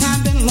a long time,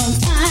 been a long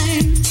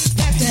time.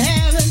 Got to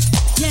have it,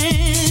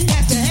 yeah.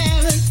 Got to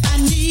have it, I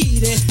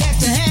need it. Got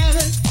to have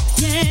it,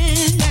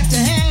 yeah. Got to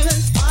have it,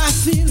 oh, I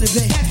feel it,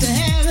 baby. Got to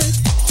have it,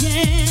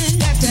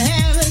 yeah. Got to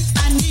have it,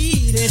 I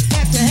need it.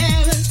 Got to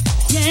have it,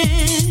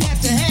 yeah.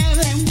 Got to have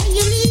it. And when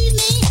you leave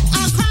me,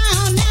 I'll cry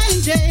all night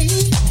and day.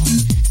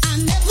 I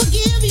never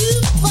give you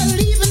for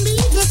leaving me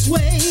this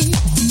way.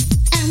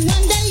 And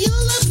one day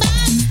you'll look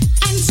back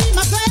and see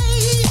my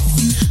face,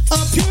 a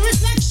pure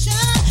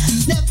reflection,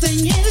 nothing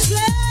in its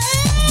place.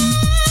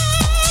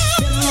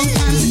 Been a long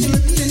time since you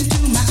looked into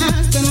my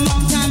eyes. Been a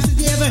long time since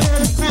you ever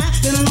heard me cry.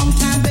 Been a long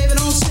time, baby,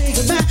 don't say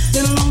goodbye.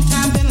 Been a long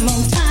time, been a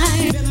long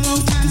time. Been a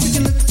long time since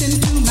you looked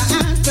into my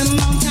eyes. Been a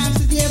long time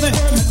since you ever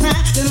heard me cry.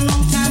 Been a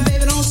long time,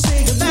 baby, don't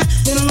say goodbye.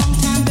 Been a long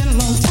time, been a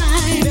long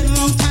time. Been a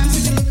long time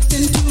since you looked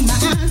into my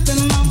eyes. Been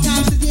a long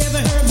time since you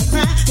ever heard me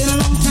cry. Been a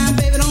long time,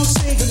 baby, don't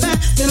say goodbye.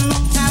 Been a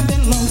long time,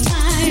 been a long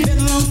time. Been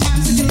a long time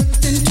since you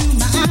looked into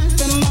my eyes.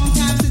 Been a long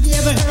time since you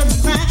ever heard me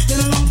cry. Been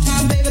a long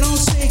time, baby, don't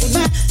say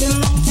goodbye. Been a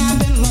long time,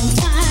 been a long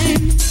time.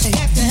 I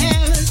got to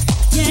have it,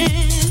 yeah.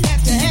 Got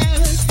to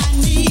have it, I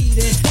need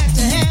it. Got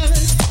to have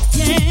it,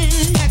 yeah.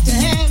 Got to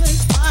have it,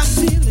 oh, I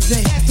feel it,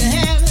 baby. Got to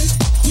have it,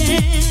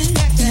 yeah.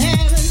 Got to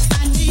have it,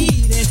 I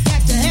need it.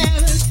 Got to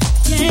have it,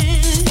 yeah.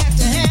 Got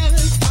to have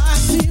it, oh, I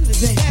feel it,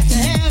 baby. Got to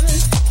have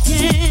it,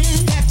 yeah.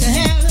 Got to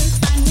have it,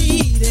 I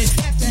need it.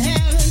 Got to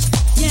have it,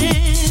 yeah.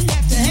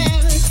 Got to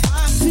have it, oh,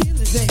 I feel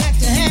it, baby.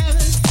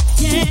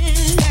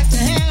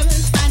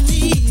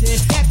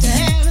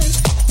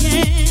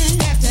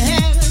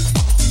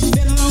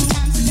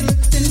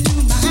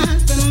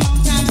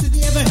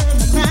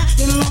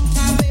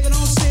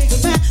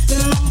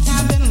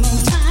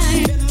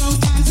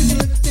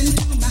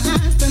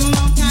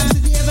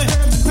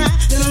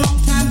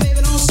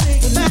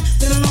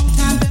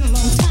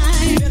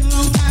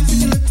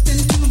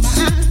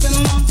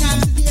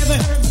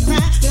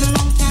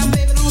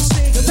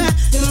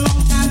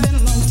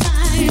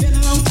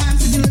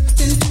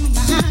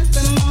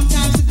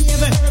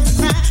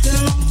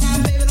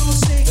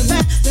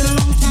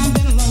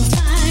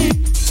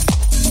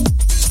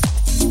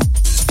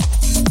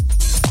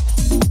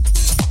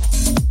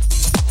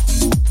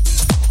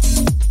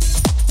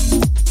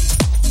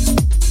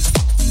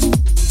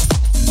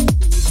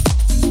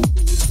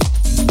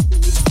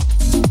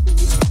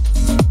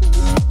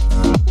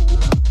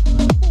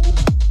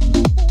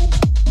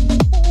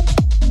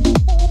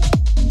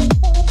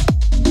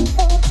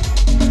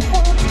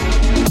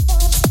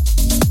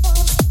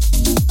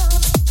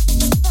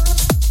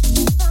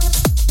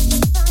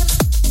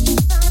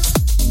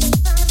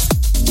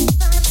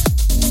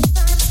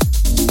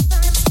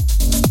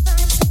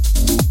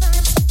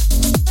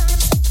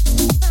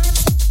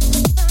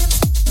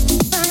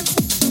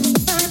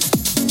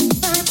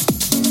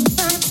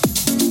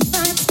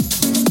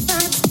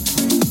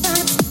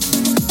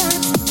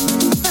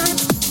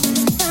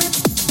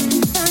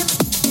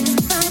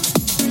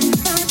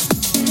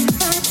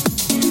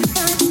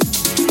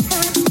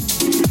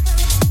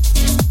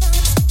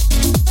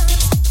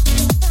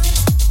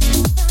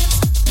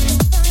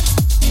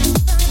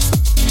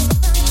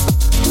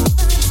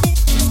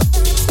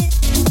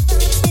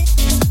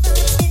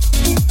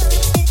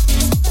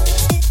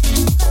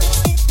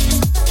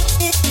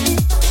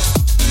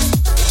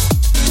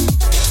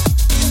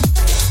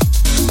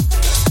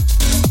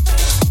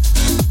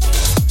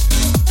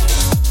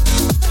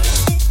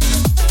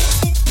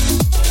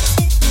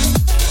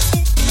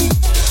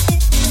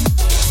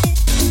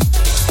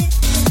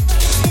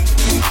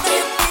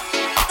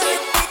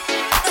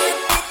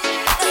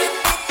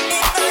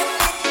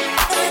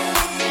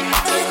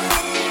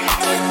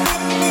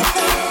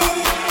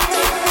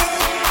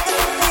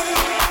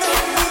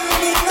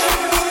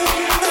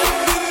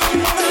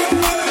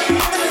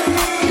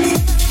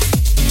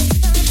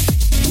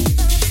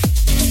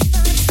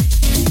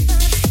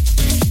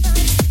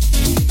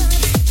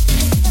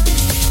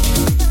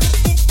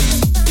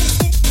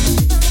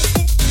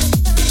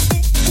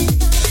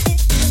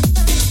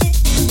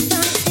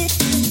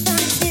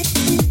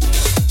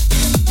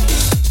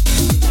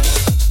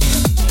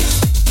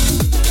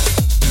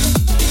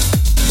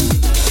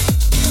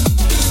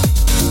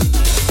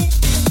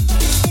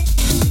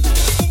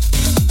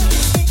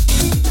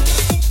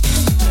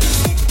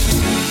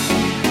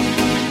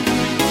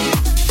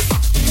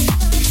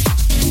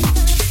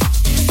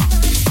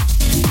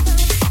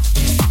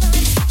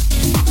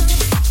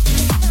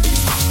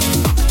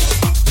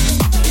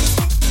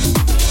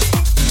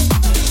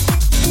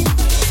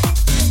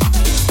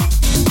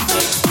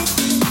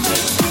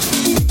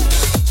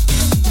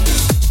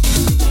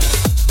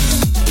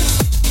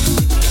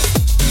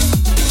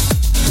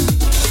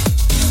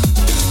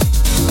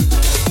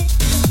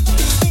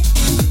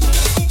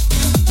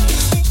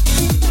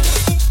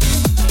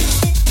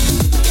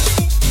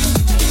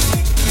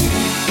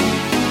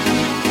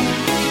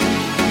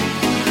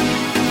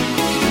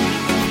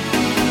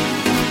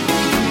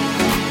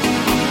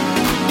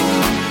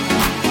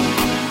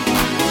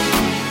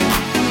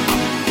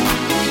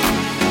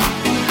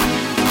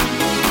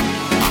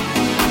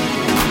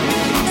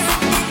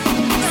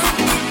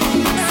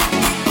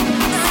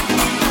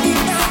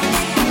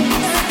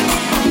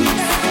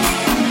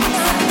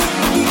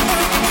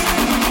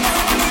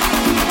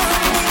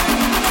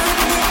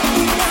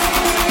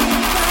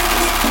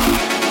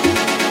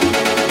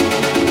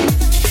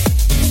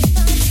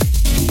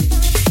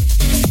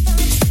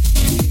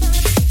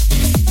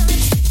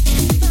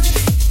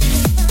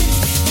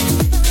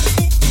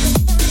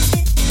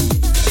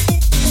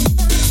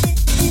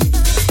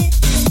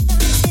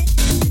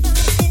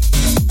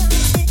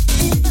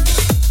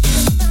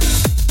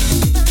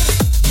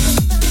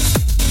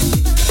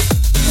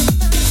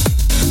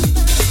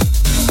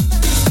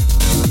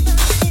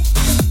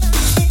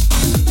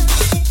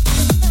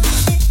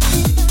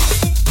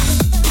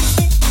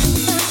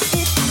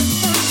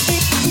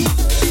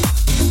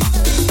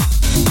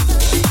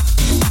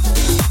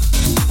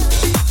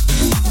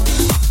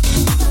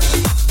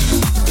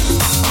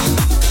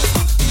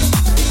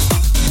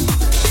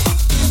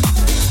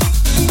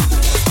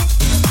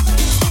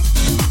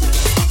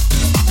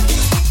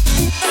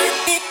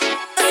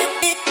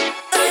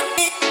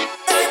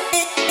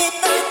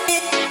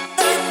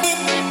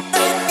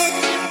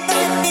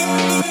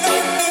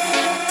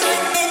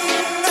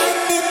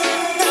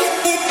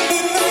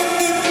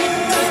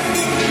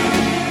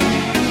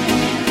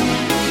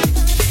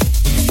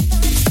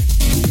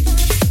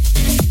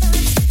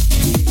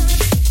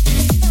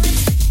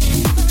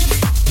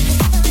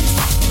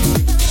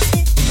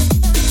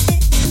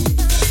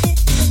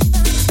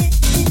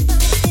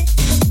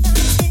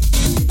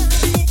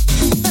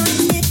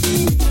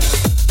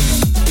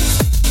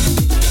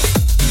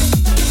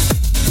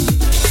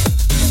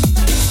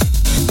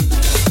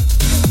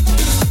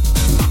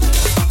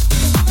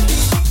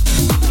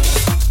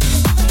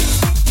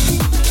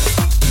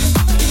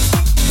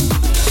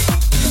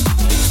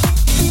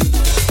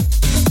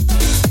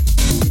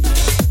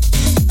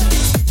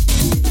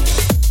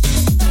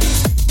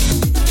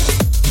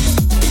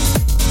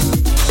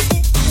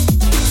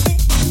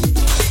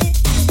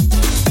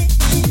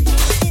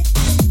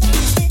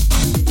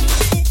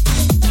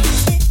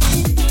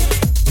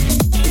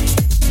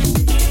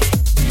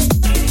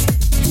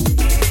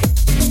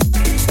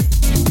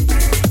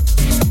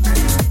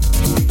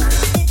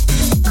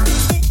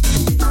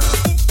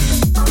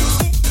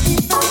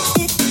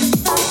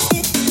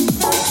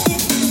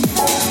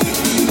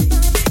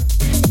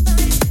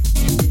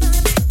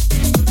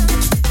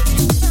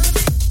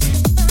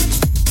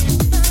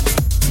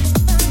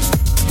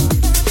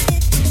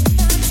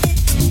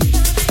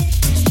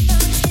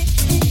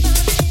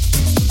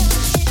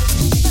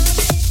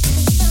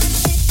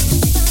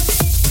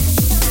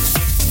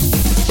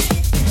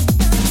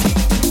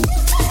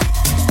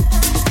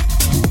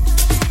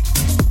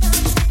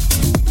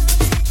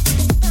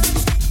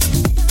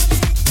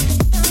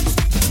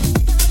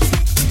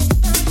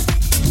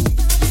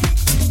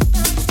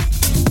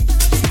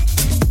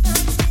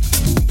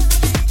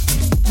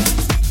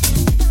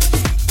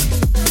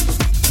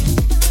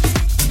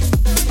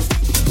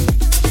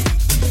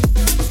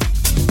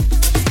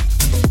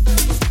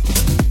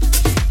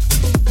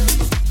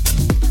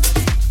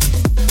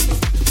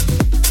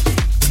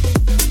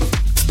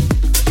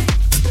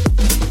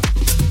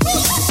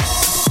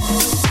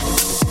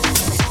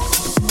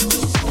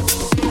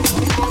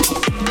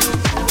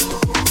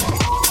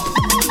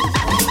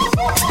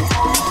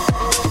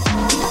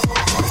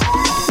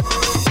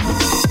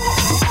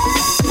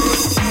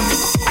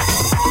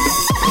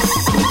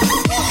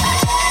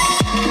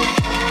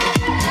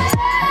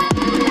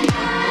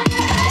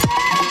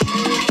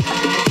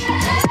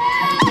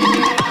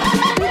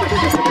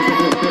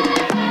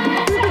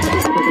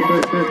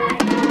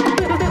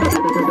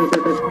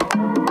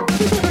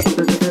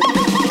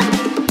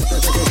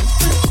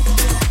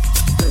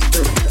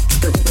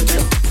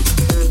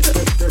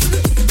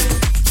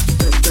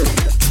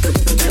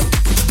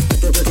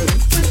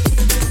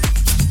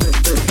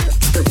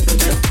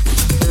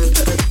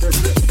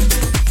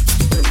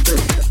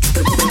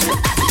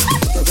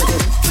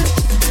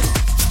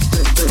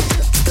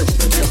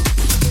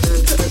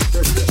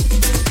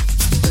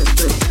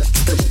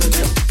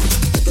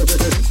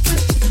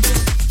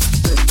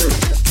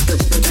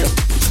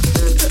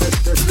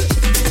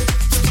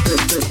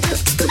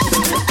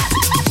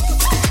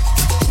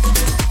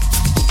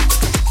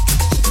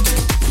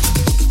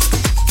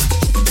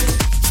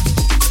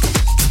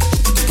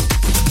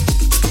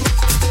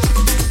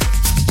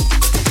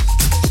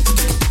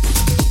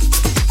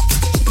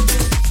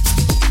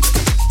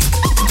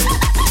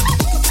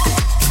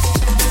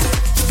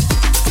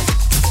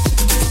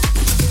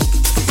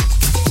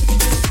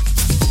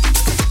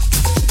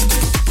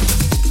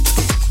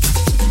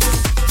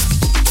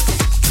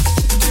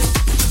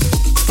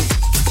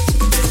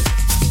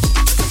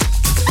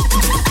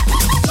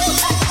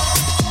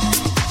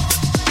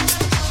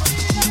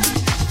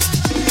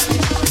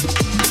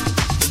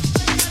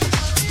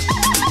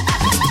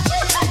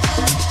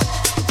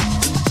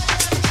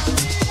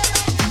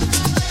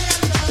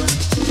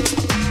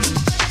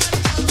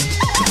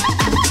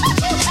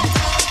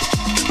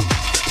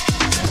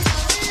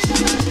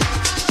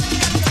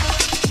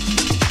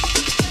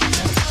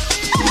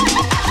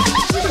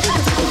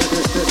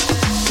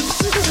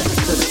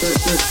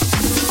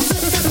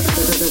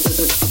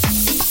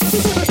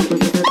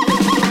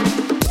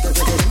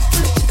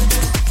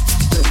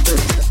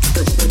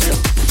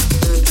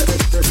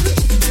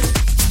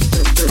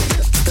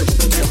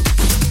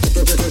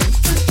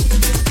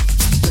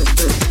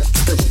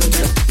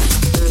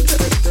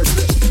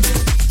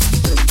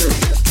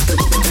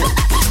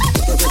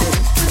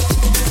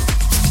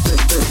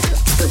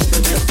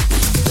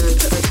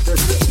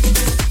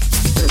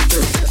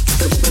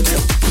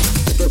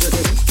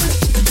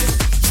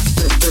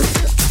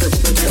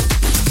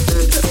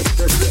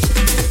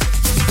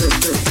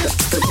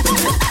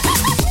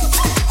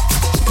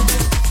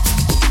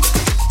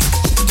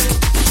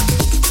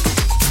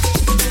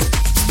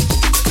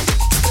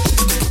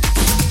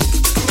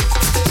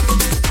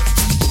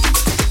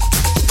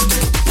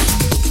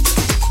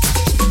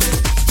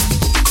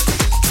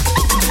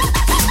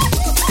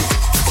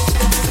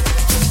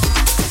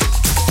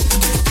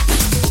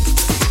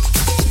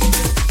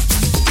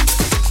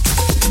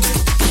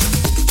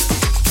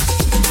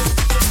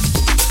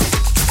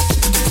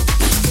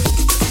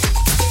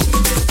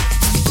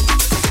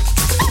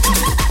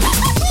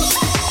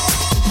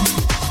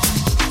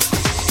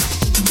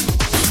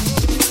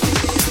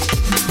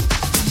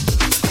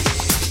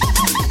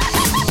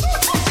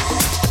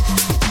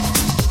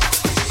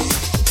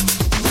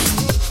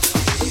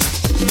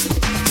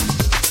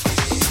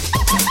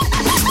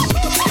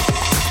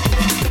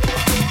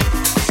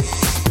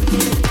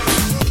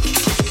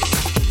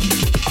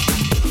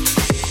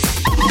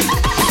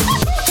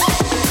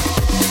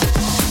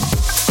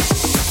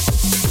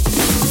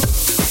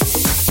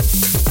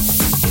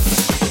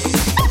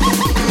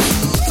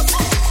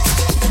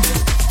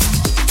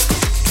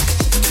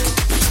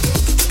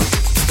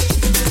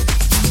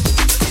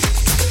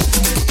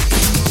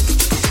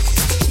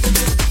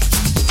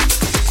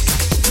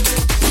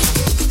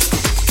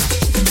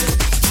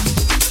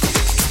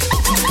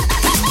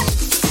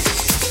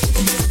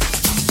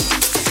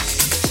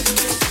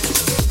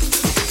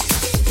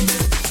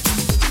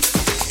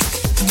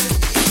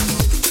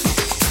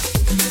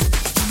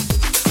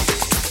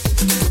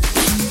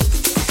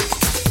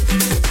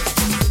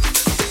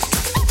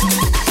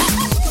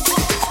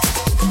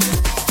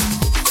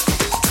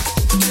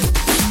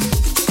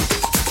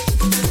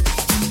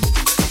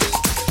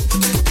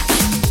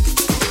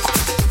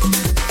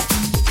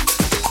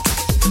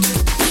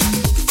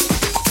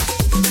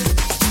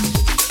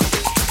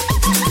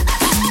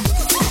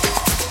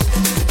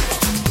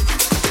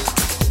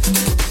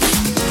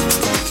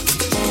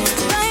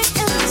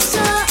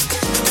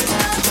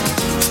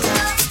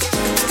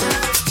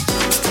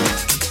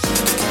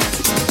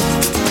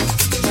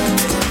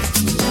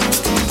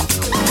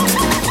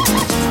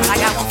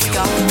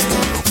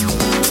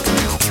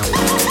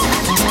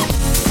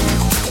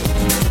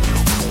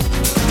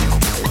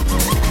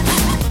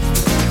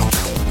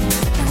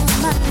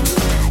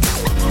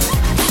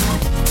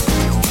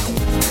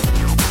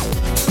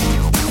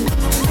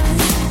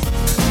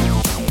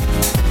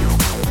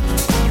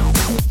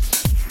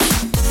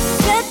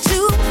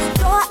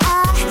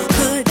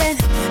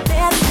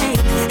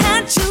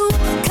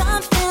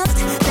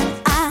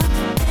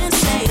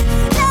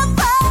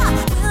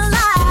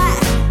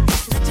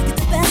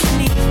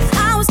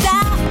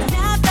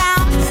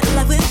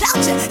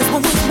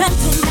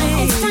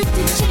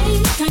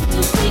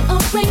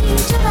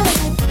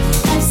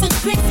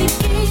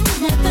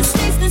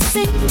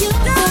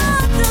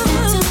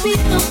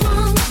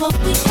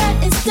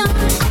 is done, I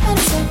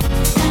better say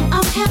that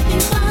I'm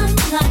having fun,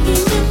 lying in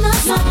the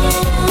sun. And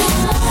the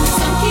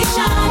sun keeps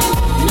shining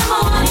in the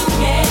morning,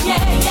 yeah,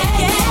 yeah,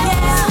 yeah,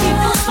 yeah. Keep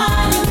on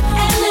smiling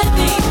and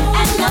living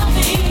and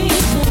loving.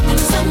 And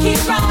the sun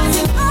keeps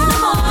rising in the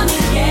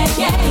morning, yeah,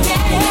 yeah,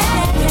 yeah,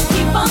 yeah.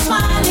 Keep on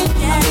smiling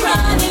and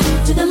running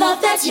to the love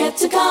that's yet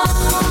to come.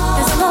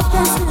 There's a love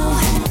that's new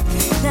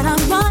that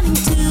I'm running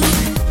to.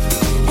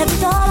 Every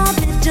thought of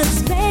it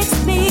just makes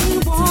me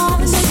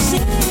want to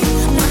sing. I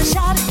wanna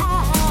shout it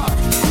out,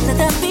 let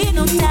there be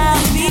no doubt.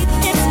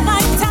 It's my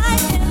time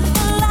in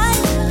the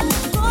light,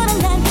 gonna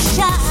let me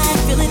shine.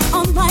 Feel it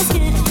on my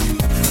skin,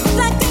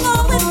 reflecting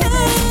all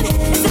within.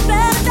 It's a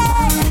better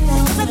day,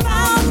 'cause I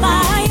found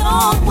my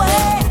own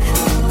way.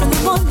 From the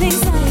morning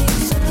sun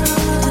to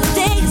the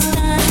day is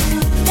done,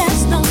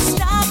 there's no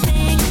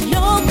stopping,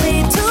 no way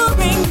to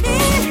bring me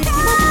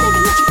down.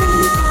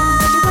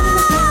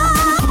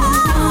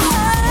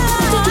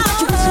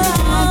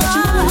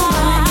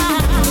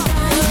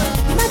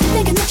 You might be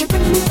thinking that you're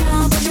bringing me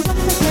down, but you're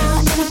running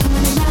around and I'm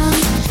coming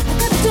around. I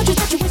gotta told you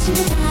that you're wasting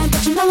your time,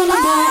 but you know I'm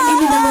right, and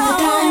you know I'm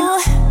time.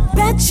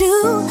 Bet you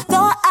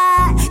thought I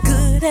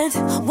couldn't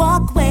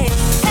walk away,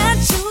 and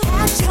you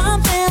had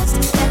convinced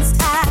that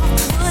I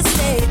would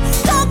stay.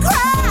 Don't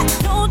cry,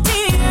 no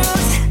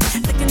tears,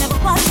 they can never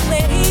wash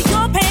away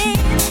your pain.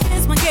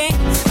 It's my game,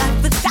 life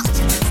without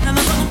you, it's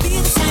never gonna be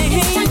the same.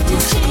 It's time to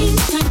change,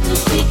 time to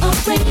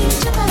rearrange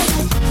your life.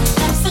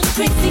 Life's a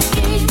crazy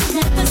game,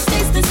 never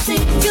stays the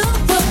same. You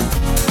were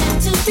meant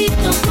to be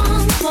the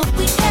one, what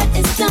we had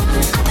is done.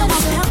 I know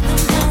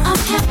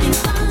I'm having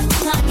fun,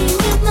 lying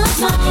in the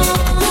sun.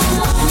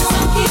 And the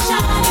sun keeps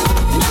shining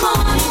in the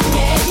morning,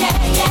 yeah, yeah,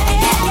 yeah,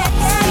 yeah, yeah.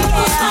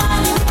 People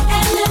smiling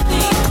and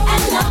living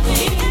and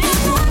loving.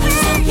 The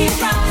sun keeps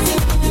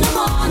rising in the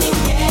morning,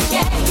 yeah,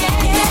 yeah,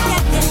 yeah,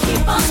 yeah, yeah.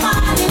 Keep on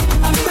smiling,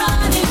 I'm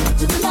running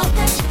to the love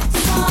that's yet to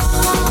come.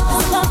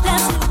 The love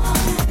that's new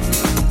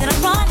that I'm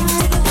running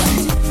to.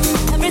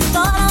 Every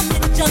thought of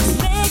it just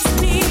makes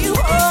me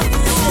want to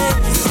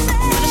say,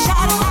 gonna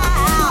shout it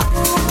out,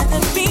 let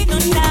there be no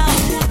doubt.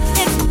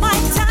 It's my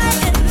time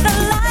in the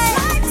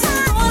light,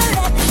 gonna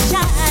let it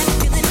shine,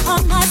 feel it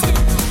on my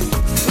skin,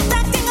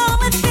 reflecting all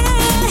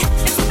within.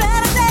 It's a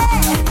better day,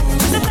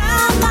 'cause I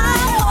found my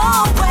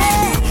own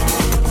way.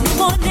 From the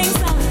morning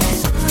sun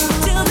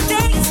till the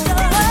day is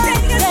done,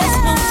 there's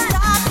no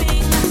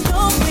stopping, no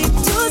way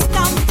to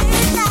stop it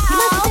now. You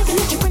might be thinking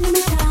that you're bringing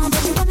me down,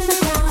 but you're running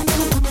around and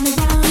I'm coming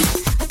around.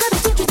 I gotta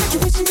told you that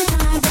you're wasting your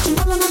time, but you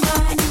know I'm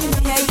right, and you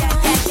know yeah,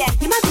 yeah, yeah, yeah.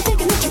 You might be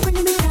thinking that you're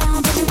bringing me down,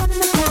 but you're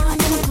running around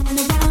and I'm coming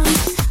around.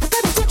 I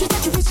gotta told you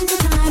that you're wasting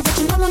your time, but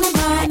you know I'm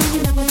right, and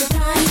you know the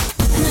time.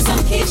 And the sun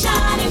keeps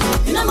shining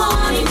in the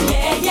morning,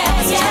 yeah, yeah,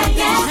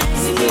 yeah, yeah.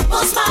 So keep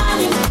on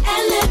smiling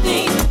and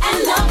living and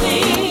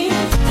loving.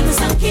 And the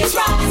sun keeps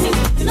rising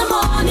in the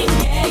morning,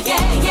 yeah,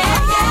 yeah, yeah,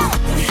 yeah.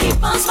 Keep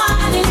on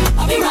smiling,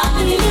 I'll be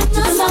running into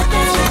the love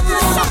that's yet to come.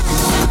 The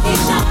sun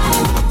keeps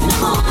shining in the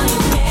morning,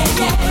 yeah,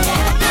 yeah,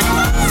 yeah,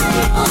 yeah. So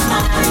keep on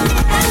smiling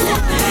and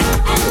living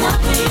and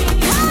loving.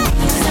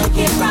 And the sun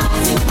keeps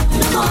rising in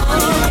the morning,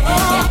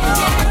 yeah, yeah,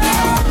 yeah,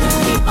 yeah.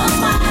 Keep on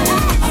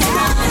smiling, I'll be running into the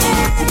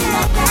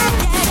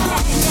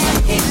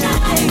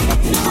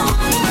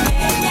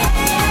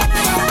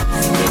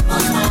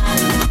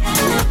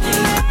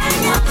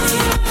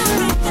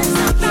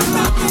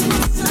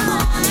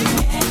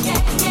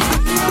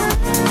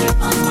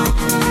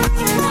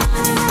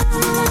love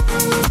that's yet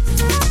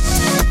to come. The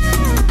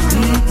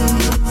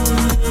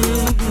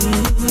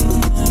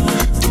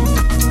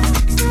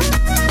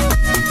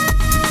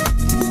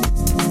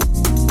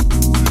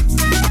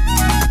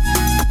sun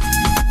keeps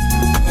shining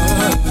in the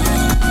morning,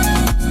 yeah, yeah,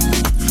 yeah,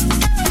 yeah. So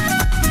keep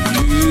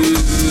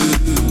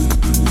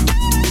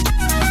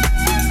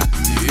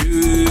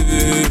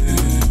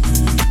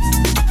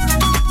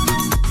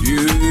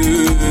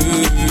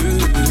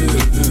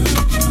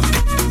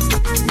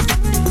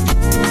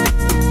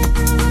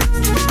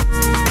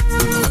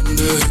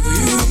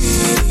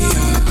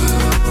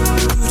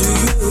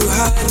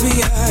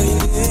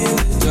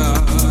smiling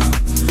and living and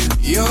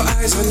loving.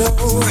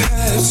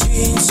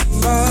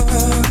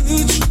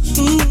 And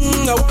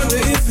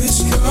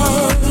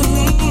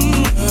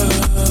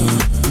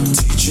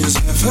the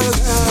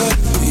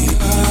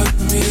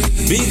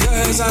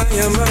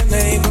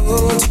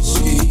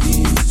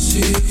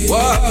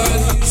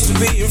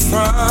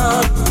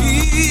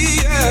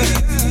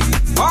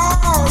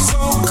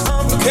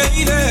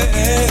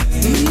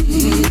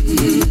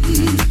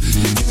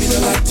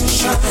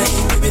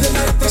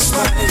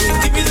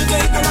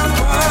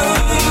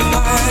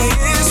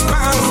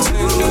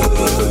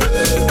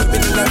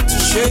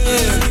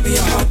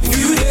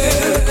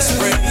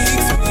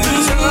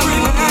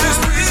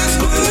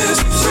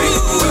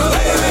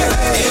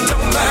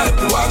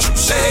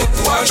sun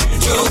keeps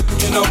rising in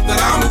the morning,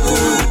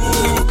 yeah, yeah, yeah,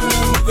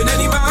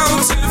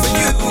 yeah.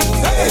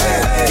 Keep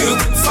on smiling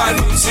and running.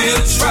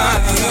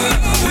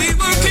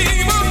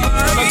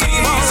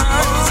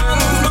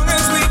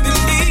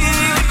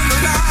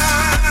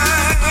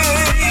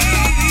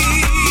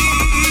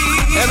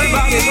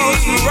 Everybody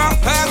knows we rock.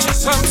 patchy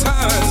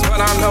sometimes,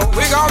 but I know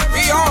we're gonna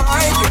be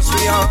alright. Yes,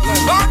 we are.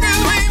 As long as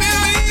we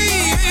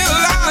believe in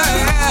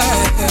life.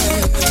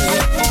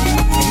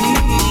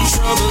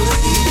 Trouble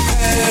in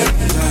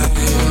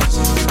paradise.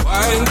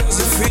 Why does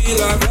it feel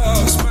I've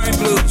lost my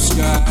blue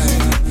sky?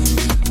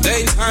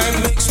 Daytime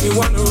makes me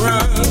wanna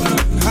run,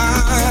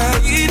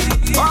 hide.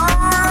 Oh, I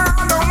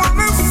don't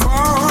wanna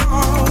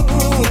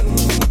fall.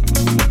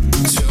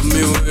 Tell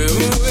me where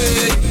you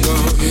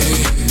going?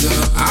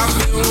 I've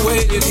been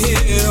waiting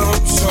here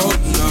on so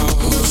long.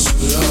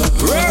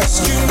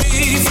 Rescue me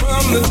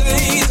from the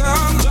days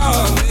of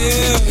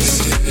darkness.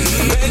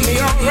 Make me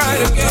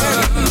alright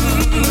again.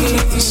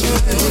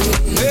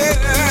 Yeah.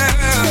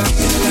 Give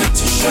me the light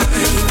to shine,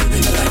 give me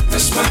the light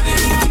that's mine.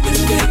 Give me the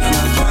day that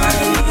I'm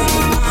fine.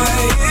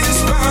 It's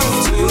bound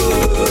to.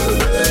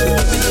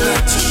 Give me the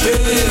light to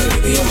share,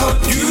 give me a heart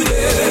you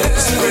dare.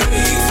 Separate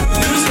me from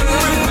losing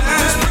my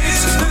mind. It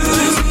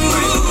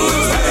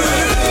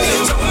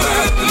don't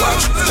matter what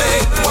you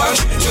think, what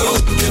you do.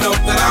 You know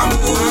that I'm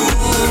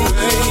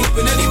moving.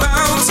 Even any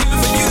mountain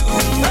for you.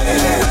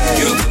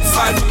 You can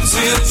fight me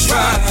till it's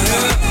right.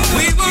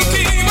 We will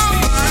keep on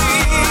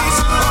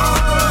fighting.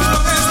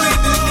 As we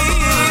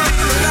believe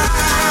in life.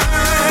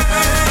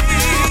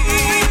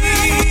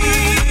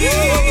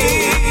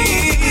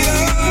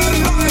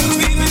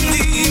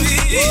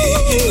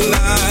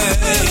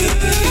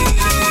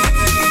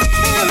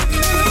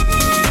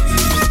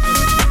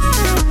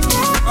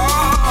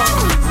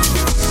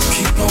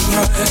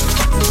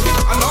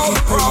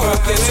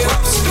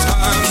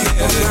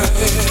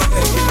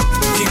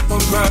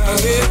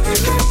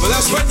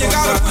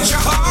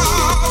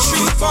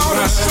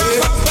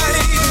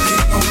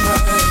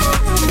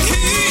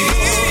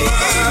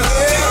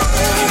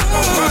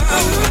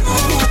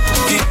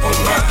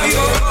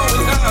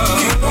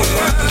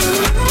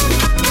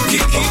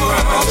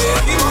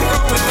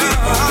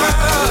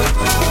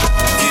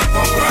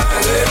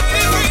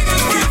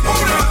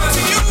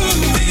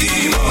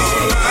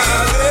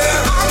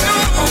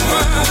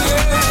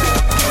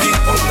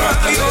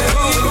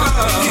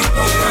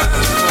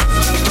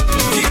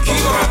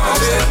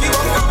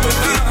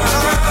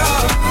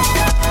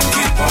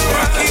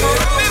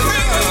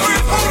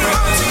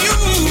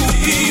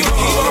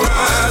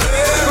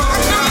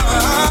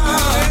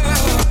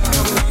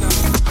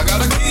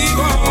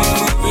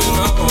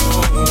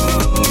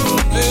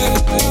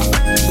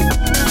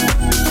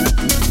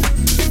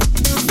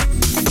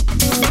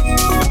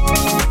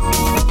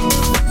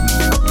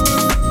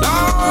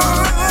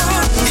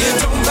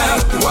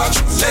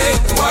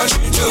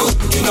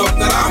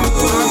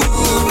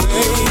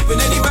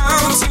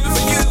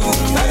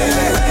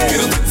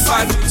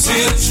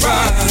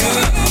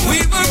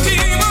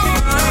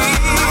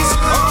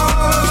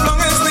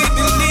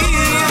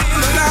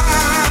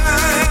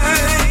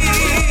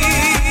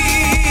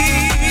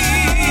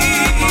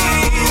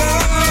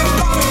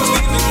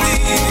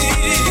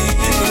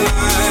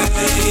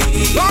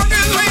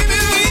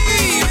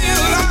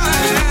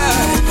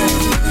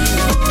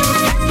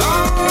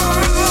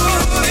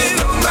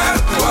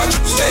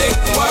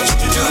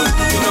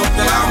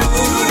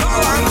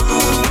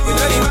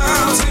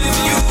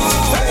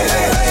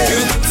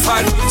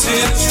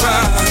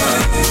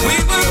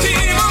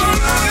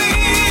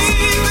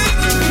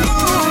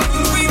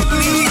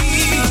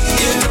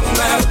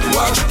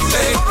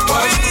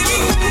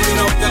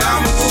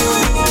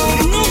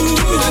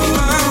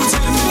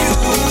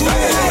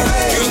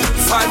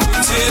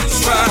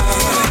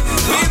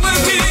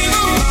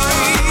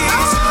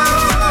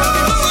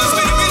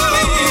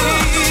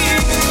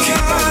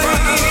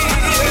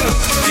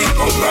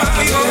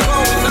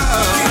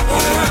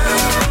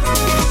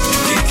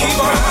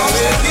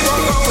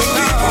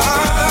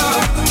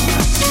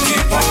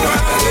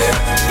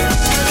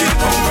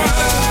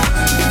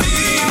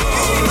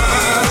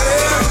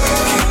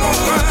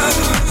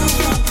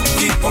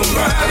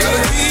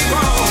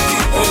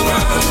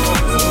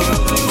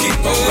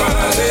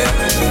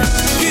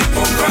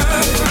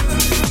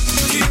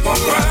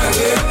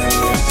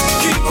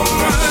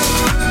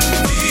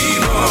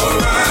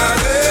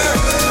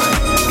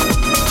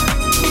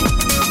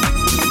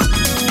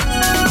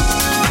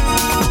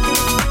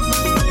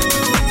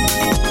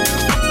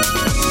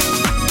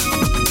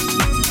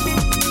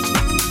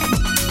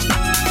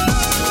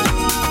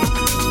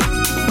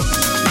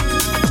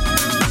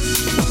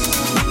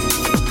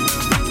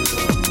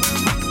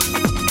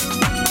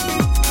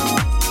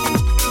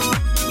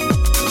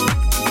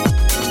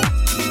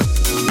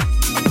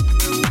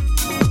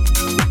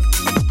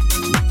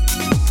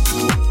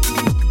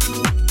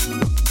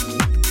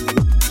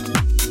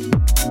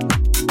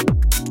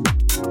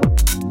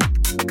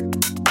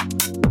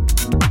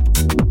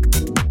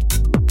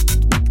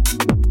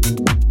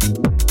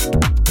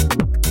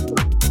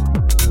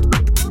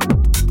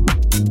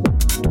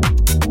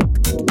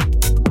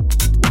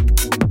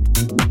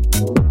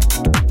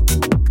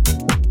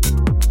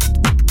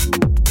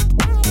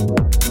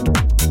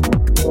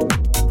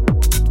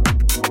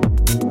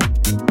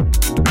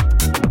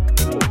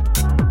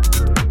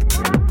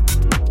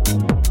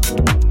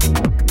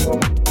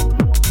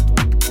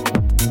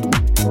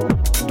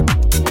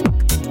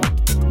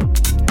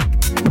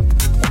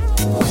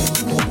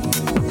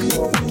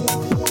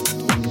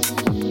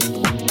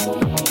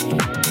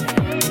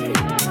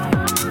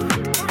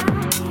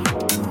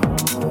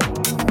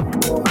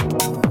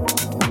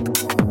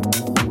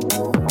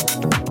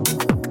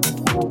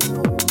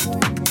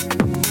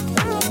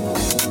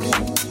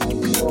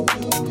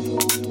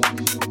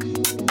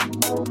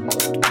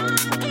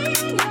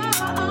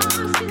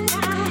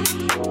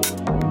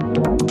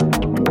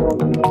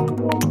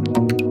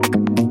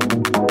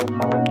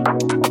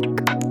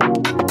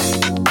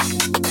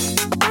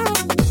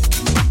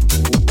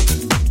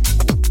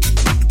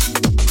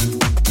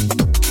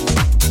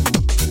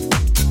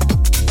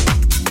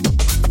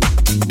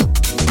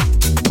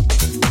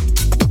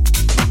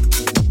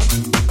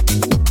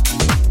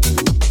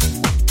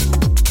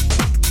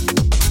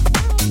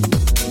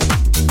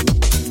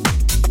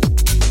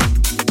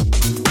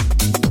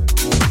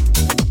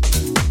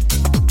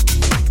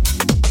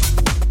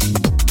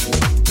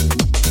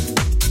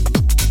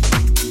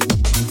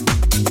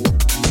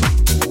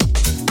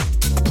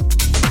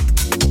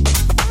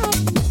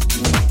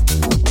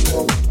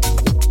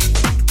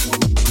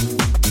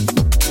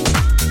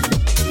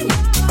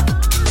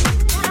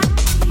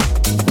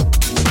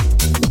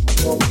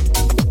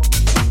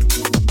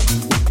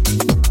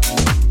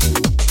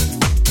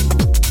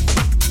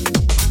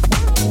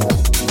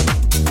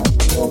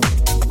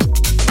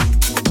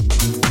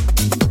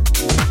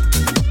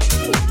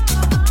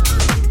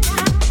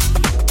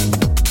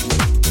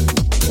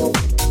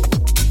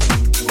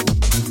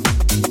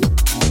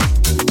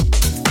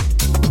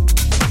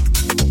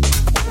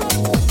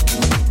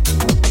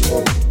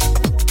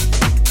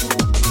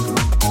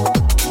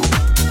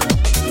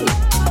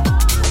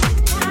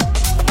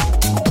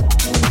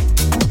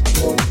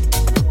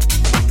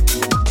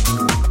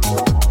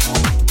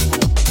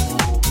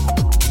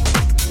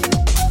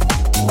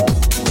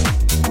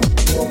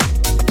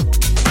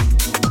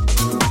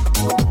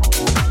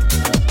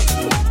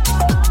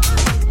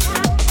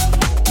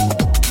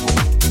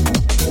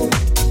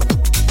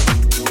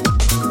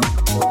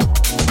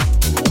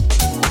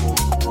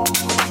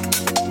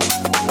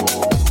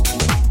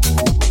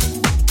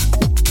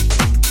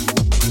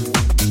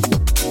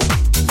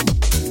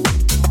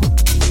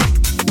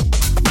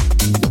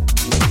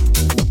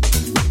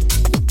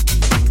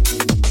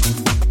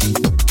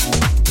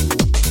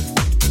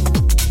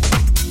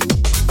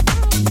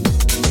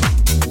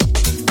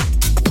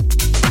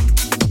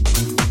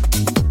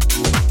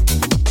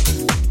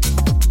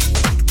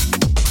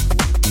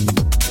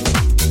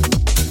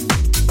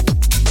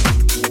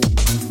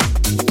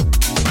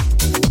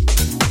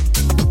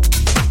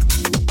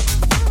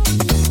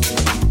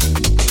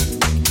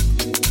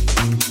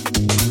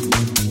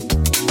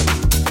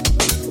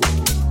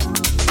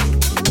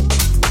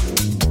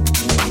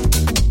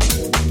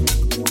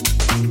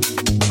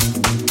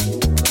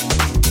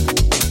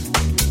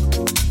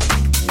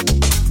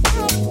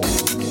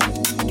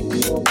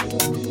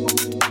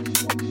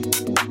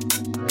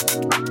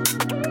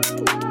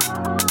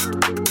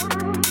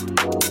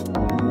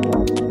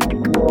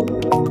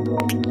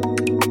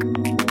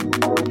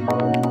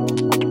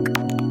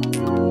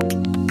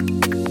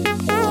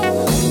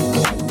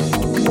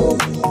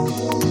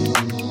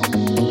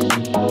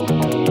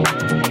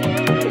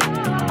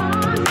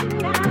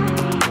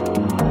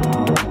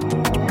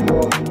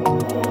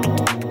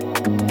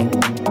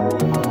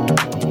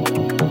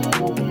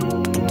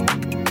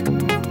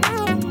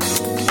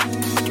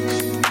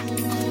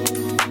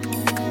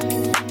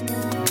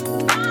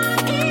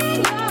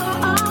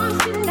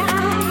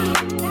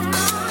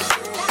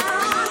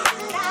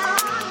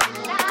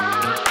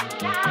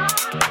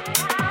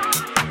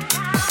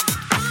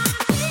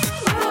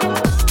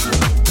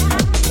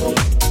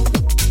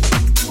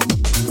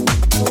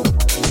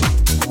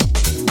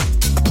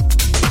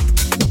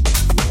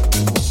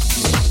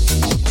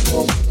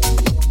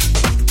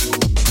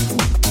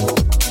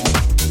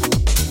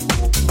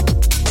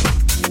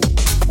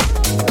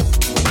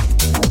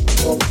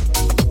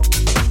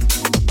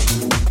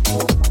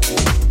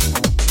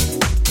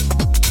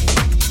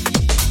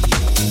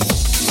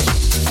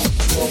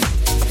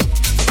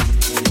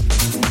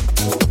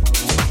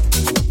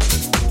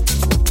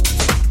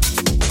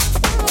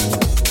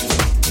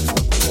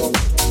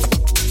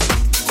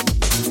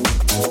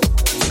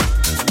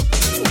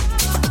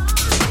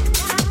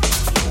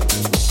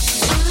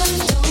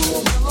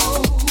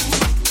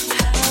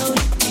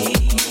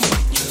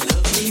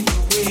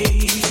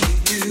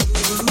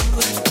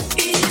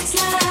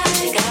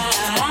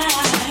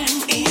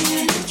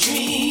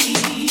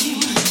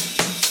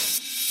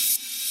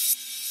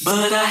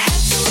 But I had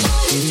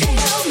somebody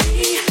tell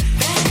me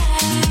that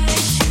I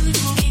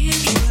shouldn't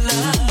give you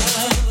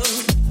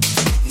love.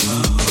 No,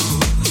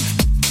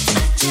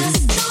 I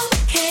just don't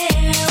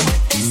care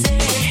what they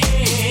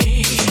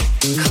say,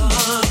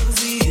 'cause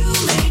you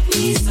make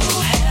me so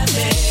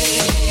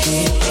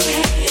happy.